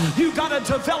 You've got to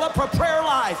develop a prayer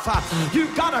life.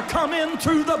 You've got to come in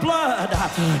through the blood.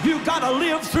 You've got to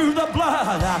live through the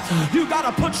blood. You've got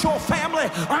to put your family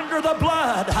under the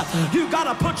blood. You've got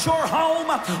to put your home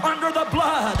under the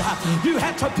blood. You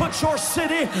have to put your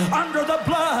city under the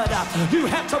blood. You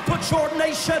have to put your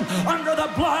nation under the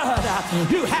blood.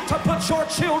 You have to put your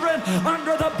children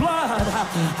under the blood.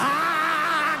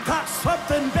 I got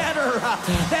something better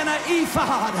than an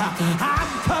ephod.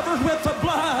 I'm covered with the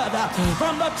blood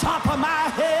from the top of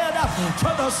my head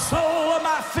to the sole of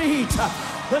my feet.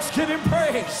 Let's give him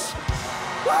praise.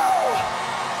 Woo!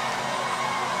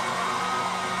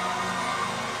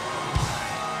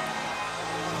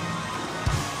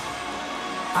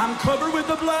 I'm covered with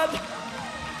the blood.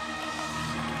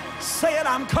 Say it,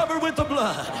 I'm covered with the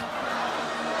blood.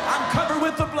 I'm covered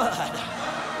with the blood.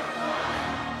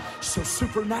 So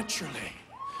supernaturally,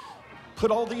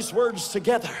 put all these words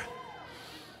together.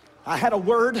 I had a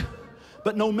word,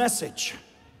 but no message.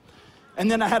 And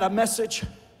then I had a message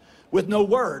with no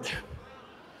word.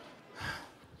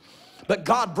 But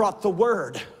God brought the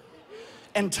word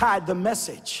and tied the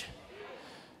message.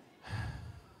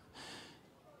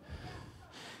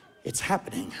 It's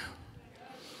happening.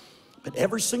 But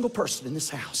every single person in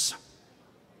this house,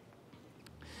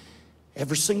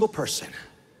 every single person,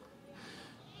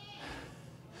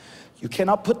 you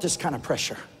cannot put this kind of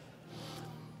pressure.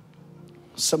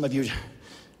 Some of you,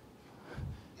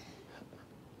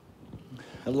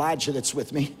 Elijah that's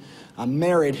with me, I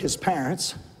married his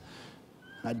parents.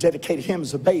 I dedicated him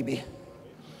as a baby.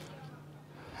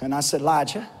 And I said,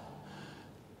 Elijah,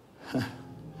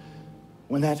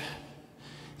 when that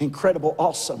incredible,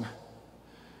 awesome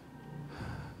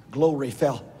glory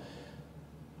fell,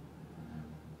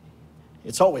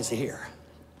 it's always here,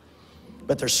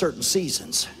 but there's certain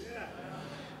seasons.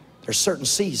 There's certain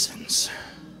seasons,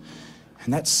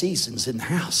 and that season's in the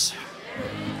house.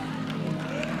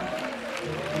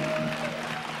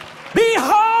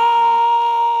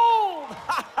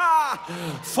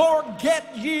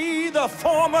 forget ye the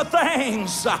former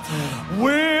things.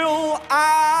 Will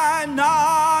I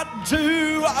not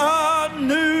do a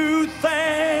new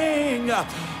thing?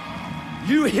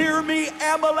 You hear me,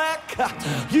 Amalek?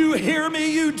 You hear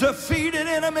me, you defeated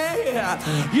enemy?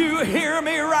 You hear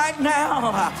me right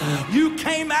now? You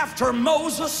came after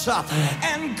Moses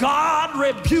and God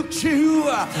rebuked you,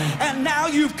 and now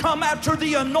you've come after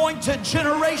the anointed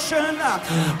generation.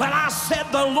 But I said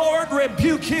the Lord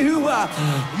rebuke you.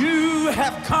 You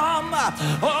have come.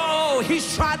 Oh,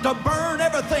 he's tried to burn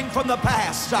everything from the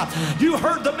past. You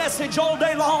heard the message all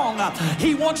day long.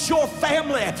 He wants your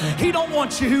family. He don't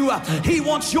want you. He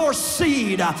wants your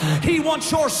seed. He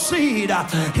wants your seed.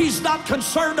 He's not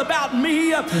concerned about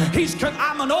me.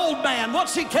 I'm an old man.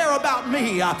 What's he care about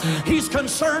me? He's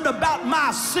concerned about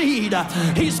my seed.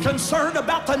 He's concerned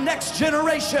about the next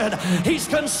generation. He's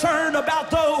concerned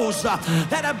about those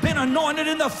that have been anointed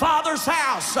in the Father's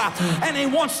house, and he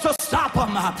wants to stop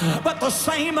them. But the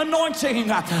same anointing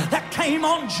that came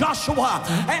on Joshua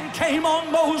and came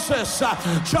on Moses,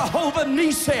 Jehovah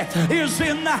Nissi, is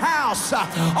in the house.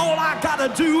 All I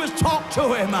gotta do is talk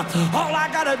to him. All I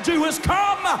gotta do is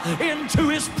come into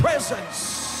his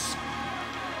presence.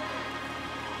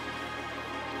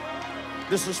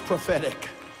 This is prophetic.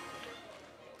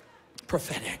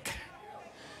 Prophetic.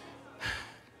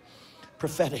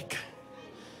 Prophetic.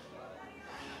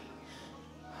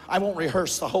 I won't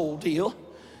rehearse the whole deal,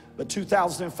 but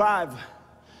 2005,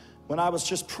 when I was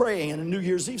just praying in a New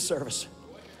Year's Eve service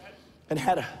and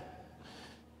I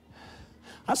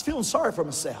was feeling sorry for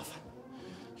myself.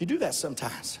 You do that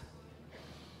sometimes.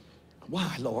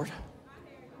 Why, Lord?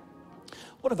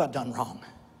 What have I done wrong?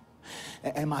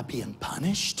 Am I being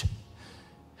punished?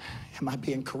 Am I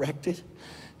being corrected?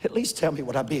 At least tell me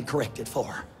what I'm being corrected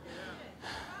for.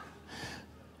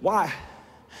 Why?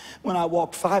 When I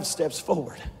walked 5 steps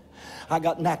forward, I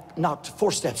got knocked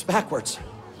 4 steps backwards.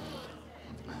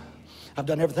 I've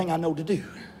done everything I know to do.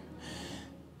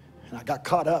 And I got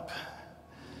caught up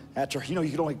after, you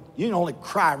can only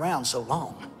cry around so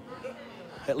long.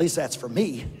 At least that's for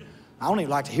me. I don't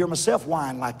even like to hear myself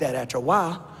whine like that after a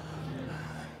while.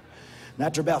 And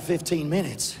after about 15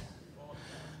 minutes,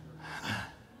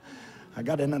 I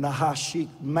got in I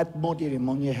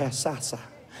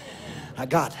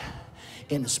got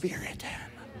in the spirit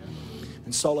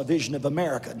and saw a vision of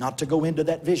America. Not to go into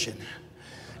that vision,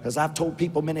 because I've told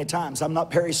people many times, I'm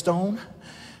not Perry Stone,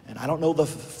 and I don't know the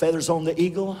feathers on the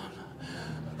eagle,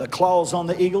 the claws on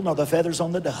the eagle, nor the feathers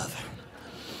on the dove.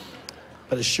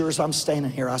 But as sure as I'm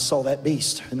standing here, I saw that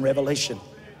beast in Revelation.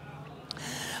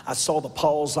 I saw the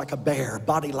paws like a bear,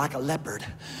 body like a leopard,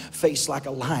 face like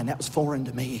a lion. That was foreign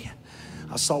to me.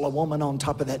 I saw a woman on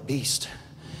top of that beast,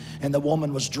 and the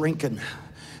woman was drinking.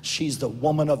 She's the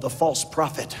woman of the false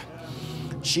prophet.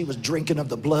 She was drinking of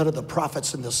the blood of the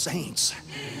prophets and the saints.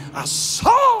 I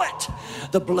saw it.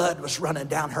 The blood was running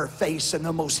down her face, and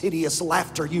the most hideous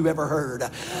laughter you ever heard.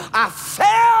 I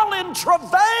fell in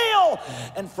travail,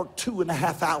 and for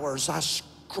 2.5 hours I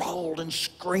scrawled and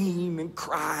screamed and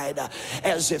cried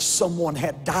as if someone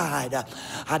had died.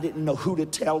 I didn't know who to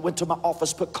tell. Went to my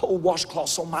office, put cold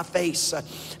washcloths on my face.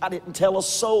 I didn't tell a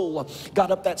soul.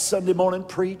 Got up that Sunday morning,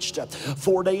 preached.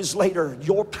 4 days later,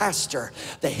 your pastor,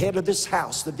 the head of this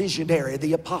house, the visionary,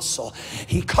 the apostle,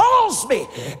 he calls me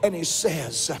and he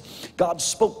says, God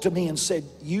spoke to me and said,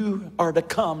 you are to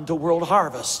come to World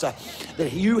Harvest,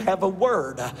 that you have a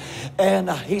word.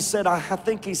 And he said, I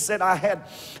think he said I had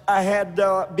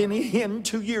been in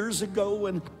 2 years ago,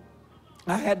 and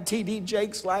I had TD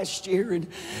Jakes last year,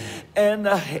 and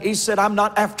he said, I'm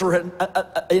not after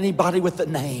anybody with a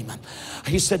name.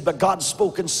 He said, but God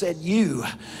spoke and said,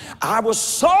 I was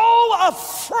so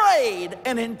afraid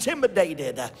and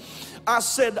intimidated. I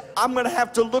said, I'm going to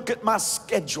have to look at my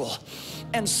schedule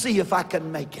and see if I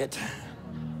can make it.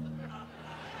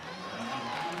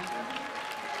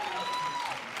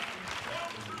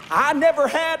 I never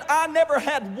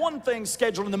had one thing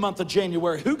scheduled in the month of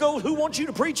January. Who wants you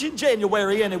to preach in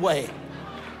January anyway?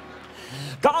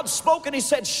 God spoke and he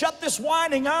said, shut this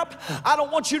whining up. I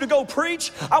don't want you to go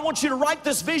preach. I want you to write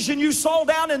this vision you saw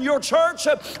down in your church.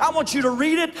 I want you to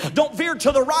read it. Don't veer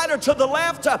to the right or to the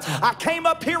left. I came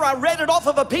up here, I read it off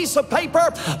of a piece of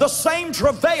paper. The same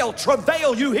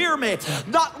travail, you hear me?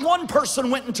 Not one person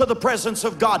went into the presence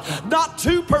of God. Not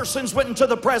 2 persons went into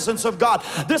the presence of God.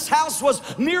 This house was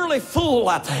nearly full.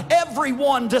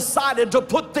 Everyone decided to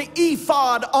put the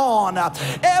ephod on.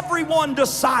 Everyone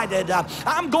decided,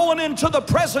 I'm going into the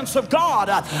presence of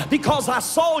God because I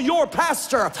saw your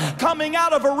pastor coming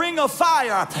out of a ring of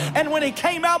fire. And when he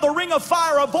came out of the ring of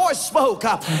fire, a voice spoke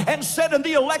and said, in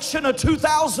the election of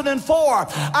 2004,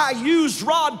 I used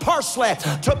Rod Parsley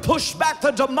to push back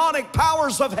the demonic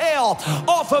powers of hell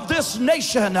off of this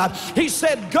nation. He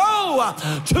said, go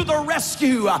to the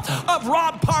rescue of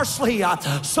Rod Parsley.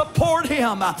 Support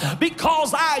him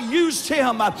because I used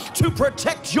him to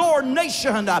protect your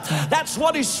nation. That's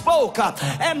what he spoke.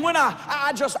 And when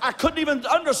I couldn't even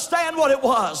understand what it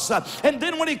was. And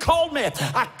then when he called me,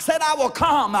 I said, I will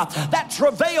come. That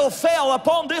travail fell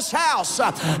upon this house.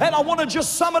 And I want to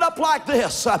just sum it up like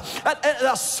this. A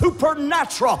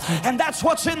supernatural. And that's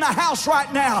what's in the house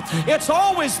right now. It's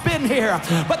always been here.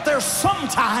 But there's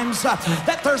sometimes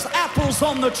that there's apples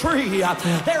on the tree.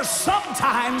 There's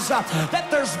sometimes that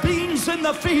there's beans in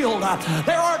the field.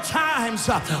 There are times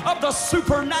of the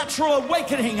supernatural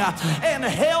awakening. And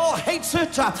hell hates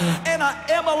it. And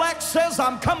Amalek says,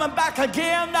 I'm coming back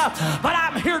again. But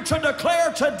I'm here to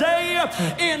declare today,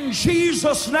 in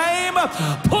Jesus' name,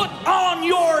 put on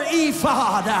your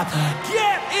ephod.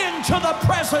 Get into the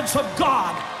presence of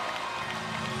God.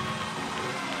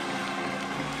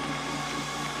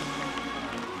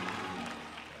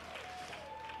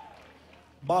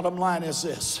 Bottom line is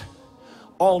this.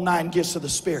 All 9 gifts of the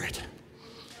Spirit.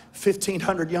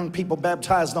 1,500 young people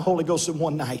baptized in the Holy Ghost in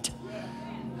one night.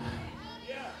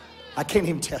 I can't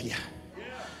even tell you.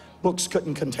 Books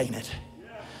couldn't contain it.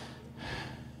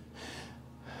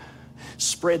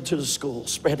 Spread to the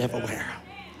schools, spread everywhere.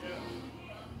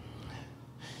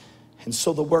 And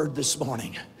so the word this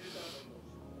morning,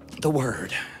 the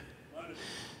word,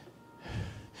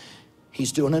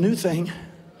 he's doing a new thing.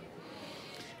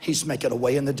 He's making a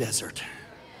way in the desert.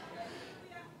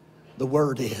 The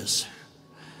word is,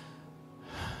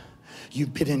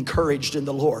 you've been encouraged in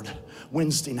the Lord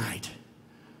Wednesday night,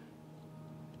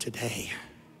 today.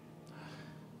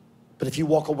 But if you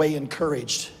walk away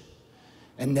encouraged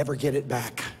and never get it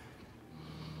back,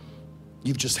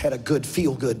 you've just had a good,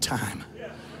 feel-good time.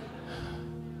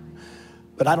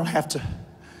 But I don't have to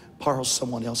borrow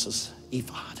someone else's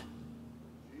ephod.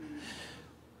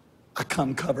 I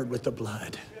come covered with the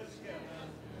blood.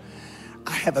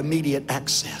 I have immediate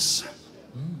access.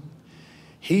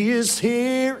 He is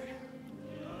here,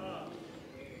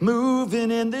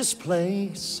 moving in this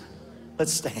place.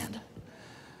 Let's stand.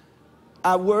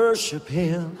 I worship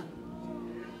him.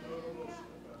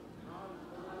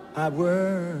 I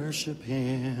worship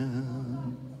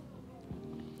him.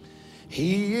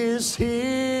 He is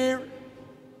here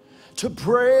to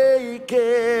break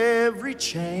every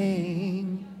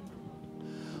chain.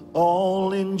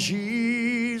 All in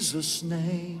Jesus'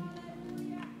 name.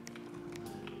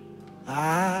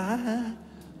 I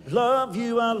love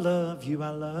you, I love you, I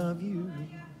love you.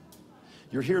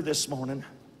 You're here this morning.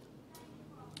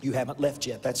 You haven't left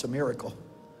yet. That's a miracle.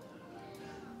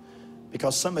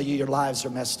 Because some of you, your lives are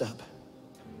messed up.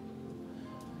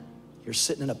 You're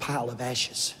sitting in a pile of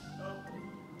ashes.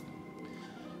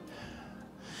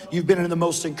 You've been in the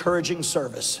most encouraging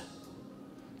service.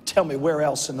 Tell me, where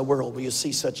else in the world will you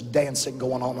see such dancing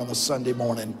going on a Sunday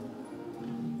morning?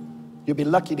 You'll be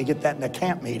lucky to get that in a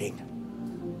camp meeting,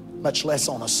 much less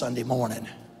on a Sunday morning.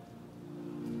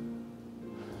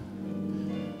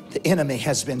 The enemy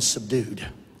has been subdued.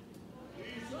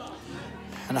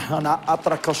 And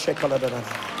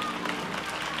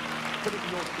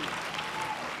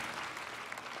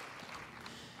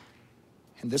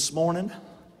this morning,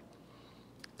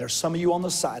 there's some of you on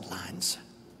the sidelines.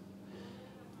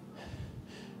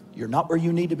 You're not where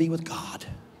you need to be with God.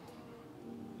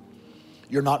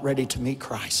 You're not ready to meet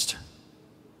Christ.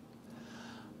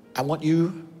 I want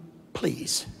you,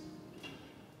 please.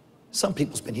 Some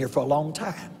people's been here for a long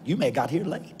time. You may have got here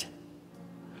late.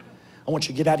 I want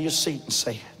you to get out of your seat and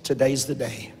say, today's the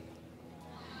day.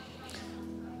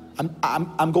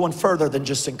 I'm going further than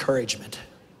just encouragement.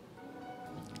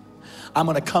 I'm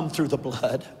going to come through the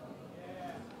blood.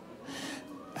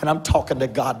 And I'm talking to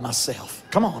God myself.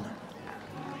 Come on.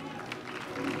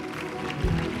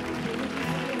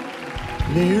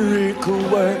 Miracle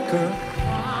worker,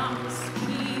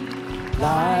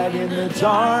 light in the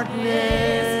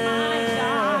darkness.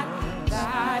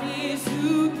 That is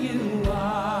who you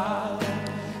are.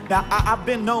 Now, I've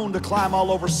been known to climb all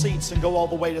over seats and go all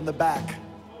the way in the back.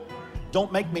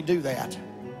 Don't make me do that.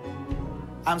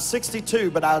 I'm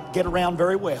 62, but I get around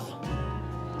very well.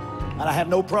 And I have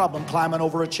no problem climbing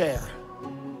over a chair.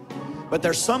 But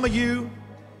there's some of you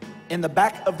in the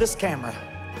back of this camera.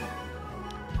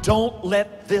 Don't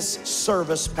let this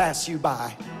service pass you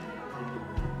by.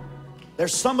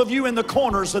 There's some of you in the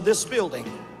corners of this building.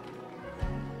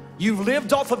 You've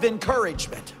lived off of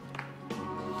encouragement.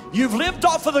 You've lived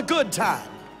off of the good time.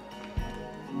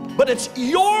 But it's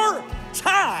your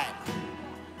time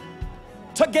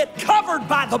to get covered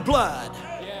by the blood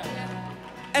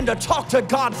and to talk to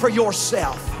God for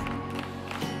yourself.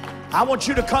 I want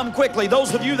you to come quickly.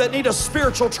 Those of you that need a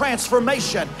spiritual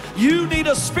transformation, you need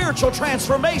a spiritual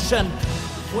transformation.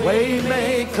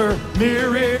 Waymaker,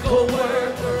 miracle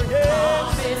worker,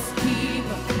 Promise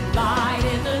keeper, light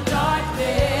in the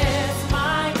darkness,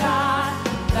 my God,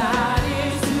 that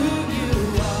is who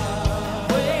you are.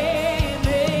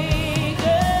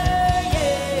 Waymaker,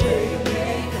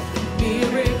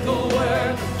 miracle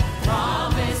worker,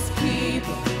 promise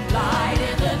keeper, light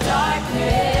in the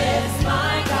darkness,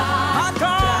 my God,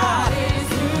 that is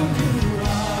who you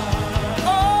are.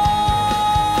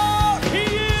 Oh, He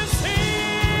is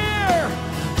here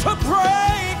to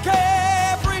break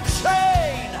every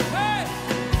chain,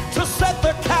 to set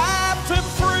the captive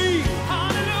free,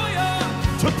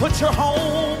 to put your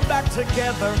home back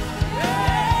together.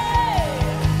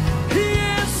 He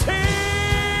is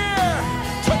here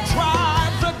to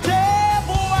drive the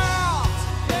devil out.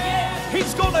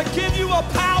 He's going to give you a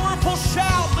powerful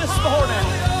shout this morning.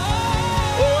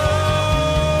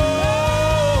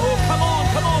 Oh, come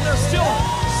on, there's still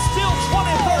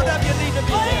 23rd of you need to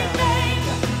be there.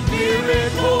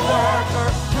 Miracle worker,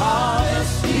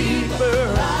 promise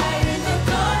keeper, Light in the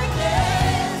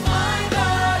darkness, my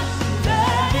God,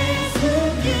 that is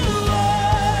who you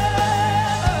are.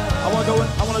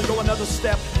 I want to go another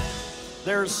step.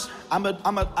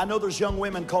 I know there's young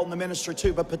women called in the ministry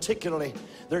too, but particularly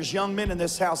there's young men in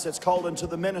this house that's called into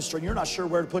the ministry and you're not sure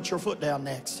where to put your foot down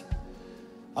next.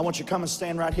 I want you to come and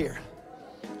stand right here.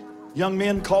 Young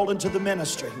men called into the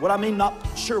ministry. What I mean, not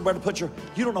sure where to put you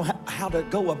don't know how to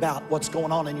go about what's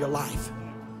going on in your life.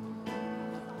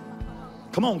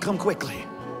 Come on, come quickly.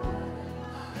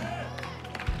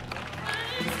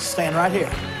 Stand right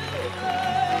here.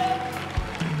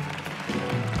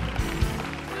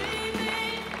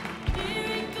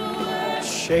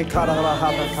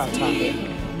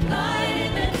 Light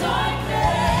in the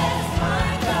darkness,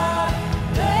 my God,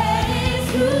 that is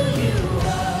who you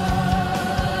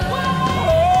are.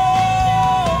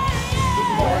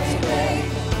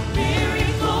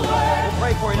 Miracle worker,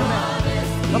 Pray for you in a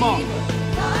minute. Come on.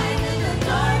 light in the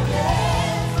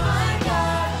darkness, my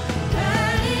God,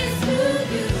 that is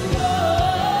who you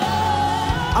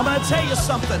are. I'm going to tell you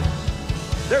something.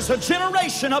 There's a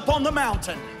generation up on the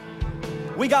mountain.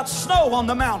 We got snow on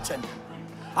the mountain.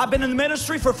 I've been in the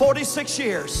ministry for 46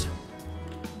 years.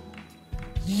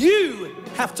 You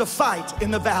have to fight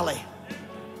in the valley.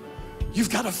 You've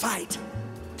got to fight.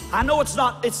 I know it's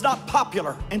not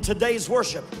popular in today's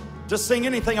worship to sing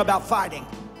anything about fighting.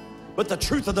 But the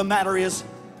truth of the matter is,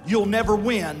 you'll never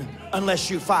win unless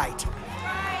you fight.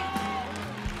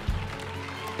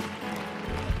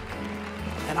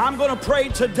 And I'm going to pray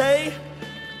today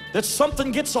that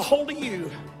something gets a hold of you.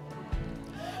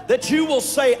 That you will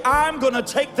say, I'm going to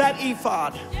take that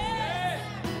ephod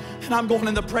and I'm going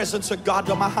in the presence of God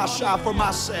to Mahashah for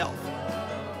myself.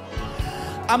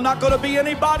 I'm not going to be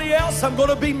anybody else. I'm going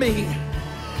to be me.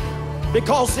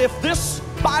 Because if this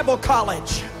Bible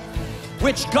college,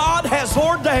 which God has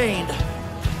ordained,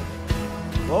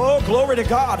 oh, glory to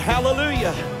God,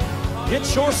 hallelujah.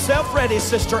 Get yourself ready,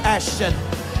 Sister Ashton.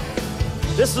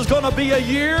 This is going to be a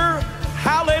year,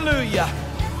 hallelujah.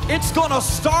 It's going to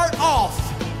start off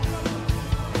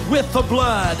with the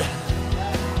blood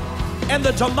and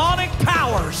the demonic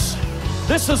powers.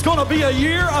 This is going to be a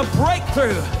year of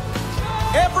breakthrough.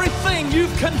 Everything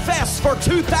you've confessed for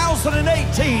 2018,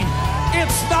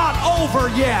 it's not over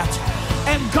yet.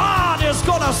 And God is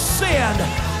going to send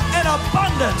an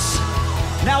abundance.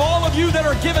 Now all of you that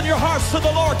are giving your hearts to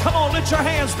the Lord, come on, lift your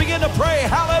hands, begin to pray.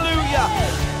 Hallelujah.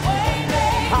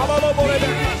 Hallelujah.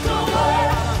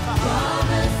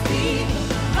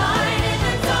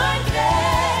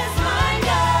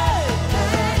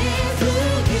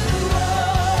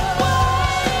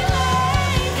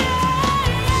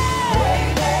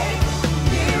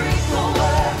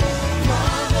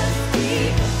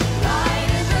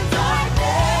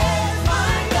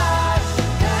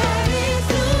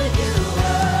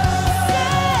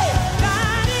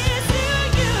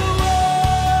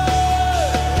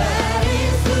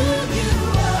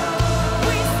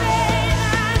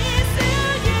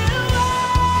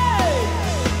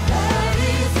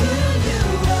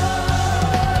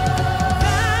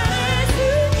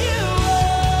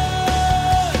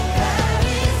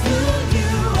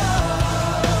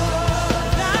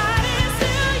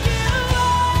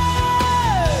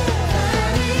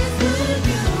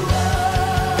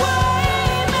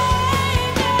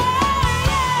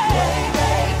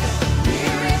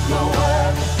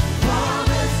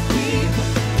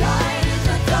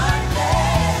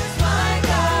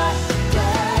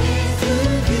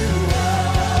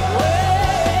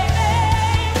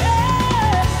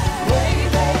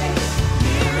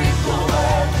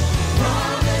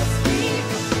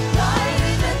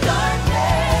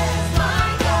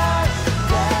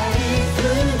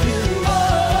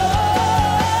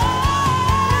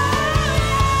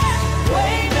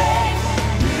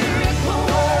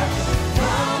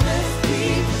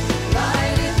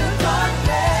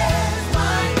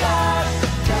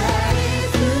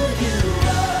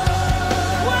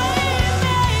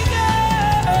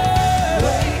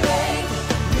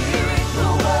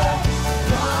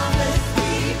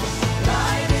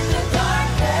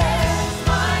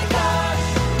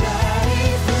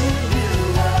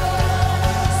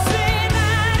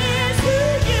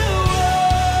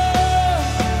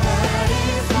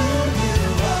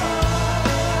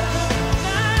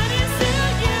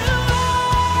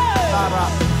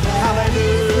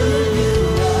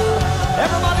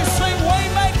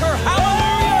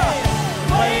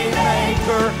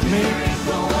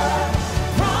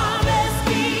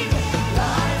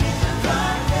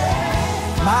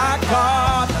 My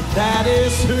God, that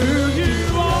is who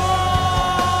you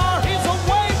are. He's a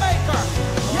way maker.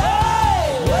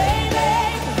 Yay! Way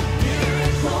maker,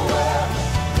 miracle worker,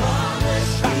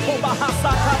 promise keeper.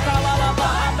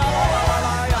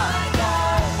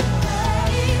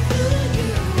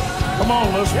 Come on,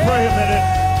 let's pray a minute.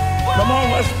 Come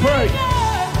on, let's pray.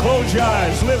 Close your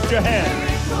eyes, lift your hand.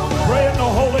 Pray in the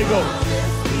Holy Ghost.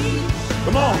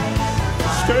 Come on,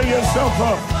 stir yourself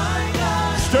up.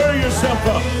 Stir yourself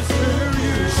up.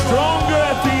 Stronger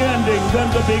at the ending than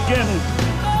the beginning.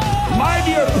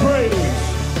 Mightier praise.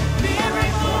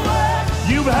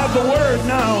 You have the word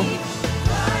now.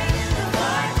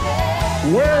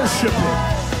 Worship him.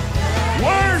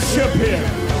 Worship him.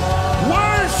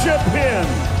 Worship him.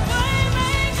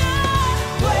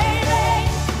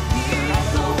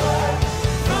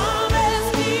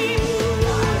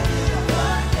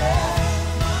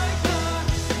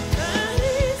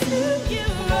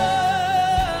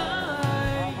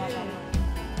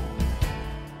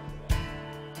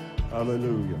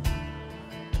 Hallelujah.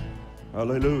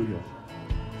 Hallelujah.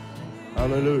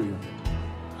 Hallelujah.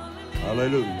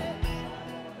 Hallelujah.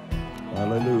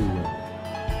 Hallelujah.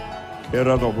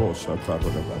 Keradobosa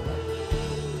taradababa.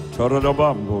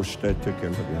 Taradabambo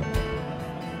stetekelabia.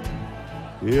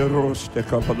 Eros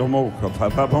tekapadomoka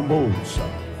papabambosa.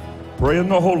 Pray in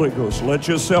the Holy Ghost. Let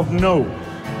yourself know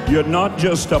you're not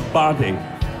just a body.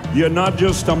 You're not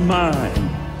just a mind.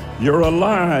 You're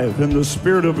alive in the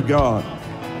Spirit of God,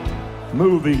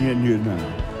 moving in you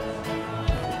now.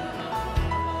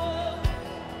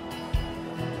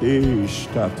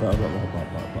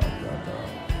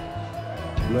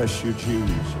 Bless you,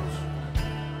 Jesus.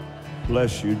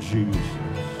 Bless you, Jesus.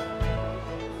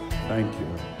 Thank you.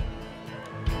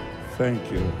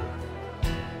 Thank you.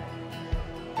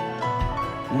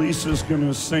 Lisa's going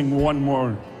to sing one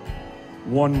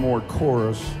more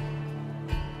chorus.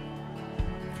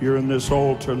 If you're in this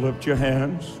altar, lift your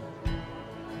hands.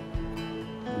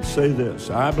 Say this: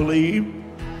 I believe,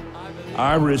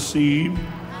 I receive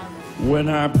when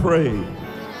I pray.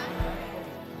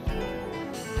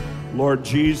 Lord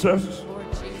Jesus,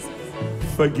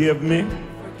 forgive me,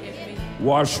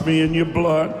 wash me in your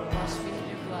blood,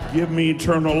 give me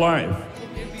eternal life.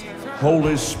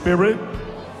 Holy Spirit,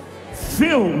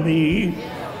 fill me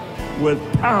with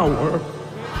power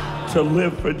to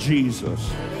live for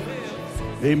Jesus.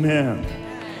 Amen.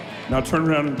 Now turn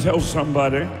around and tell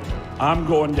somebody, I'm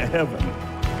going to heaven.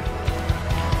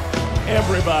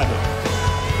 Everybody.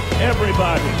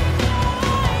 Everybody.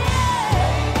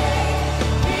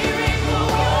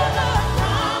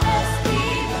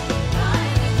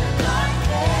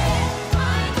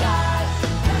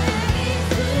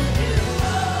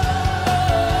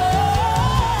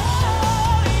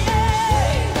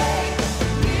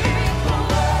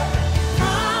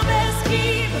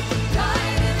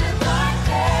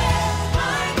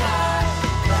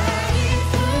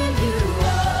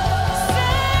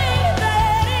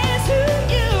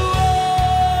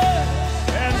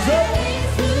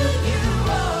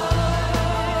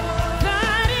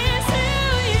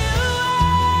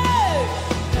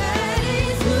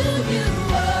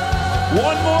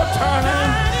 One more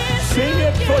time, sing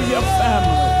it for your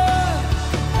family.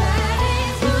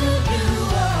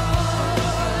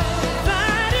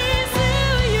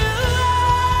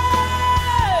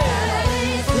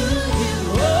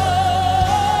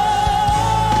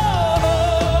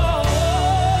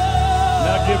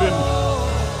 Now give him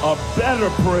a better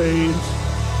praise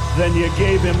than you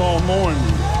gave him all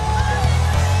morning.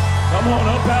 Come on,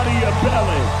 up out of your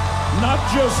belly. Not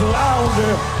just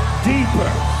louder,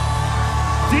 deeper.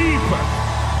 Deeper.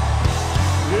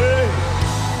 Yay.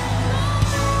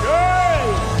 Yay.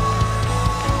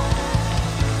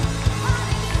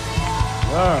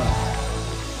 Ah.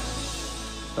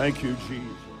 Thank you,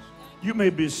 Jesus. You may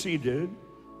be seated.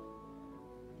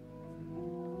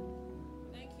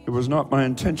 It was not my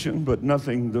intention, but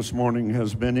nothing this morning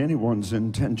has been anyone's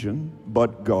intention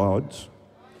but God's.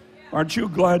 Aren't you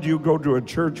glad you go to a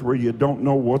church where you don't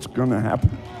know what's going to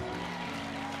happen?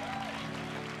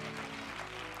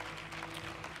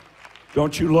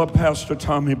 Don't you love Pastor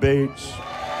Tommy Bates?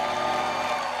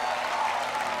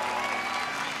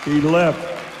 He left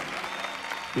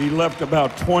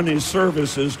about 20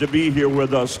 services to be here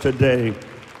with us today.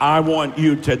 I want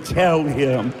you to tell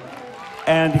him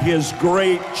and his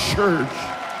great church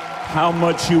how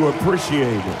much you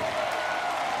appreciate it.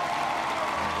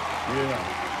 Yeah.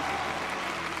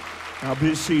 Now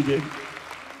be seated.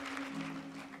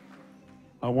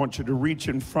 I want you to reach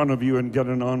in front of you and get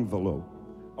an envelope.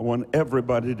 I want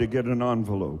everybody to get an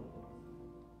envelope.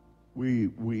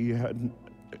 We had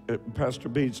Pastor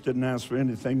Bates didn't ask for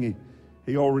anything.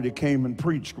 He already came and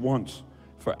preached once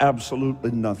for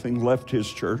absolutely nothing, left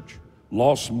his church,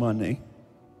 lost money,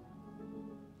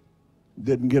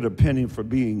 didn't get a penny for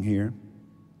being here,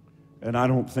 and I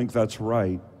don't think that's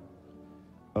right.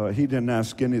 He didn't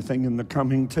ask anything in the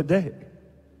coming today,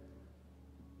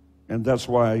 and that's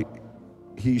why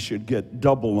he should get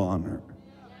double honor.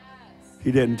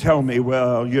 He didn't tell me,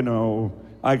 well, you know,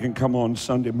 I can come on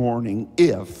Sunday morning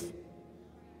if.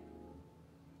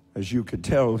 As you could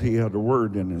tell, he had a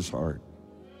word in his heart.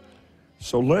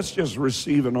 So let's just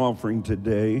receive an offering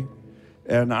today,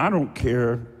 and I don't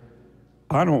care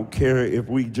if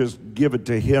we just give it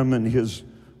to him and his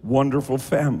wonderful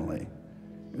family.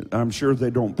 I'm sure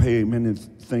they don't pay him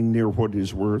anything near what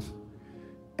he's worth,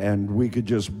 and we could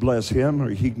just bless him, or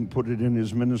he can put it in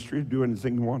his ministry, do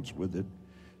anything he wants with it.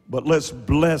 But let's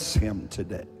bless him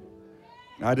today.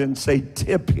 I didn't say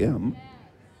tip him.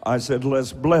 I said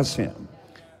let's bless him.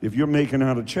 If you're making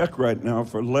out a check right now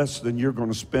for less than you're going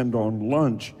to spend on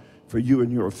lunch for you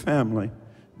and your family,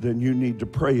 then you need to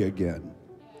pray again.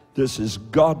 This is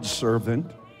God's servant.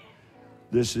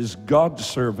 This is God's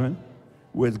servant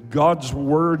with God's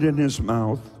word in his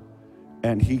mouth,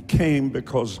 and he came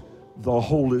because the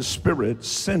Holy Spirit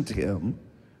sent him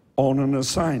on an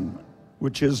assignment,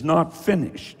 which is not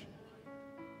finished.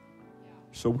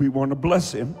 So we want to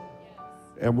bless him,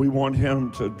 and we want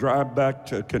him to drive back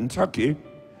to Kentucky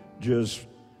just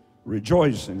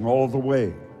rejoicing all the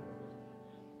way.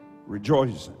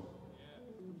 Rejoicing.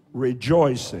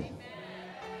 Rejoicing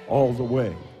all the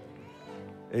way.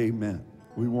 Amen.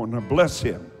 We want to bless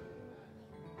him.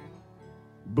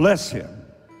 Bless him.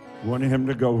 We want him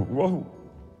to go, whoa.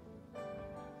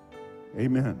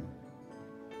 Amen.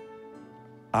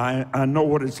 I know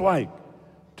what it's like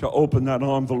to open that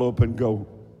envelope and go,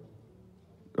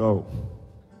 oh.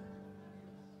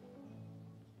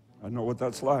 I know what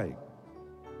that's like,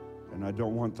 and I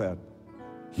don't want that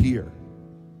here.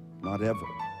 Not ever.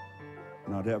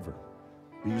 Not ever.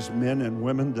 These men and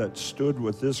women that stood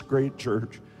with this great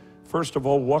church, first of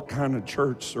all, what kind of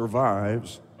church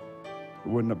survives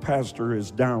when the pastor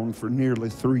is down for nearly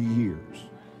 3 years?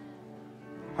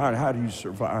 How do you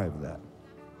survive that?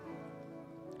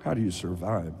 How do you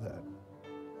survive that?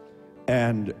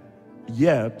 And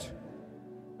yet,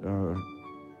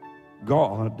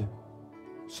 God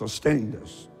sustained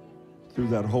us through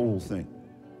that whole thing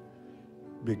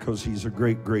because he's a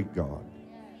great, great God.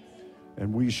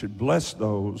 And we should bless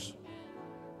those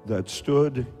that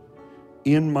stood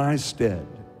in my stead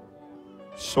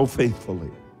so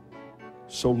faithfully,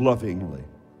 so lovingly,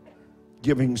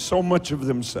 giving so much of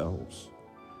themselves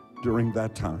during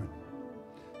that time.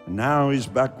 And now he's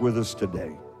back with us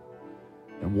today.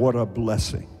 And what a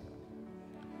blessing.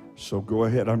 So go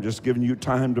ahead. I'm just giving you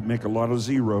time to make a lot of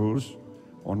zeros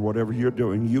on whatever you're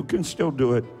doing. You can still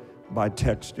do it by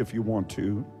text if you want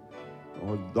to,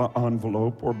 or the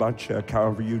envelope, or by check,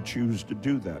 however you choose to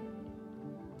do that.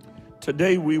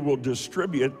 Today we will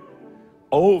distribute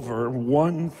over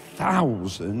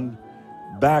 1,000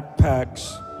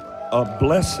 backpacks of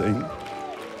blessing.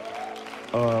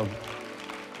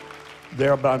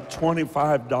 They're about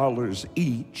 $25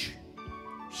 each,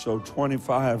 so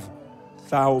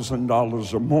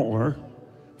 $25,000 or more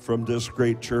from this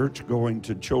great church going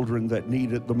to children that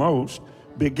need it the most,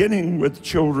 beginning with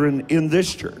children in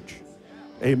this church.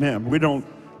 Amen. We don't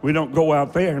go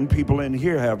out there and people in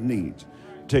here have needs.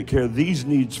 Take care of these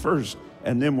needs first,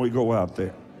 and then we go out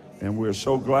there. And we're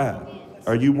so glad.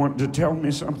 Are you wanting to tell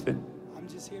me something? I'm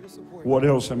just here to support. What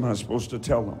else am I supposed to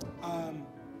tell them?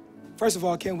 First of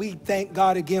all, can we thank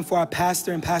God again for our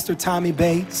pastor and Pastor Tommy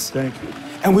Bates? Thank you.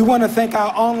 And we want to thank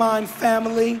our online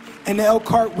family and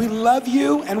Elkhart. We love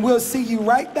you, and we'll see you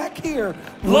right back here.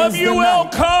 Love you,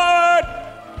 Elkhart!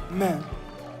 Amen.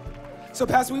 So,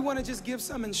 Pastor, we want to just give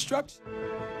some instruction.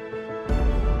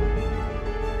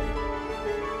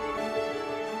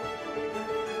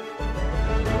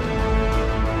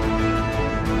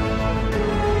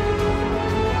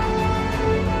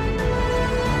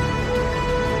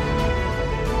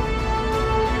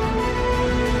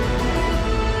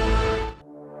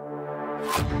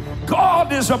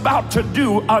 God is about to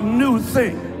do a new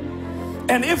thing.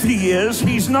 And if he is,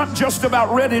 he's not just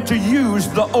about ready to use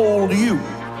the old you.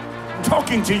 I'm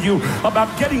talking to you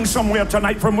about getting somewhere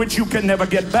tonight from which you can never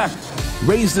get back.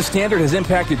 Raise the Standard has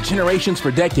impacted generations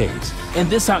for decades. And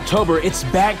this October, it's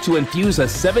back to infuse a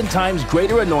 7 times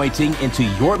greater anointing into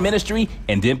your ministry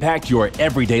and impact your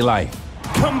everyday life.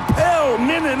 Compel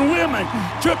men and women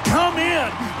to come in,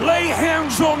 lay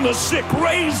hands on the sick,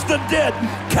 raise the dead,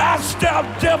 cast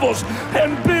out devils,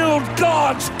 and build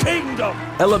God's kingdom.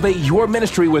 Elevate your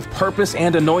ministry with purpose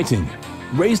and anointing.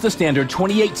 Raise the Standard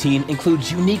 2018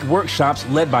 includes unique workshops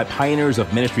led by pioneers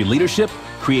of ministry leadership,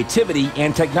 creativity,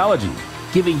 and technology,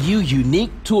 giving you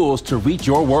unique tools to reach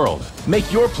your world.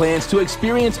 Make your plans to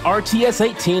experience RTS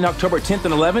 18 October 10th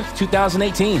and 11th,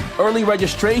 2018. Early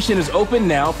registration is open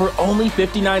now for only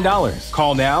 $59.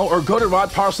 Call now or go to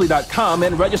rodparsley.com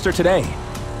and register today.